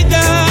no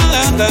bigger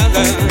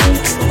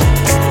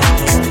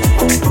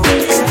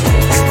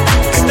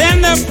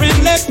than the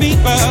friendly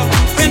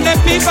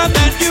people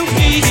that you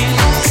meet.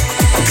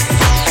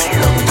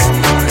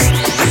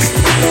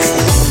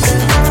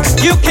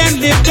 You can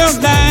live your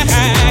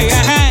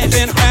life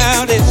in a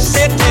crowded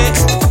city.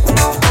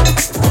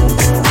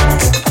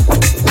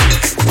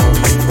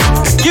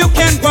 You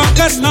can walk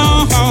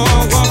along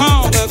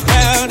the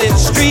crowded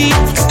street,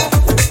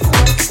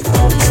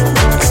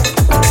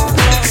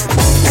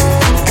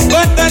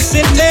 but the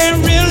city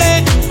really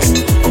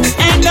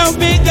ain't no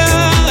bigger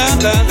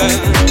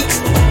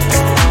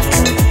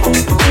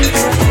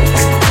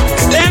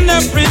than the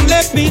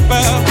friendly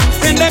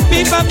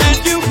people that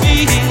you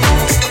meet.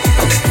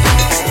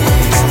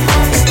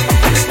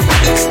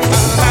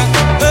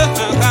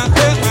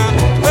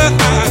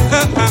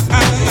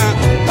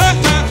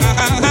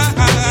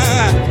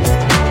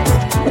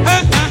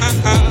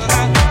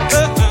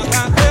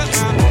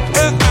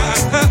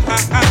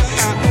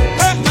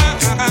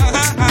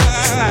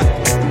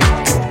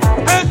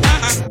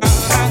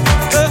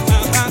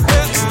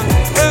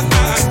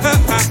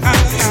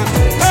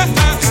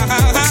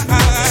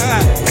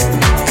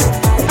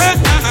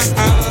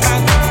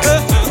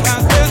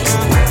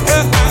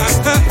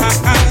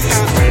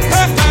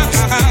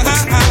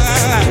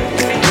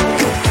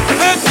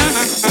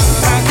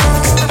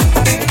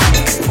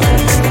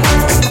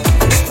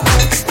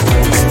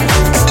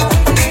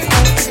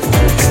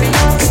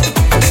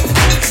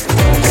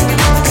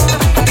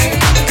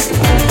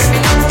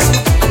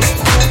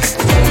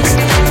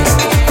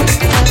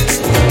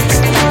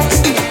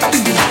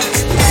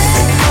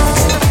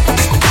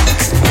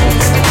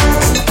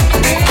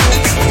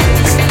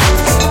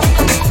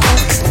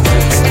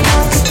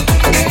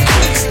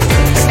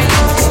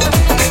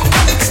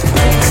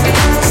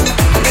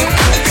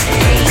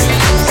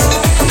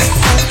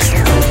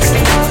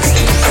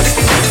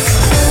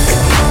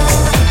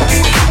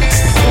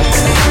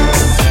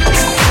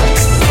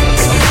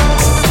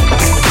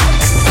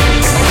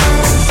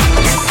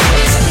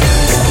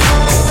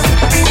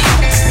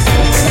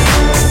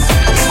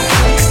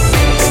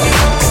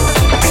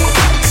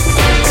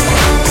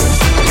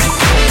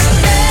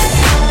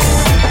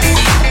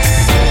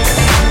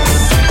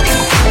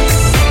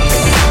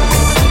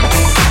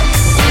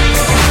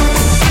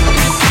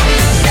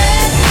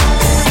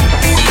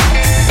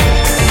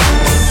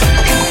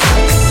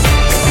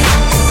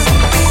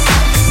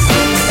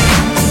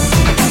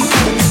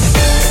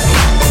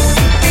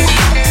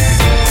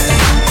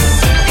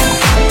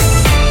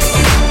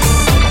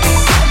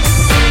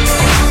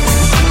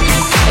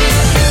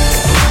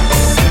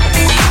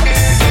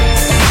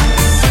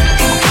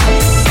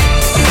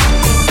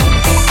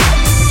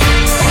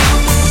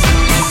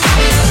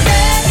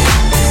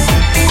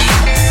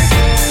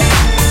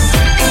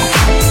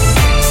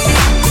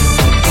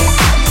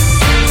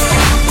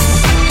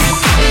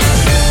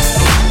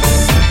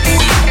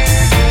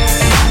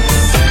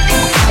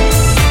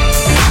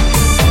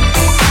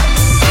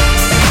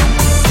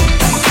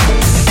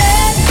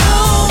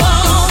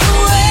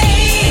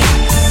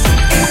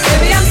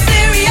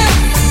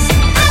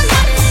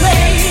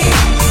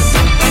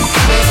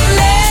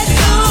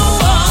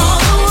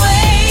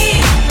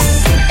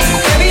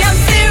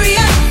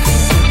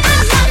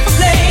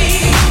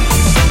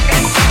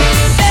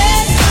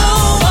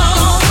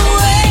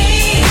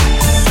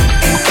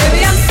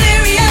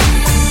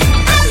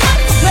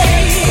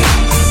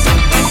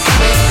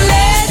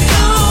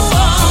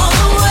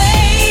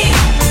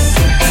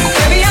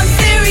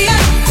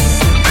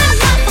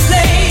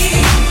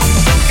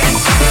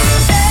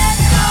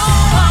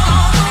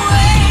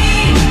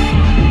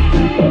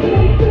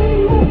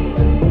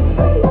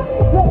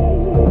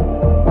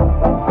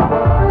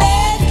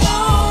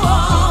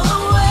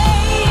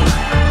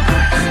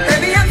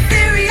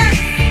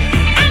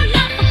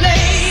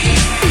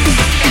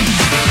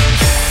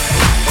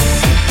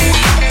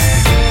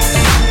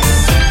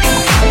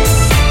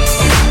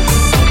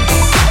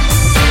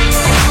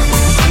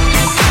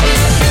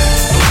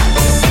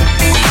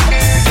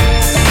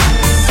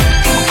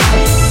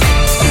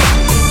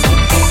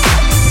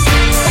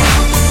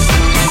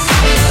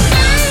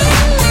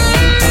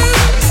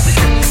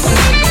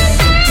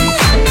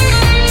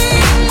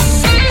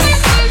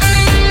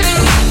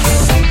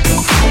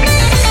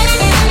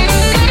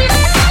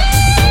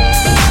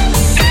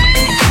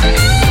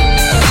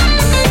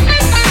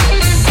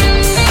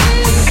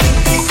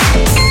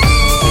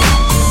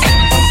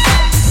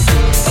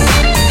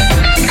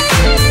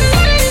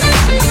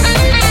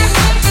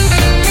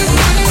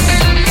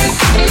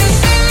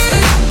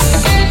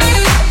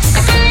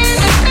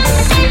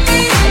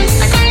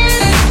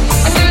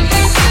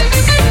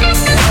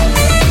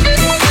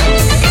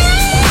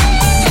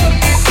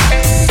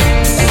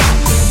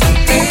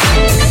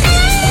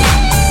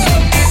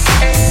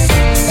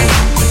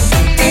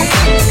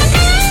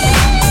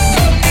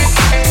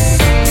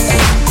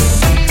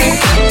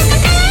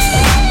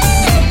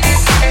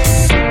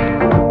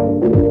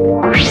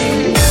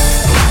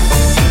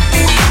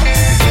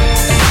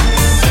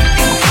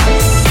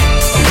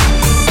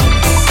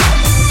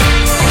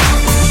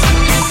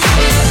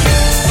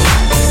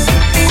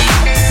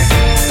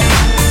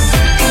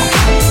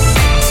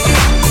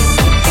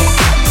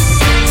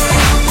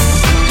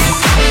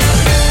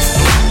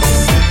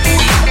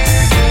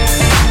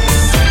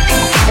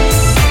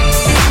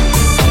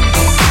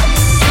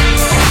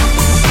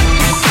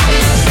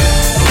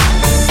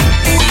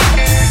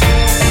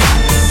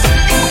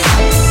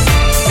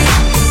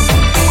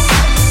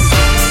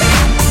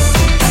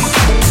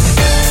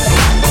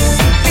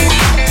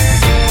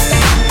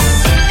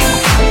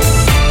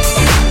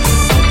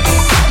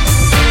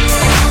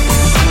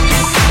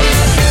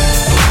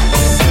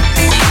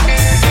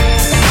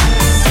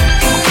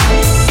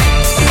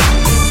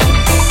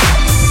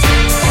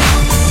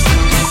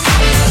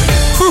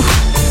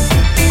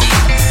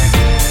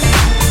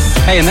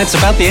 Hey, and that's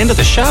about the end of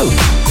the show.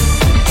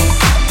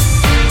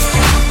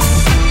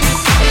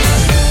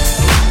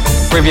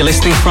 Wherever you're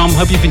listening from,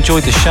 hope you've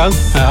enjoyed the show.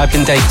 I've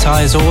been Dave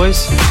Ty, as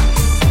always.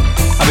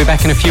 I'll be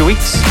back in a few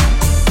weeks.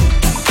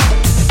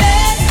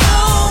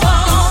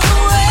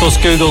 Of course,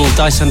 Google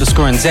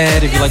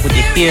Dice_NZ if you like what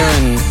you hear,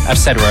 and I've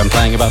said where I'm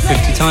playing about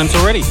 50 times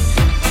already.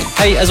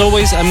 Hey, as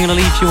always, I'm going to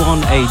leave you on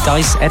a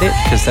Dice edit,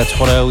 because that's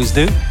what I always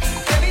do.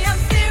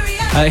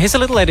 Here's a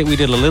little edit we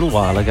did a little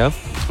while ago.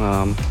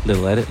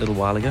 Little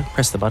while ago.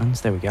 Press the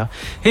buttons, there we go.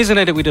 Here's an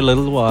edit we did a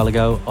little while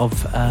ago of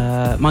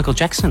Michael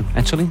Jackson,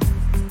 actually.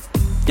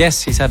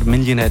 Yes, he's had a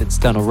million edits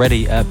done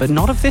already, but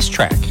not of this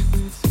track.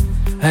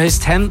 His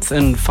 10th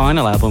and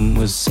final album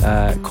was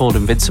called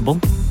Invincible.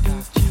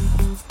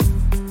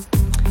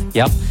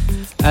 Yep.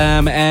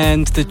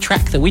 And the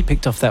track that we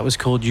picked off that was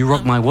called You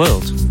Rock My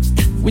World,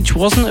 which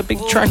wasn't a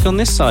big track on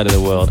this side of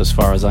the world, as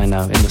far as I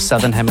know, in the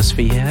southern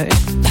hemisphere.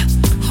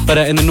 But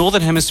in the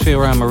northern hemisphere,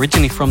 where I'm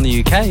originally from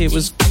the UK, it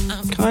was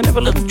kind of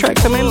a little track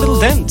that made a little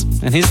dent.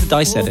 And here's the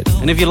Dice edit.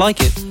 And if you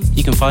like it,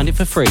 you can find it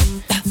for free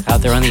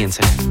out there on the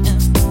internet.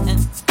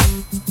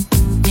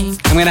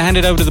 I'm going to hand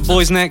it over to the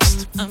boys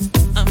next.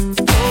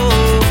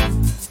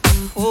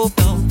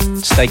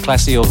 Stay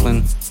classy,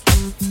 Auckland.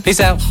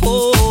 Peace out.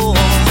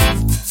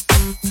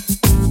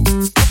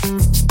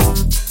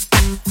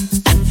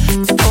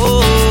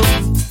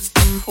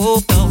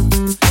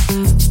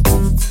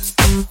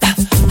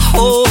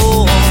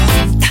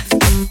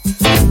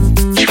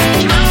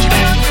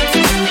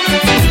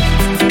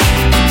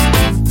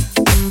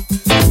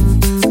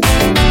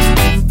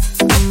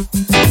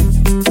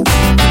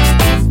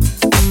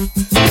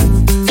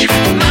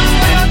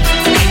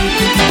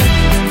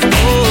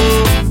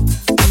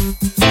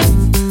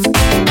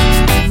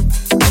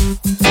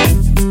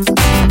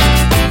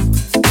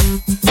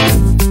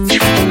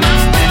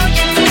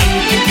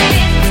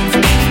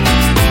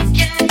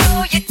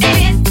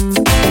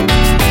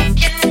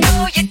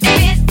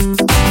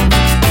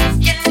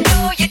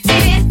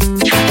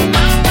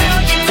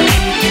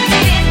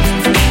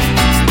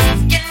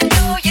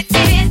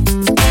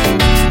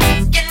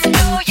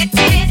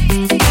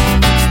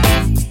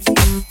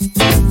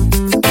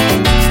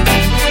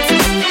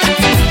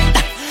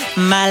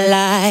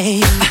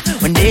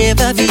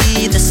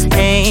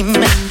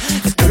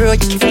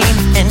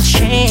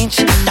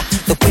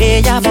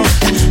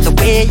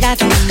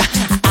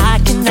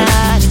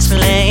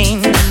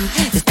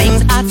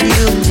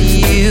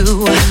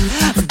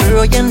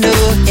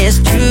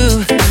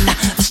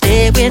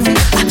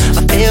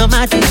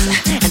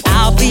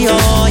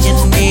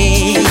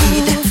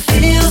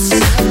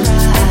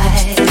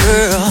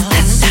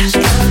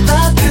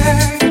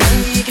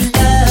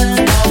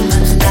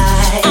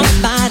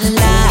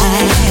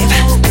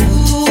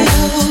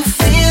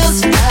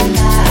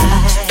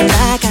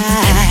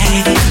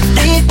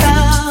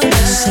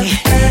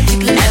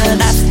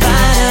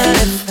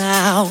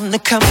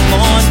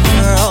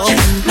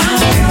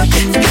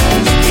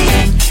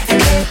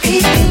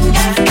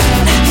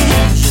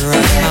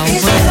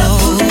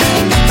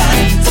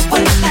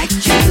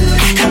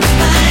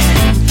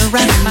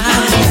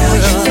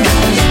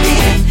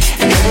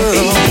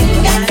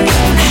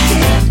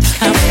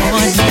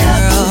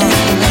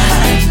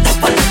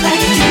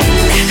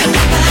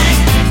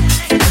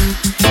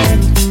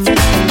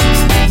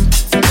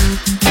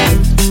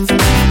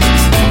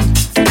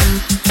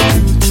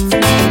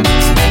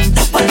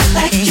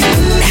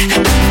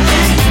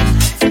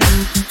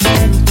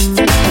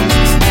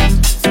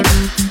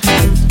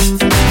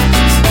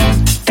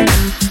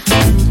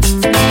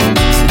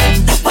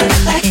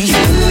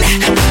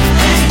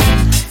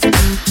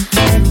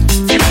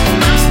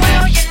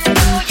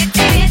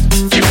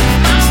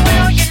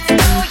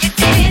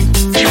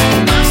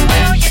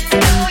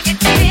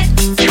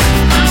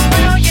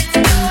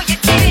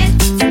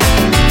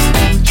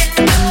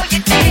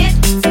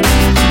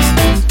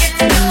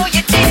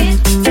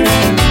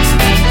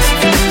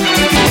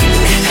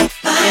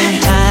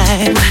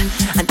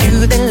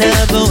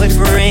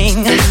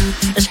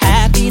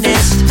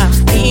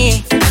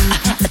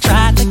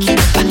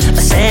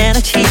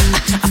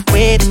 I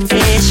waited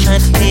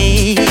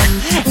patiently.